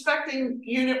 I'm inspecting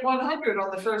unit 100 on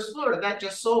the first floor. That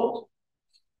just sold."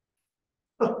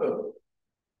 Our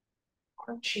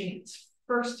chance,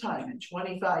 first time in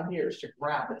 25 years to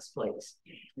grab this place.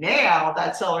 Now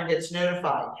that seller gets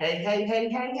notified. Hey,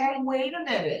 wait a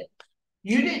minute.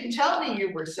 You didn't tell me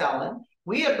you were selling.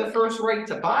 We have the first right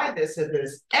to buy this if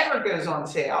this ever goes on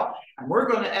sale, and we're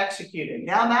going to execute it.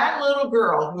 Now that little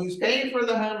girl who's paid for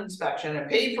the home inspection and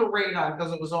paid for radon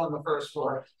because it was on the first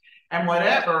floor and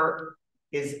whatever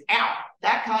is out,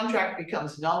 that contract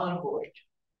becomes null and void.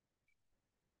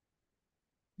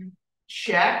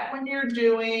 Check when you're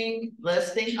doing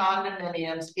listing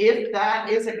condominiums if that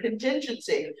is a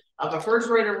contingency of a first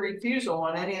right of refusal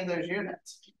on any of those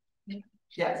units.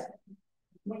 Yes.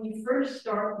 When you first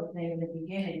start the thing in the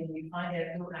beginning, you find out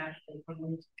who actually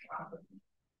owns the property.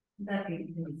 That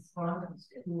be response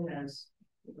to who has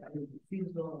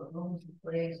refusal or owns the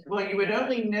place. Well, you would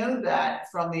only know that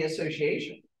from the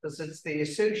association, because it's the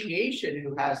association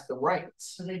who has the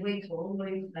rights. So they wait till all the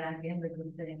way back in the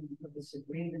good thing for this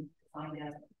agreement to find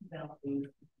out about the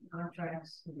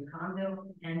contracts for the condo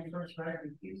and first right of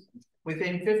refusal.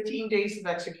 Within 15 days of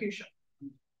execution.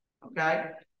 Okay.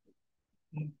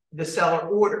 The seller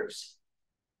orders.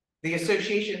 The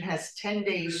association has 10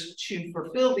 days to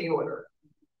fulfill the order.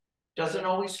 Doesn't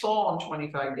always fall in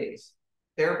 25 days.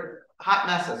 They're hot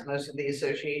messes, most of the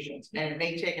associations, and it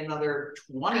may take another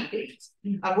 20 days,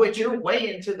 of which you're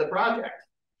way into the project.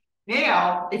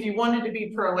 Now, if you wanted to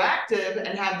be proactive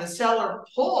and have the seller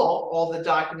pull all the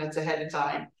documents ahead of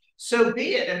time, so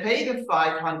be it, and pay the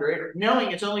 $500,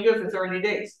 knowing it's only good for 30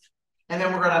 days. And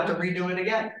then we're going to have to redo it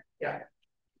again. Yeah.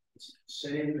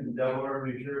 Same in Delaware,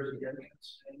 New Jersey,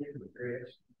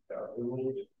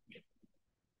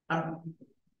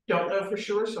 Don't know for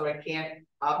sure, so I can't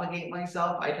obligate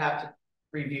myself. I'd have to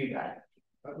review that.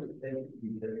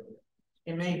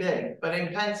 It may be, but in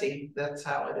Pensy, that's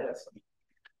how it is.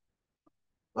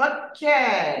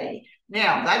 Okay,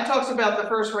 now that talks about the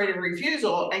first right of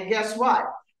refusal, and guess what?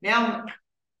 Now,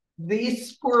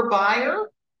 this poor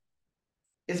buyer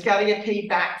is got to get paid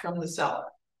back from the seller.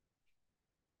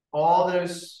 All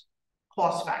those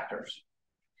cost factors.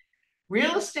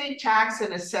 Real estate tax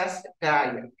and assessed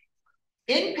value.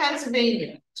 In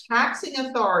Pennsylvania, taxing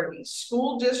authorities,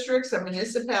 school districts, and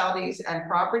municipalities and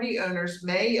property owners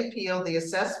may appeal the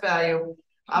assessed value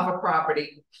of a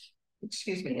property,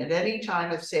 at any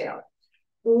time of sale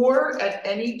or at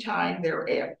any time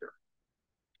thereafter.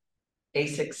 A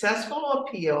successful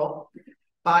appeal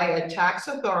by a tax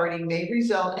authority may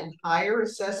result in higher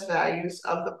assessed values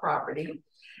of the property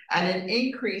and an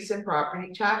increase in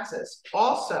property taxes.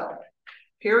 Also,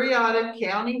 periodic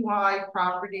county-wide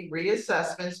property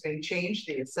reassessments may change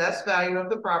the assessed value of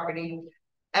the property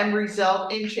and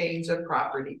result in change of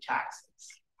property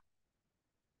taxes.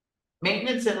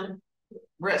 Maintenance and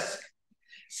risk.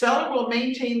 Seller will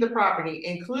maintain the property,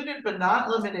 included but not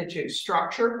limited to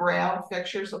structure, ground,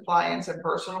 fixtures, appliance, and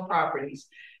personal properties,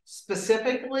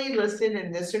 specifically listed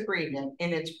in this agreement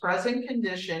in its present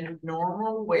condition,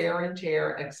 normal wear and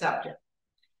tear accepted.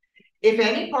 If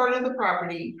any part of the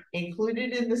property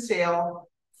included in the sale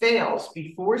fails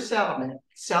before settlement,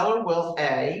 seller will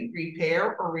A,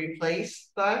 repair or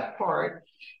replace that part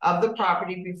of the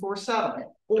property before settlement,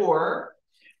 or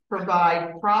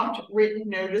provide prompt written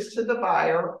notice to the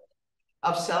buyer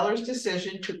of seller's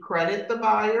decision to credit the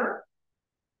buyer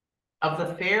of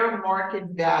the fair market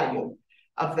value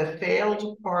of the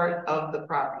failed part of the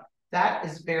property. That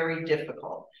is very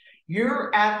difficult.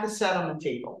 You're at the settlement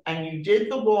table and you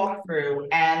did the walkthrough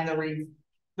and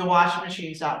the washing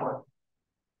machine's not working.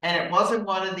 And it wasn't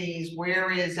one of these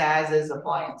where is as is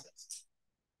appliances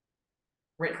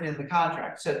written in the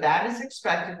contract. So that is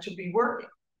expected to be working.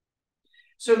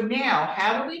 So now,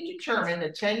 how do we determine a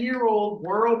 10-year-old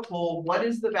Whirlpool? What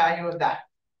is the value of that?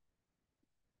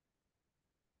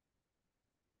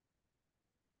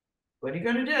 What are you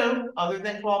going to do other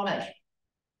than call me?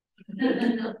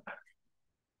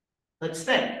 Let's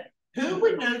think. Who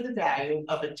would know the value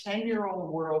of a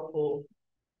 10-year-old Whirlpool?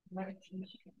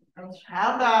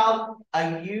 How about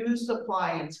a used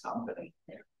appliance company?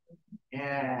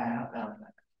 Yeah, how about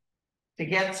that? To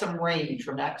get some range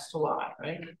from X to Y,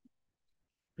 right?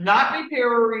 Not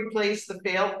repair or replace the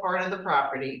failed part of the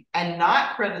property and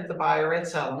not credit the buyer at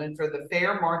settlement for the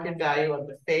fair market value of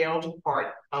the failed part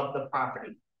of the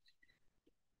property.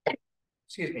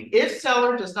 Excuse me. If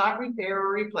seller does not repair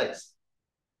or replace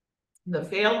the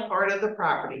failed part of the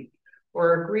property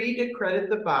or agree to credit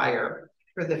the buyer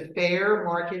for the fair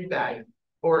market value,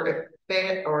 or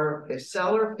if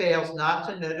seller fails not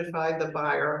to notify the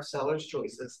buyer of seller's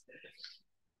choices,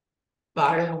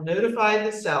 buyer will notify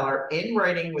the seller in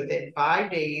writing within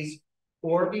 5 days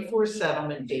or before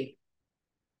settlement date,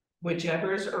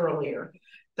 whichever is earlier,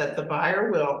 that the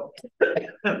buyer will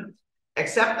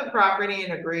accept the property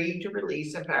and agree to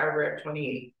release in paragraph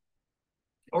 28,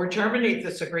 or terminate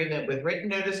this agreement with written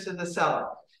notice to the seller,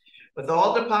 with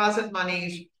all deposit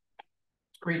monies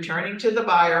returning to the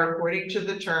buyer according to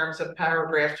the terms of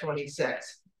paragraph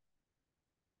 26.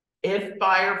 If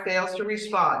buyer fails to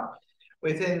respond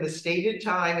within the stated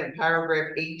time in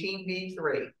paragraph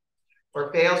 18b3,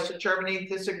 or fails to terminate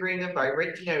this agreement by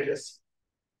written notice,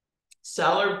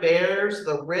 seller bears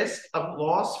the risk of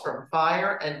loss from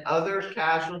fire and other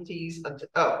casualties until,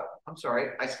 oh, I'm sorry,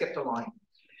 I skipped a line.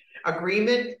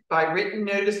 Agreement by written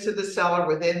notice to the seller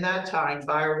within that time,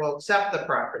 buyer will accept the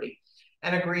property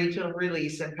and agree to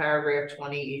release in paragraph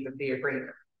 28 of the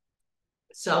agreement.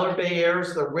 Seller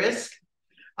bears the risk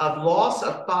of loss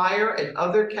of fire and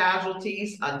other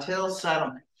casualties until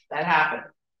settlement. That happened.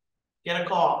 Get a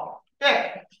call.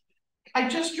 Hey, I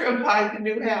just drove by the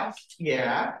new house.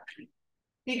 Yeah.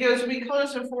 He goes, we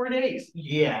close in 4 days.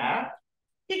 Yeah.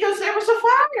 He goes, there was a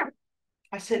fire.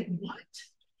 I said, what?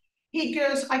 He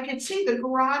goes, I can see the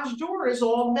garage door is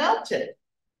all melted.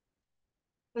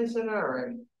 I said, all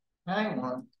right, hang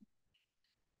on.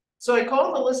 So I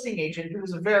called the listing agent, who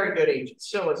was a very good agent,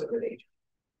 still is a good agent.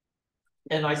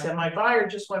 And I said, my buyer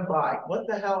just went by. What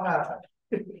the hell happened?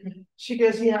 She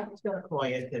goes, yeah, I was going to call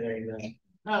you today then.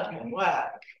 Okay, wow.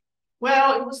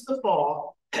 Well, it was the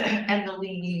fall and the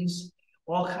leaves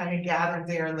all kind of gathered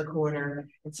there in the corner,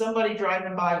 and somebody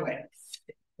driving by went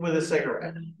with a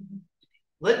cigarette.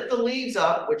 Lit the leaves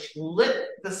up, which lit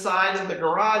the side of the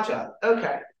garage up.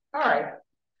 Okay, all right.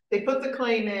 They put the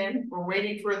claim in. We're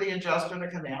waiting for the adjuster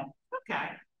to come out. Okay,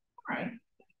 all right.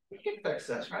 We can fix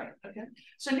this, right? Okay.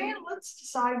 So now let's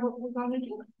decide what we're going to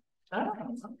do. Oh,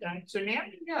 okay. So now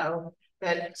you know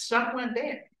that stuff went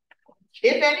bad.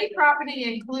 If any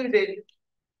property included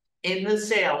in the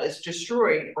sale is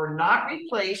destroyed or not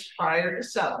replaced prior to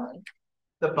settlement,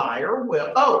 the buyer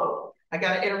will, oh, I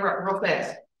got to interrupt real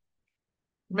fast.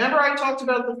 Remember I talked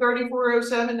about the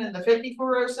 3407 and the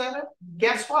 5407?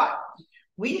 Guess what?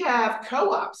 We have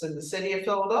co-ops in the city of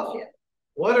Philadelphia.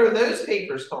 What are those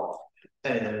papers called?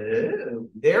 Oh,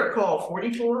 they're called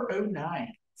 4409s.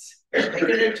 Take a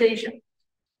notation.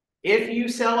 If you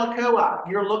sell a co-op,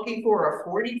 you're looking for a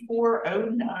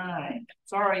 4409.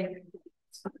 Sorry.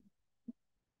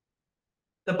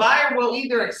 The buyer will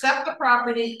either accept the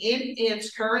property in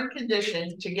its current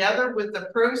condition together with the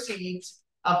proceeds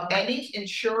of any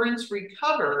insurance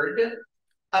recovered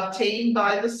obtained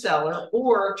by the seller,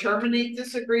 or terminate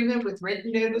this agreement with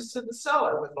written notice to the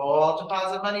seller with all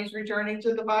deposit monies returning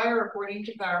to the buyer according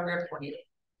to paragraph 28.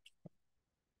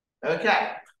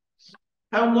 Okay.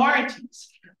 Home warranties.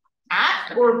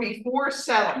 At or before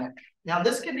settlement. Now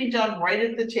this can be done right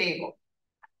at the table.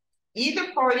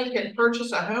 Either party can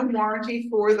purchase a home warranty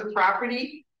for the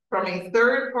property from a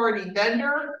third-party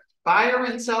vendor. Buyer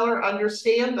and seller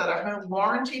understand that a home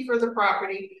warranty for the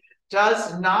property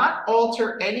does not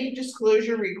alter any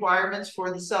disclosure requirements for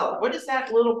the seller. What does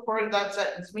that little part of that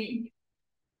sentence mean?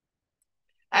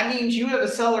 That means you have a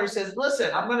seller who says, listen,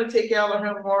 I'm going to take out a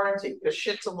home warranty because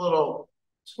shit's a little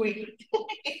squeaky.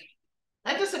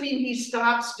 That doesn't mean he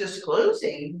stops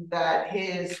disclosing that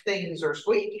his things are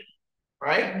squeaky,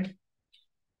 right?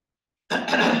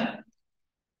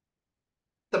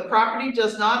 The property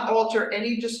does not alter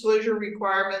any disclosure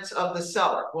requirements of the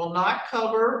seller, will not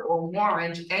cover or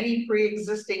warrant any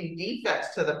pre-existing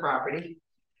defects to the property,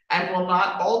 and will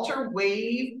not alter,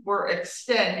 waive, or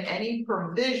extend any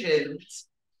provisions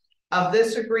of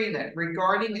this agreement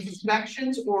regarding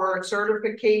inspections or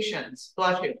certifications,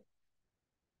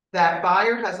 that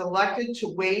buyer has elected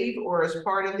to waive or as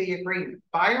part of the agreement.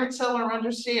 Buyer and seller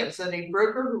understands that a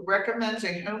broker who recommends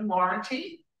a home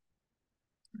warranty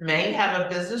may have a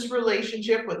business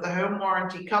relationship with the home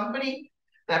warranty company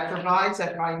that provides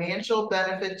a financial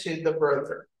benefit to the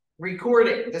broker.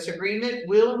 Recording. This agreement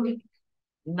will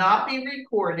not be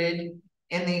recorded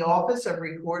in the Office of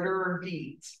Recorder of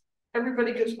Deeds.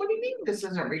 Everybody goes, what do you mean this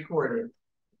isn't recorded?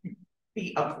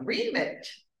 The agreement,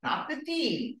 not the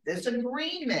deed. This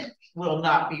agreement will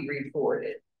not be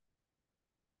recorded.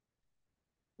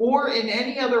 Or in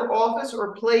any other office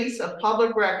or place of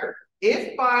public record.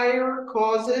 If buyer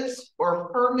causes or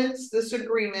permits this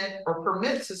agreement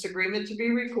to be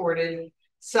recorded,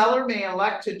 seller may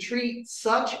elect to treat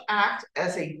such act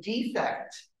as a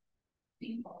defect.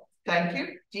 Thank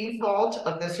you. Default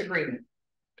of this agreement.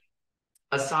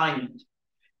 Assignment.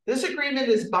 This agreement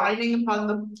is binding upon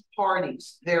the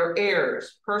parties, their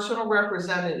heirs, personal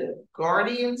representative,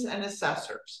 guardians, and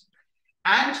assessors,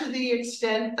 and to the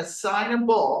extent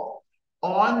assignable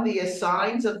on the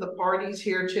assigns of the parties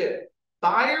hereto.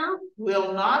 Buyer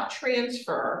will not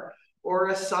transfer or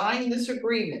assign this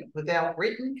agreement without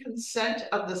written consent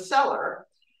of the seller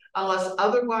unless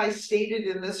otherwise stated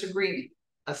in this agreement.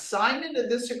 Assignment of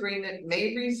this agreement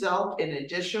may result in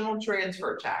additional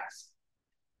transfer tax.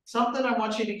 Something I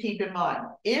want you to keep in mind.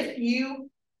 If you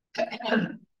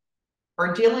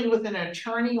are dealing with an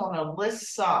attorney on a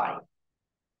list side,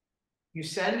 you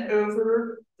send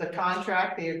over the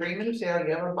contract, the agreement of sale,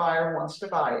 you have a buyer who wants to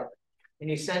buy it, and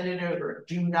you send it over.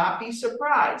 Do not be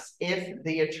surprised if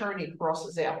the attorney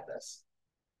crosses out this.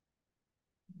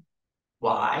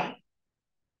 Why?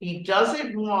 He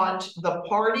doesn't want the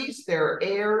parties, their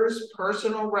heirs,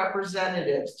 personal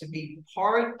representatives to be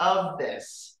part of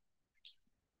this.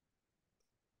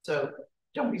 So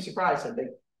don't be surprised if they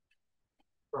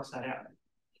cross that out.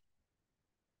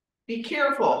 Be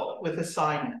careful with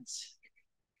assignments,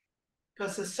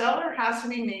 because the seller has to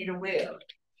be made aware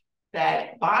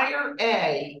that buyer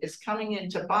A is coming in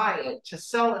to buy it, to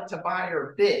sell it to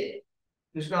buyer B,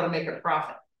 who's going to make a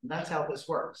profit. And that's how this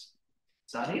works.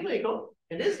 It's not illegal.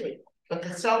 It is legal, but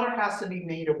the seller has to be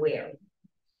made aware.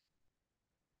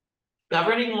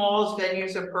 Governing laws,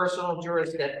 venues, and personal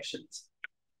jurisdictions.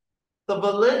 The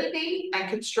validity and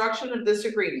construction of this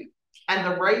agreement and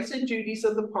the rights and duties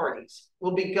of the parties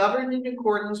will be governed in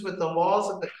accordance with the laws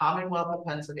of the Commonwealth of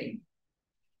Pennsylvania.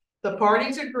 The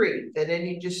parties agree that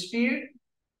any dispute,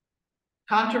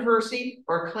 controversy,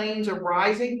 or claims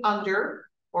arising under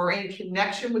or in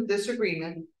connection with this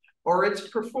agreement or its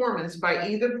performance by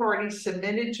either party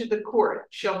submitted to the court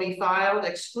shall be filed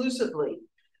exclusively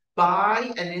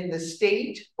by and in the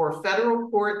state or federal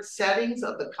court settings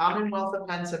of the Commonwealth of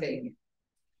Pennsylvania.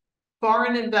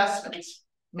 Foreign investments.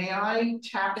 May I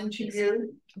tap into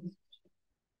you?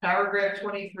 Paragraph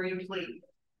 23, please.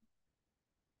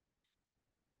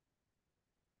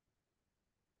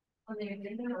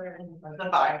 The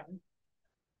buyer.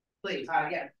 Please.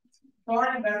 Yeah.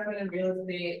 Foreign investment in real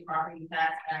estate, property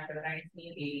tax act of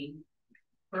 1980.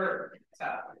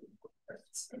 FERPA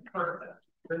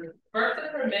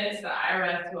permits the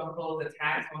IRS to impose a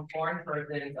tax on foreign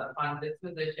persons upon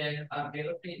disposition of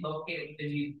real estate located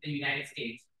within the United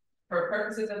States. For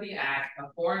purposes of the act, a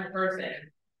foreign person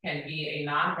can be a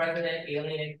non-resident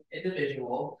alien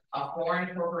individual, a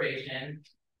foreign corporation,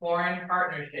 foreign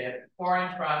partnership,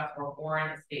 foreign trust, or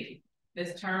foreign estate.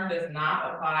 This term does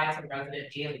not apply to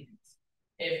resident aliens.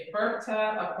 If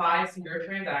FERPA applies to your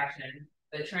transaction,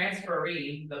 the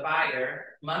transferee, the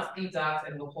buyer, must deduct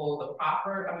and withhold the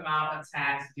proper amount of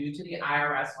tax due to the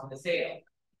IRS on the sale.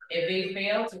 If they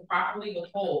fail to properly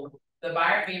withhold, the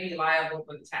buyer may be liable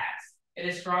for the tax. It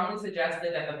is strongly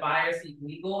suggested that the buyer seek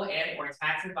legal and or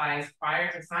tax advice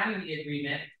prior to signing the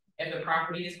agreement if the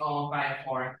property is owned by a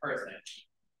foreign person.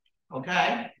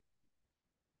 Okay.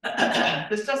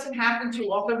 This doesn't happen too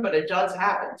often, but it does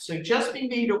happen. So just be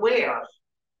made aware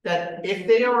that if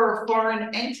they are a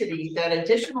foreign entity, that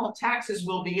additional taxes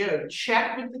will be owed.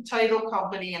 Check with the title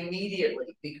company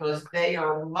immediately because they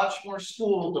are much more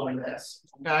schooled on this,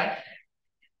 okay?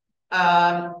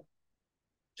 Trying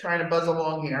to buzz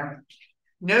along here.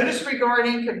 Notice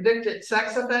regarding convicted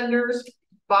sex offenders.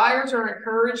 Buyers are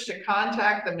encouraged to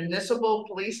contact the municipal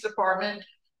police department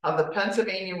of the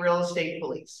Pennsylvania Real Estate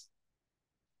Police.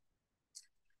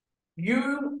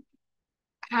 You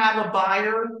have a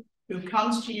buyer who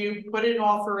comes to you, put an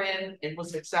offer in, it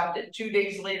was accepted. 2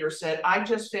 days later said, I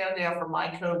just found out from my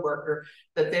coworker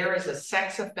that there is a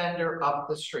sex offender up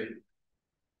the street.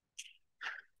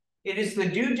 It is the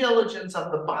due diligence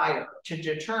of the buyer to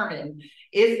determine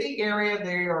if the area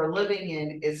they are living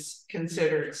in is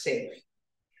considered safe.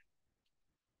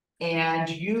 And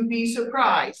you'd be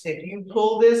surprised if you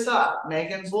pull this up,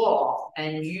 Megan's Law,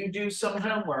 and you do some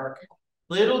homework.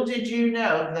 Little did you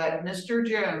know that Mr.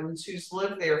 Jones, who's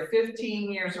lived there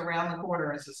 15 years around the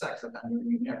corner, is a sex offender.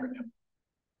 You never knew.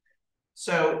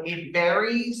 So it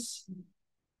varies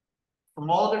from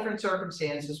all different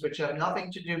circumstances, which have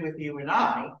nothing to do with you and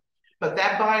I. But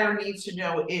that buyer needs to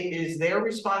know it is their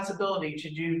responsibility to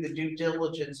do the due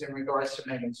diligence in regards to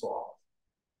Megan's Law.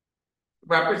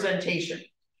 Representation.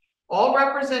 All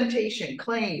representation,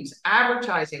 claims,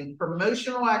 advertising,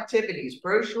 promotional activities,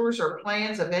 brochures, or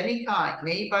plans of any kind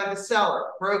made by the seller,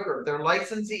 broker, their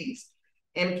licensees,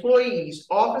 employees,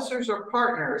 officers, or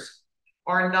partners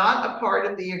are not a part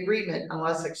of the agreement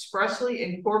unless expressly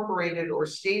incorporated or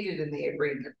stated in the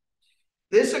agreement.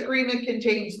 This agreement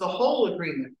contains the whole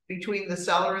agreement between the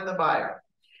seller and the buyer,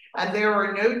 and there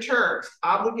are no terms,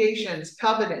 obligations,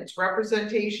 covenants,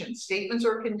 representations, statements,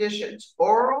 or conditions,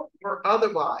 oral or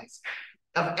otherwise,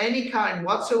 of any kind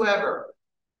whatsoever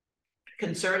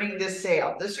concerning this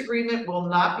sale. This agreement will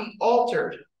not be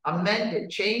altered, amended,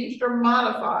 changed, or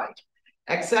modified,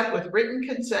 except with written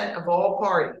consent of all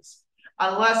parties,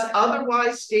 unless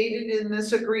otherwise stated in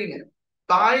this agreement.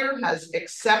 Buyer has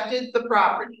accepted the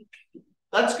property.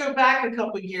 Let's go back a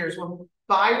couple of years when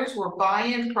buyers were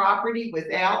buying property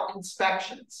without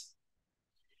inspections.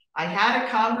 I had a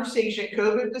conversation,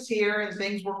 COVID was here and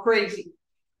things were crazy,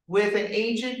 with an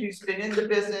agent who's been in the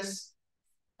business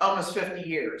almost 50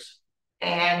 years.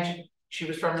 And she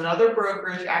was from another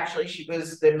brokerage. Actually, she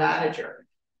was the manager.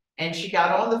 And she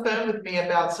got on the phone with me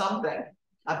about something,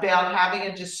 about having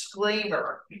a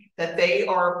disclaimer that they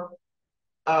are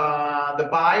the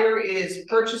buyer is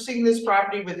purchasing this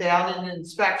property without an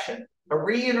inspection, a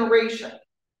reiteration.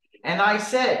 And I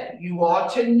said, you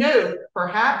ought to note,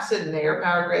 perhaps in there,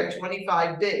 paragraph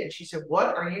 25B. And she said,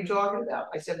 what are you talking about?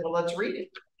 I said, well, let's read it.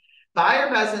 Buyer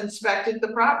has inspected the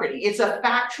property. It's a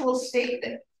factual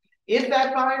statement. If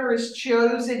that buyer is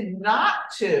chosen not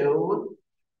to,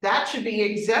 that should be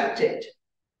exempted.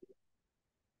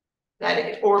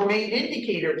 Or made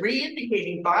indicator,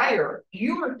 re-indicating buyer,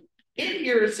 you are in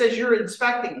here, it says you're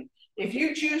inspecting it. If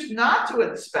you choose not to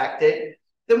inspect it,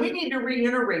 then we need to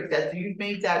reiterate that you've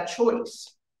made that choice.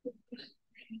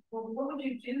 Well, what would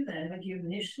you do then? Would you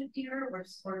initiate here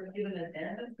or give an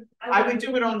addendum? I would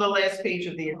do it on the last page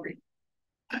of the agreement.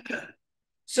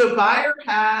 So buyer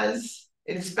has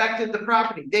inspected the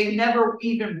property. They never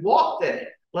even walked in it,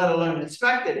 let alone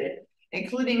inspected it,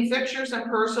 including fixtures and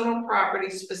personal property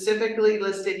specifically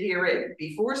listed herein.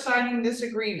 Before signing this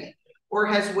agreement, or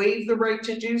has waived the right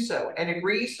to do so and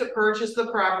agrees to purchase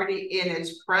the property in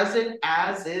its present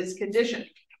as-is condition.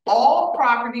 All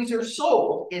properties are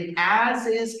sold in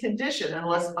as-is condition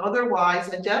unless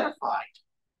otherwise identified.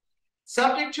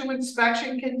 Subject to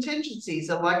inspection contingencies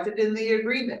elected in the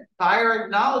agreement, buyer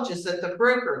acknowledges that the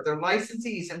broker, their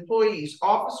licensees, employees,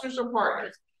 officers, or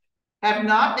partners have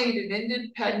not made an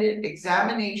independent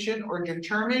examination or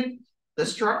determined the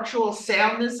structural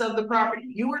soundness of the property.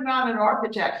 You are not an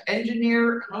architect,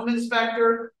 engineer, home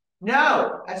inspector.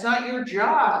 No, that's not your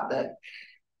job.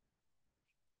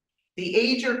 The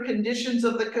age or conditions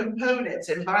of the components,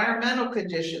 environmental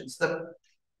conditions, the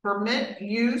permit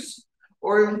use,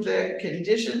 or the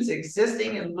conditions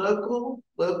existing in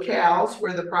locales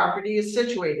where the property is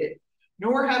situated,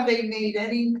 nor have they made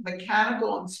any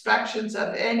mechanical inspections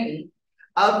of any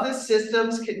of the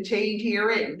systems contained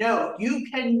herein. No, you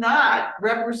cannot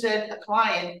represent a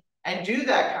client and do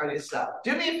that kind of stuff.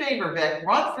 Do me a favor, Vic,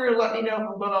 run through, let me know if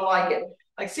I'm gonna like it.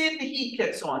 Like, see if the heat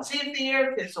kicks on, see if the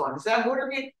air kicks on. Is that water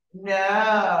heat?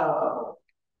 No.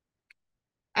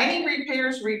 Any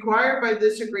repairs required by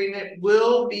this agreement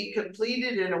will be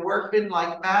completed in a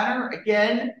workman-like manner.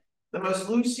 Again, the most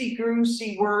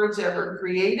loosey-goosey words ever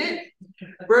created.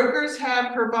 Brokers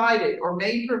have provided or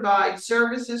may provide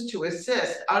services to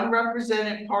assist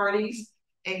unrepresented parties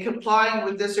in complying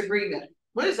with this agreement.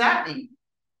 What does that mean?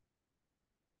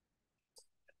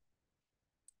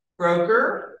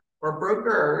 broker or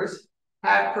brokers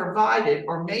have provided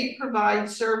or may provide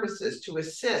services to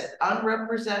assist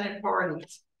unrepresented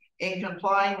parties in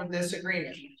complying with this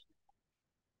agreement.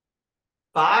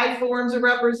 5 forms of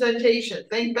representation.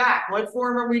 Think back. What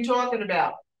form are we talking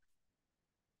about?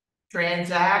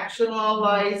 Transactional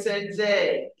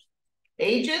licensing.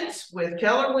 Agents with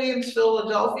Keller Williams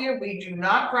Philadelphia, we do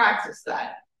not practice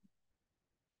that.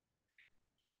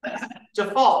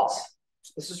 Defaults.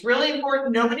 This is really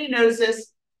important. Nobody knows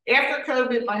this. After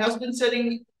COVID, my husband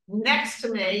sitting next to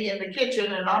me in the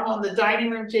kitchen and I'm on the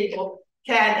dining room table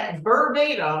can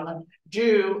verbatim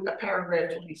do a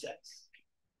paragraph 26.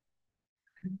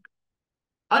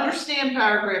 Understand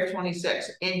paragraph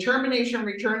 26. In termination,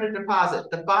 return of deposit.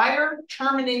 The buyer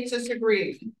terminates this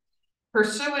agreement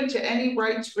pursuant to any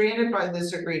rights granted by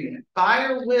this agreement.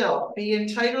 Buyer will be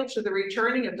entitled to the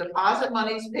returning of deposit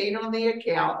monies paid on the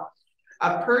account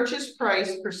of purchase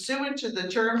price pursuant to the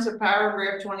terms of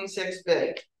paragraph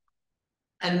 26B.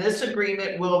 And this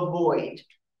agreement will void.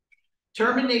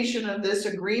 Termination of this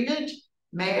agreement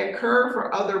may occur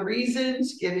for other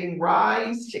reasons, giving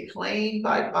rise to claim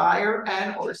by buyer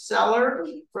and or seller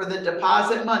for the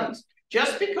deposit monies.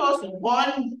 Just because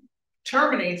one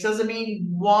terminates doesn't mean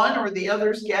one or the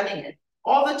other's getting it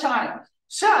all the time.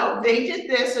 So they did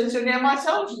this, and so now my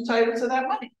seller's entitled to that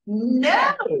money.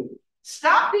 No,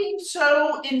 stop being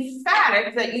so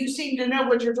emphatic that you seem to know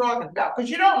what you're talking about, because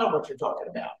you don't know what you're talking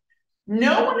about.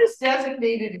 No one is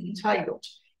designated entitled.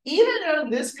 Even though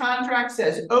this contract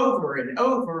says over and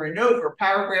over and over,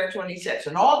 paragraph 26,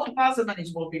 and all deposit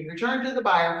monies will be returned to the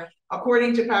buyer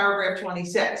according to paragraph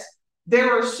 26.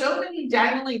 There are so many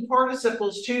dangling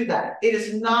participles to that. It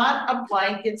is not a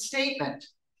blanket statement.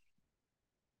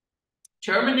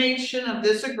 Termination of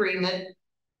this agreement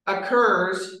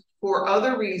occurs for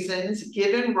other reasons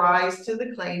given rise to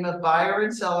the claim of buyer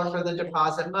and seller for the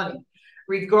deposit money.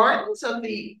 Regardless of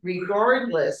the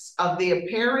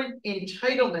apparent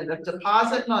entitlement of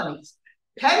deposit monies,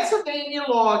 Pennsylvania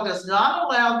law does not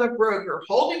allow the broker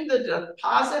holding the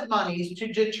deposit monies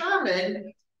to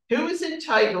determine who is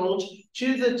entitled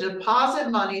to the deposit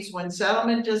monies when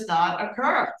settlement does not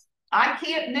occur. I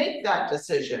can't make that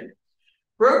decision.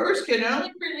 Brokers can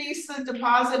only release the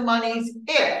deposit monies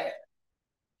if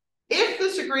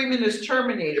this agreement is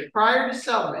terminated prior to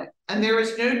settlement and there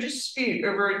is no dispute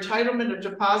over entitlement of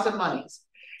deposit monies.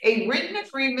 A written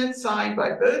agreement signed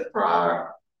by both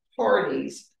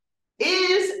parties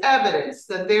is evidence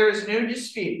that there is no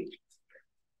dispute.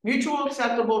 Mutual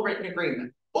acceptable written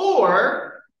agreement.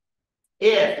 Or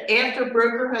if after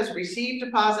broker has received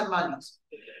deposit monies,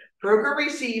 broker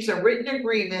receives a written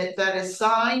agreement that is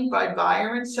signed by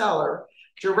buyer and seller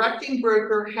directing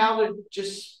broker how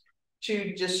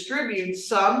to distribute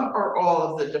some or all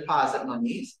of the deposit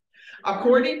monies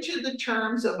according to the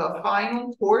terms of a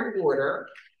final court order,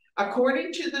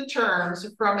 according to the terms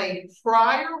from a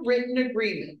prior written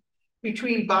agreement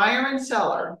between buyer and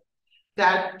seller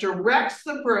that directs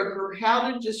the broker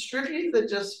how to distribute the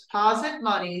deposit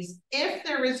monies if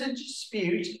there is a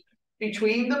dispute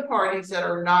between the parties that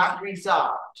are not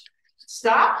resolved.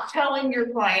 Stop telling your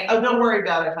client, oh, don't worry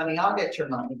about it, honey, I'll get your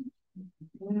money.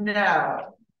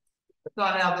 No, that's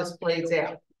not how this plays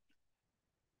out.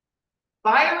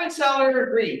 Buyer and seller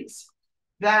agrees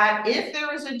that if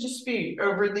there is a dispute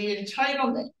over the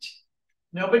entitlement,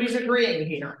 nobody's agreeing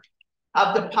here,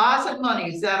 of deposit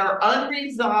monies that are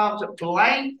unresolved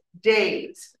blank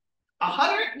days,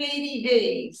 180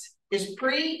 days is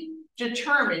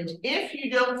predetermined if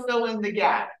you don't fill in the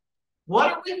gap.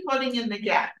 What are we putting in the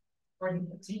gap?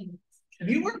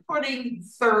 You were putting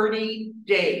 30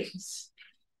 days.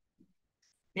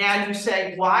 Now you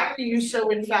say, why are you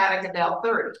so emphatic about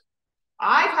 30?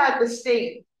 I've had the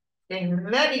state in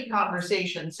many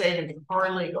conversations say to me,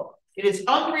 paralegal, it is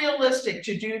unrealistic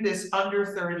to do this under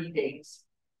 30 days.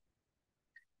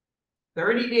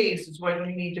 30 days is what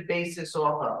you need to base this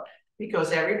off of,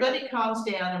 because everybody calms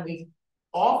down and we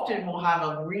often will have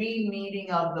a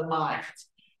re-meeting of the minds.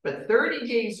 But 30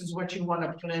 days is what you want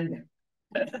to put in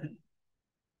there.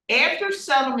 After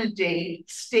settlement date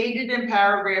stated in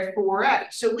paragraph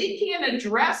 4A. So we can't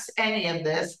address any of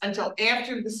this until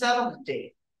after the settlement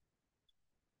date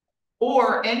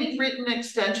or any written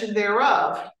extension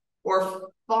thereof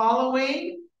or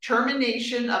following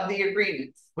termination of the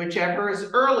agreement, whichever is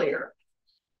earlier.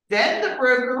 Then the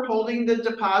broker holding the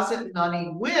deposit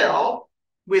money will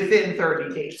within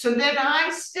 30 days. So then I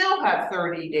still have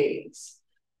 30 days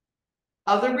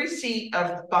of the receipt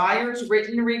of buyer's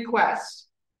written request.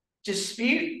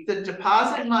 Dispute the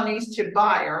deposit monies to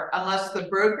buyer unless the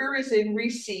broker is in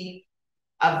receipt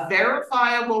of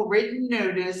verifiable written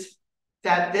notice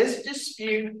that this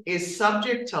dispute is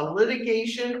subject to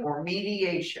litigation or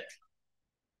mediation.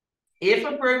 If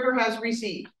a broker has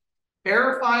received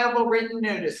verifiable written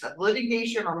notice of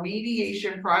litigation or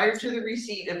mediation prior to the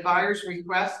receipt of buyer's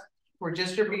request for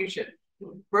distribution,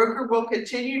 broker will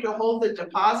continue to hold the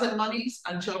deposit monies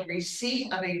until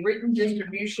receipt of a written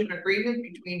distribution agreement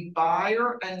between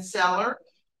buyer and seller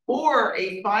or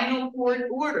a final court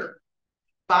order.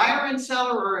 Buyer and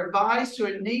seller are advised to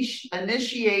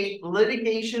initiate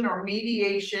litigation or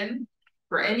mediation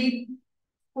for any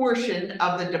portion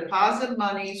of the deposit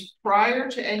monies prior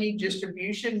to any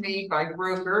distribution made by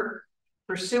broker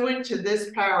pursuant to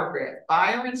this paragraph.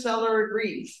 Buyer and seller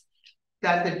agrees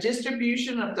that the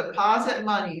distribution of deposit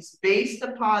monies based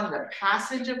upon the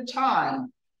passage of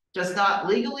time does not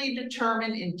legally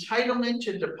determine entitlement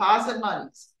to deposit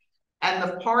monies, and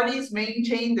the parties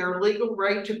maintain their legal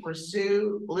right to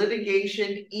pursue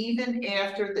litigation even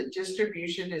after the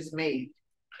distribution is made.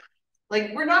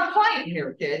 Like, we're not playing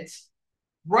here, kids.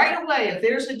 Right away, if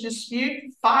there's a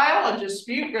dispute, file a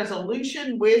dispute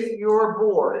resolution with your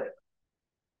board,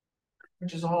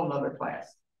 which is a whole nother class.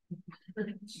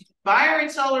 Buyer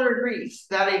and seller agrees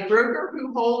that a broker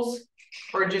who holds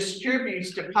or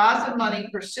distributes deposit money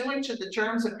pursuant to the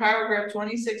terms of paragraph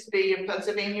 26B of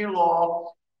Pennsylvania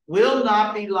law will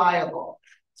not be liable.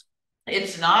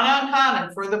 It's not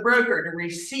uncommon for the broker to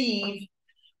receive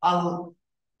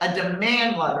a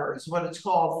demand letter, is what it's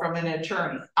called, from an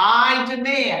attorney. I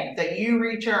demand that you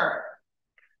return.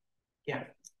 Yeah.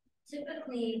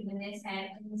 Typically, when this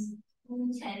happens,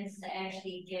 who tends to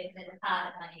actually get the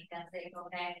deposit money? Does they go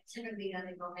back? Typically, does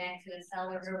it go back to the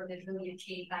seller, or does it really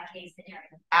change by case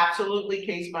scenario? Absolutely,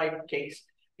 case by case,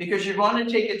 because you're going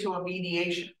to take it to a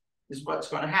mediation. Is what's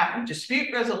going to happen.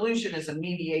 Dispute resolution is a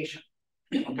mediation.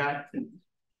 Okay.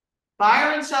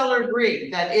 Buyer and seller agree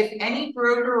that if any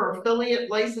broker or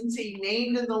affiliate licensee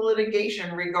named in the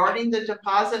litigation regarding the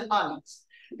deposit monies,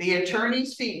 the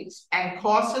attorney's fees and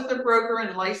costs of the broker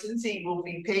and licensee will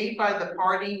be paid by the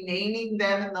party naming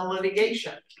them in the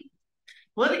litigation.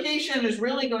 Litigation is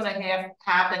really going to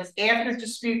happen after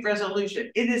dispute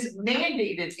resolution. It is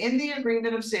mandated in the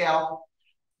agreement of sale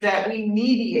that we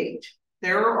mediate.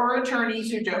 There are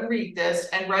attorneys who don't read this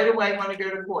and right away want to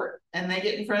go to court, and they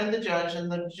get in front of the judge,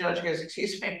 and the judge goes,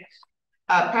 excuse me,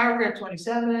 paragraph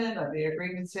 27 of the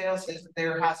agreement sale says that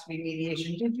there has to be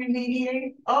mediation. Did you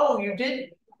mediate? Oh, you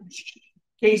didn't.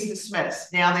 Case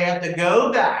dismissed. Now they have to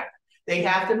go back. They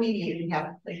have to mediate and have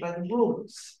to play by the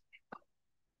rules.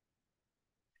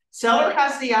 Seller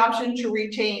has the option to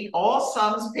retain all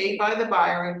sums paid by the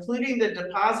buyer, including the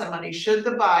deposit money, should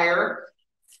the buyer,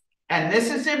 and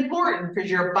this is important because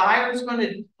your buyer is going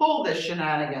to pull this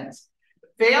shenanigans,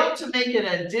 fail to make an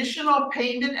additional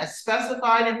payment as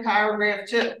specified in paragraph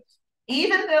 2.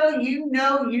 Even though you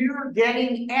know you're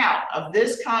getting out of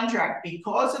this contract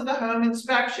because of the home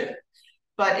inspection,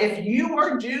 but if you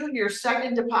are due your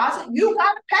second deposit, you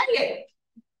got to pay it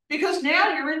because now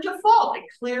you're in default. It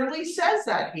clearly says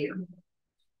that here.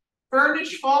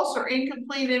 Furnish false or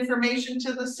incomplete information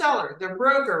to the seller, the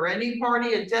broker, or any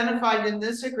party identified in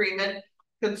this agreement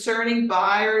concerning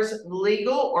buyer's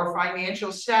legal or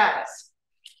financial status,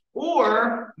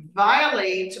 or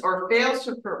violates or fails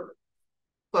to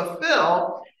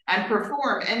fulfill and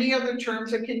perform any other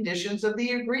terms and conditions of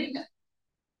the agreement,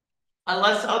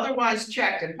 unless otherwise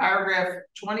checked in paragraph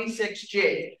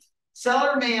 26G.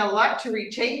 Seller may elect to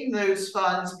retain those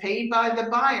funds paid by the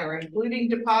buyer, including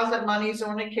deposit monies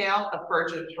on account of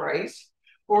purchase price,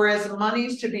 or as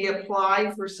monies to be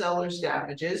applied for seller's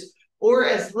damages, or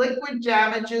as liquid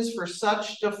damages for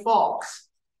such defaults.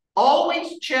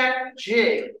 Always check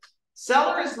G.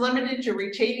 Seller is limited to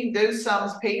retaining those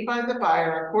sums paid by the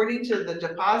buyer according to the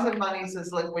deposit monies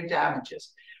as liquid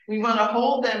damages. We want to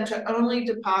hold them to only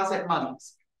deposit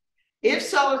monies. If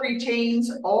seller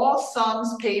retains all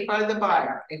sums paid by the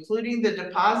buyer, including the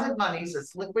deposit monies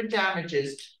as liquid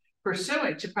damages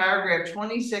pursuant to paragraph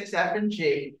 26F and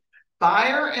G,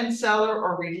 buyer and seller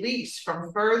are released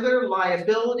from further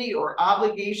liability or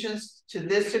obligations to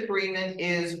this agreement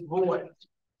is void.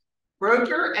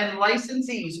 Broker and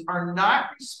licensees are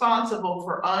not responsible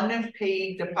for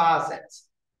unpaid deposits.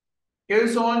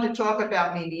 Goes on to talk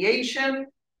about mediation.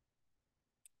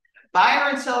 Buyer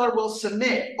and seller will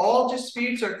submit all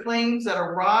disputes or claims that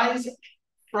arise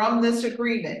from this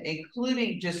agreement,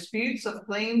 including disputes of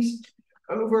claims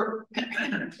over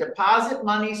deposit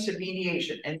monies to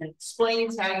mediation, and it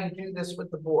explains how you do this with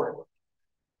the board.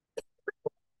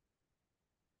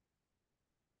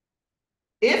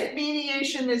 If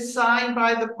mediation is signed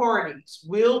by the parties,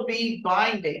 will be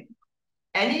binding.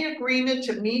 Any agreement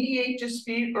to mediate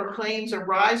dispute or claims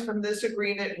arise from this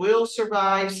agreement will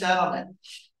survive settlement.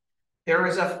 There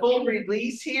is a full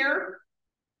release here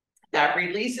that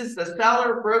releases the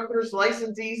seller, brokers,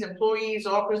 licensees, employees,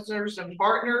 officers, and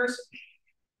partners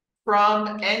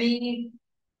from any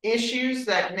issues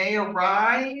that may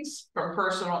arise from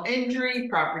personal injury,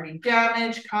 property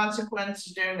damage,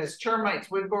 consequences known as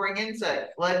termites, wood-boring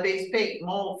insect, lead-based paint,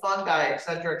 mold, fungi,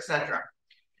 etc., etc.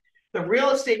 The Real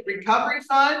Estate Recovery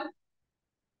Fund.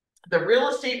 The Real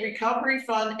Estate Recovery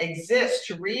Fund exists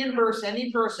to reimburse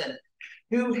any person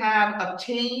who have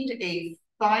obtained a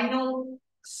final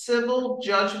civil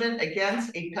judgment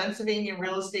against a Pennsylvania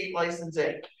real estate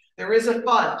licensee. There is a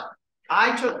fund.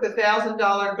 I took the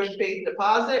 $1,000 good faith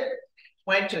deposit,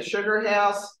 went to Sugar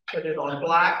House, put it on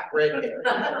black, red hair.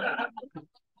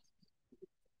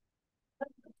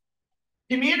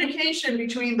 Communication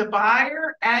between the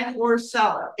buyer and or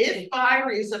seller. If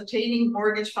buyer is obtaining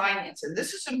mortgage finance, and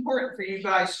this is important for you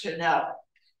guys to know,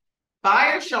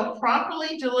 buyer shall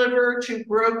promptly deliver to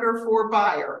broker for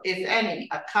buyer, if any,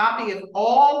 a copy of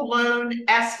all loan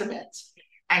estimates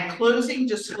and closing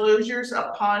disclosures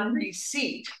upon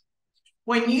receipt.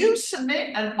 When you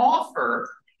submit an offer,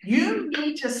 you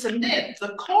need to submit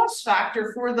the cost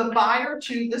factor for the buyer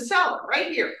to the seller,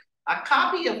 right here. A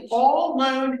copy of all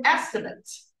loan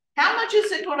estimates. How much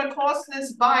is it going to cost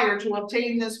this buyer to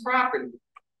obtain this property?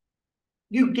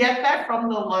 You get that from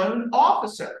the loan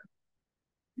officer.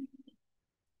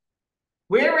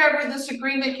 Wherever this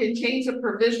agreement contains a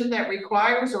provision that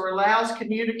requires or allows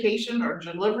communication or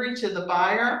delivery to the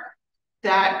buyer,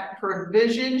 that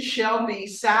provision shall be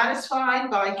satisfied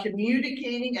by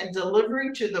communicating and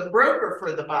delivering to the broker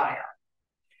for the buyer,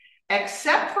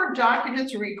 except for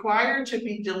documents required to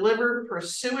be delivered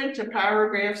pursuant to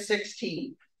paragraph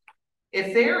 16.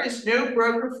 If there is no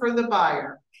broker for the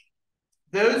buyer,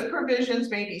 those provisions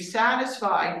may be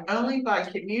satisfied only by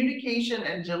communication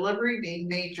and delivery being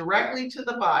made directly to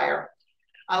the buyer,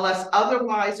 unless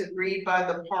otherwise agreed by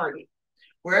the party.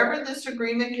 Wherever this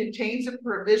agreement contains a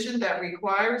provision that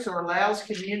requires or allows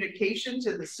communication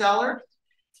to the seller,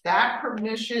 that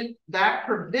provision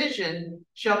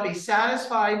shall be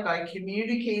satisfied by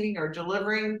communicating or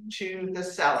delivering to the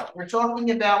seller. We're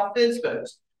talking about FSBOs.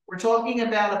 We're talking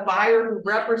about a buyer who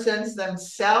represents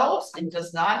themselves and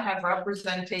does not have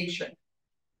representation.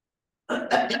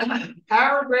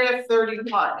 Paragraph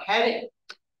 31, heading.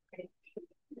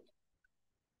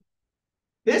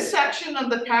 This section of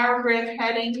the paragraph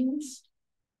headings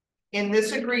in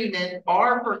this agreement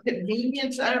are for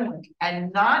convenience only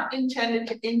and not intended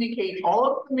to indicate all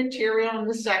of the material in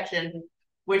the section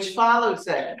which follows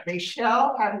them. They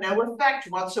shall have no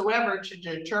effect whatsoever to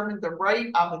determine the right,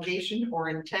 obligation, or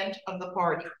intent of the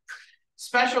party.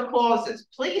 Special clauses.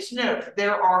 Please note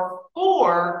there are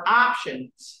 4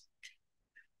 options.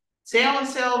 Sale and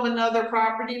sale of another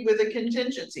property with a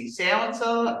contingency. Sale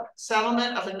and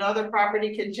settlement of another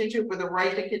property contingent with a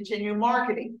right to continue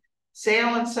marketing.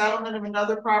 Sale and settlement of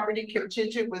another property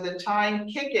contingent with a time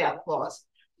kick-out clause.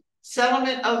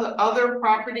 Settlement of the other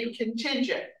property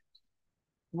contingent.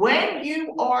 When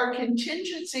you are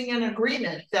contingencing an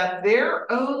agreement that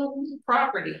their own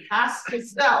property has to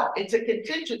sell, it's a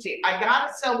contingency. I got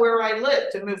to sell where I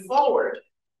live to move forward.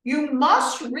 You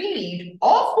must read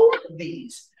all 4 of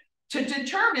these to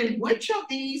determine which of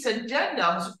these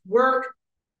addendums work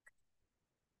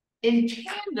in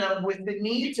tandem with the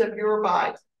needs of your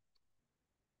buyer.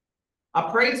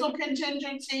 Appraisal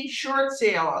contingency, short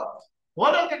sale.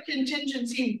 What other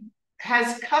contingency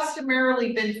has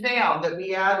customarily been found that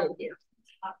we added here?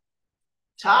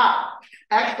 Top.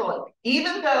 Excellent.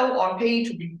 Even though on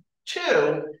page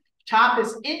 2, top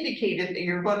is indicated that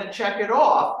you're going to check it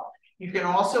off, you can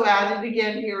also add it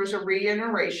again here as a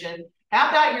reiteration. How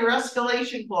about your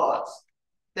escalation clause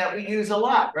that we use a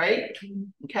lot, right?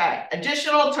 Okay.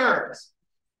 Additional terms.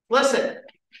 Listen,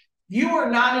 you are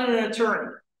not an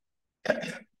attorney.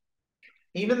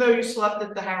 Even though you slept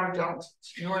at the Howard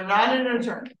Johnsons, you are not an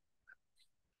attorney.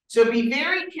 So be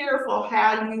very careful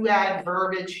how you add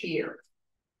verbiage here.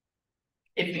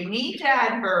 If you need to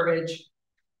add verbiage,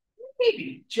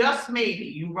 maybe, just maybe,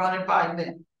 you run it by me.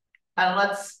 And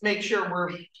let's make sure we're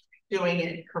doing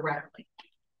it correctly.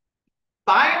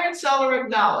 Buyer and seller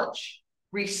acknowledge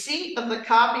receipt of the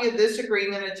copy of this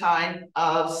agreement at time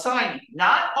of signing.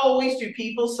 Not always do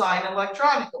people sign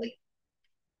electronically.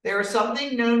 There is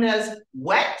something known as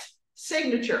wet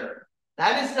signature.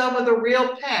 That is done with a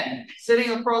real pen sitting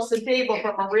across the table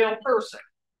from a real person.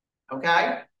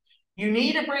 Okay? You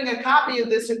need to bring a copy of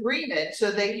this agreement so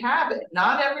they have it.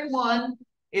 Not everyone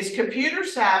is computer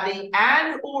savvy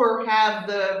and or have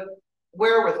the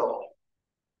wherewithal.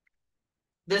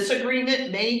 This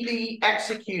agreement may be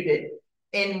executed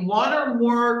in one or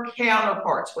more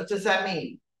counterparts. What does that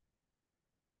mean?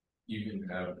 You can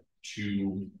have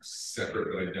two separate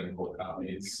but identical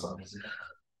copies.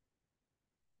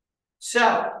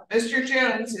 So, Mr.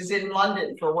 Jones is in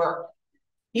London for work.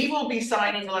 He will be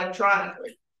signing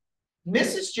electronically.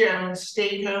 Mrs. Jones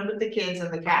stayed home with the kids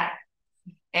and the cat,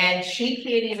 and she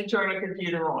can't even turn a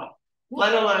computer on,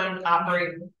 let alone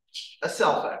operate a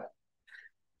cell phone.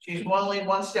 She's only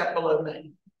one step below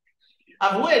me,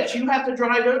 of which you have to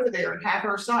drive over there and have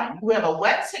her sign. You have a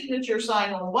wet signature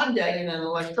sign on one day and an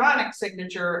electronic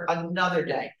signature another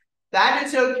day. That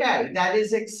is okay. That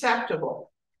is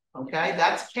acceptable. Okay,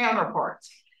 that's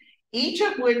counterparts. Each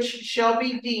of which shall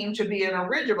be deemed to be an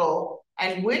original,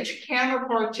 and which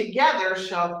counterpart together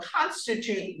shall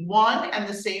constitute one and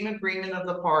the same agreement of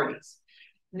the parties.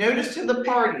 Notice to the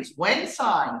parties, when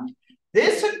signed,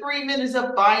 this agreement is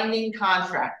a binding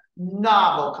contract,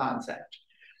 novel concept.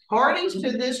 Parties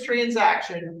to this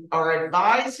transaction are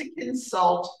advised to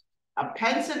consult a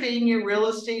Pennsylvania real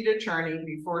estate attorney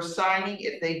before signing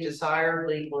if they desire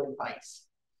legal advice.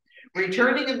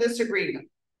 Returning of this agreement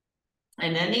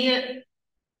and any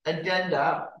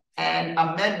addenda and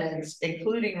amendments,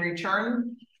 including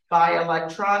return by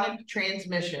electronic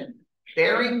transmission,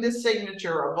 bearing the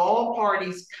signature of all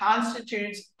parties,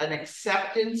 constitutes an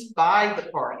acceptance by the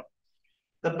party.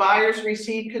 The buyers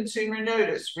received consumer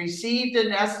notice, received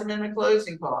an estimate of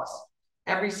closing costs,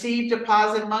 have received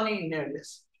deposit money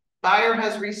notice. Buyer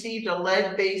has received a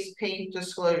lead-based paint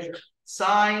disclosure.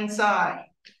 Sign.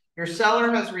 Your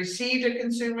seller has received a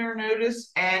consumer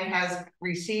notice and has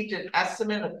received an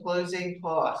estimate of closing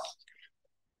costs.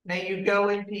 May you go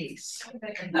in peace.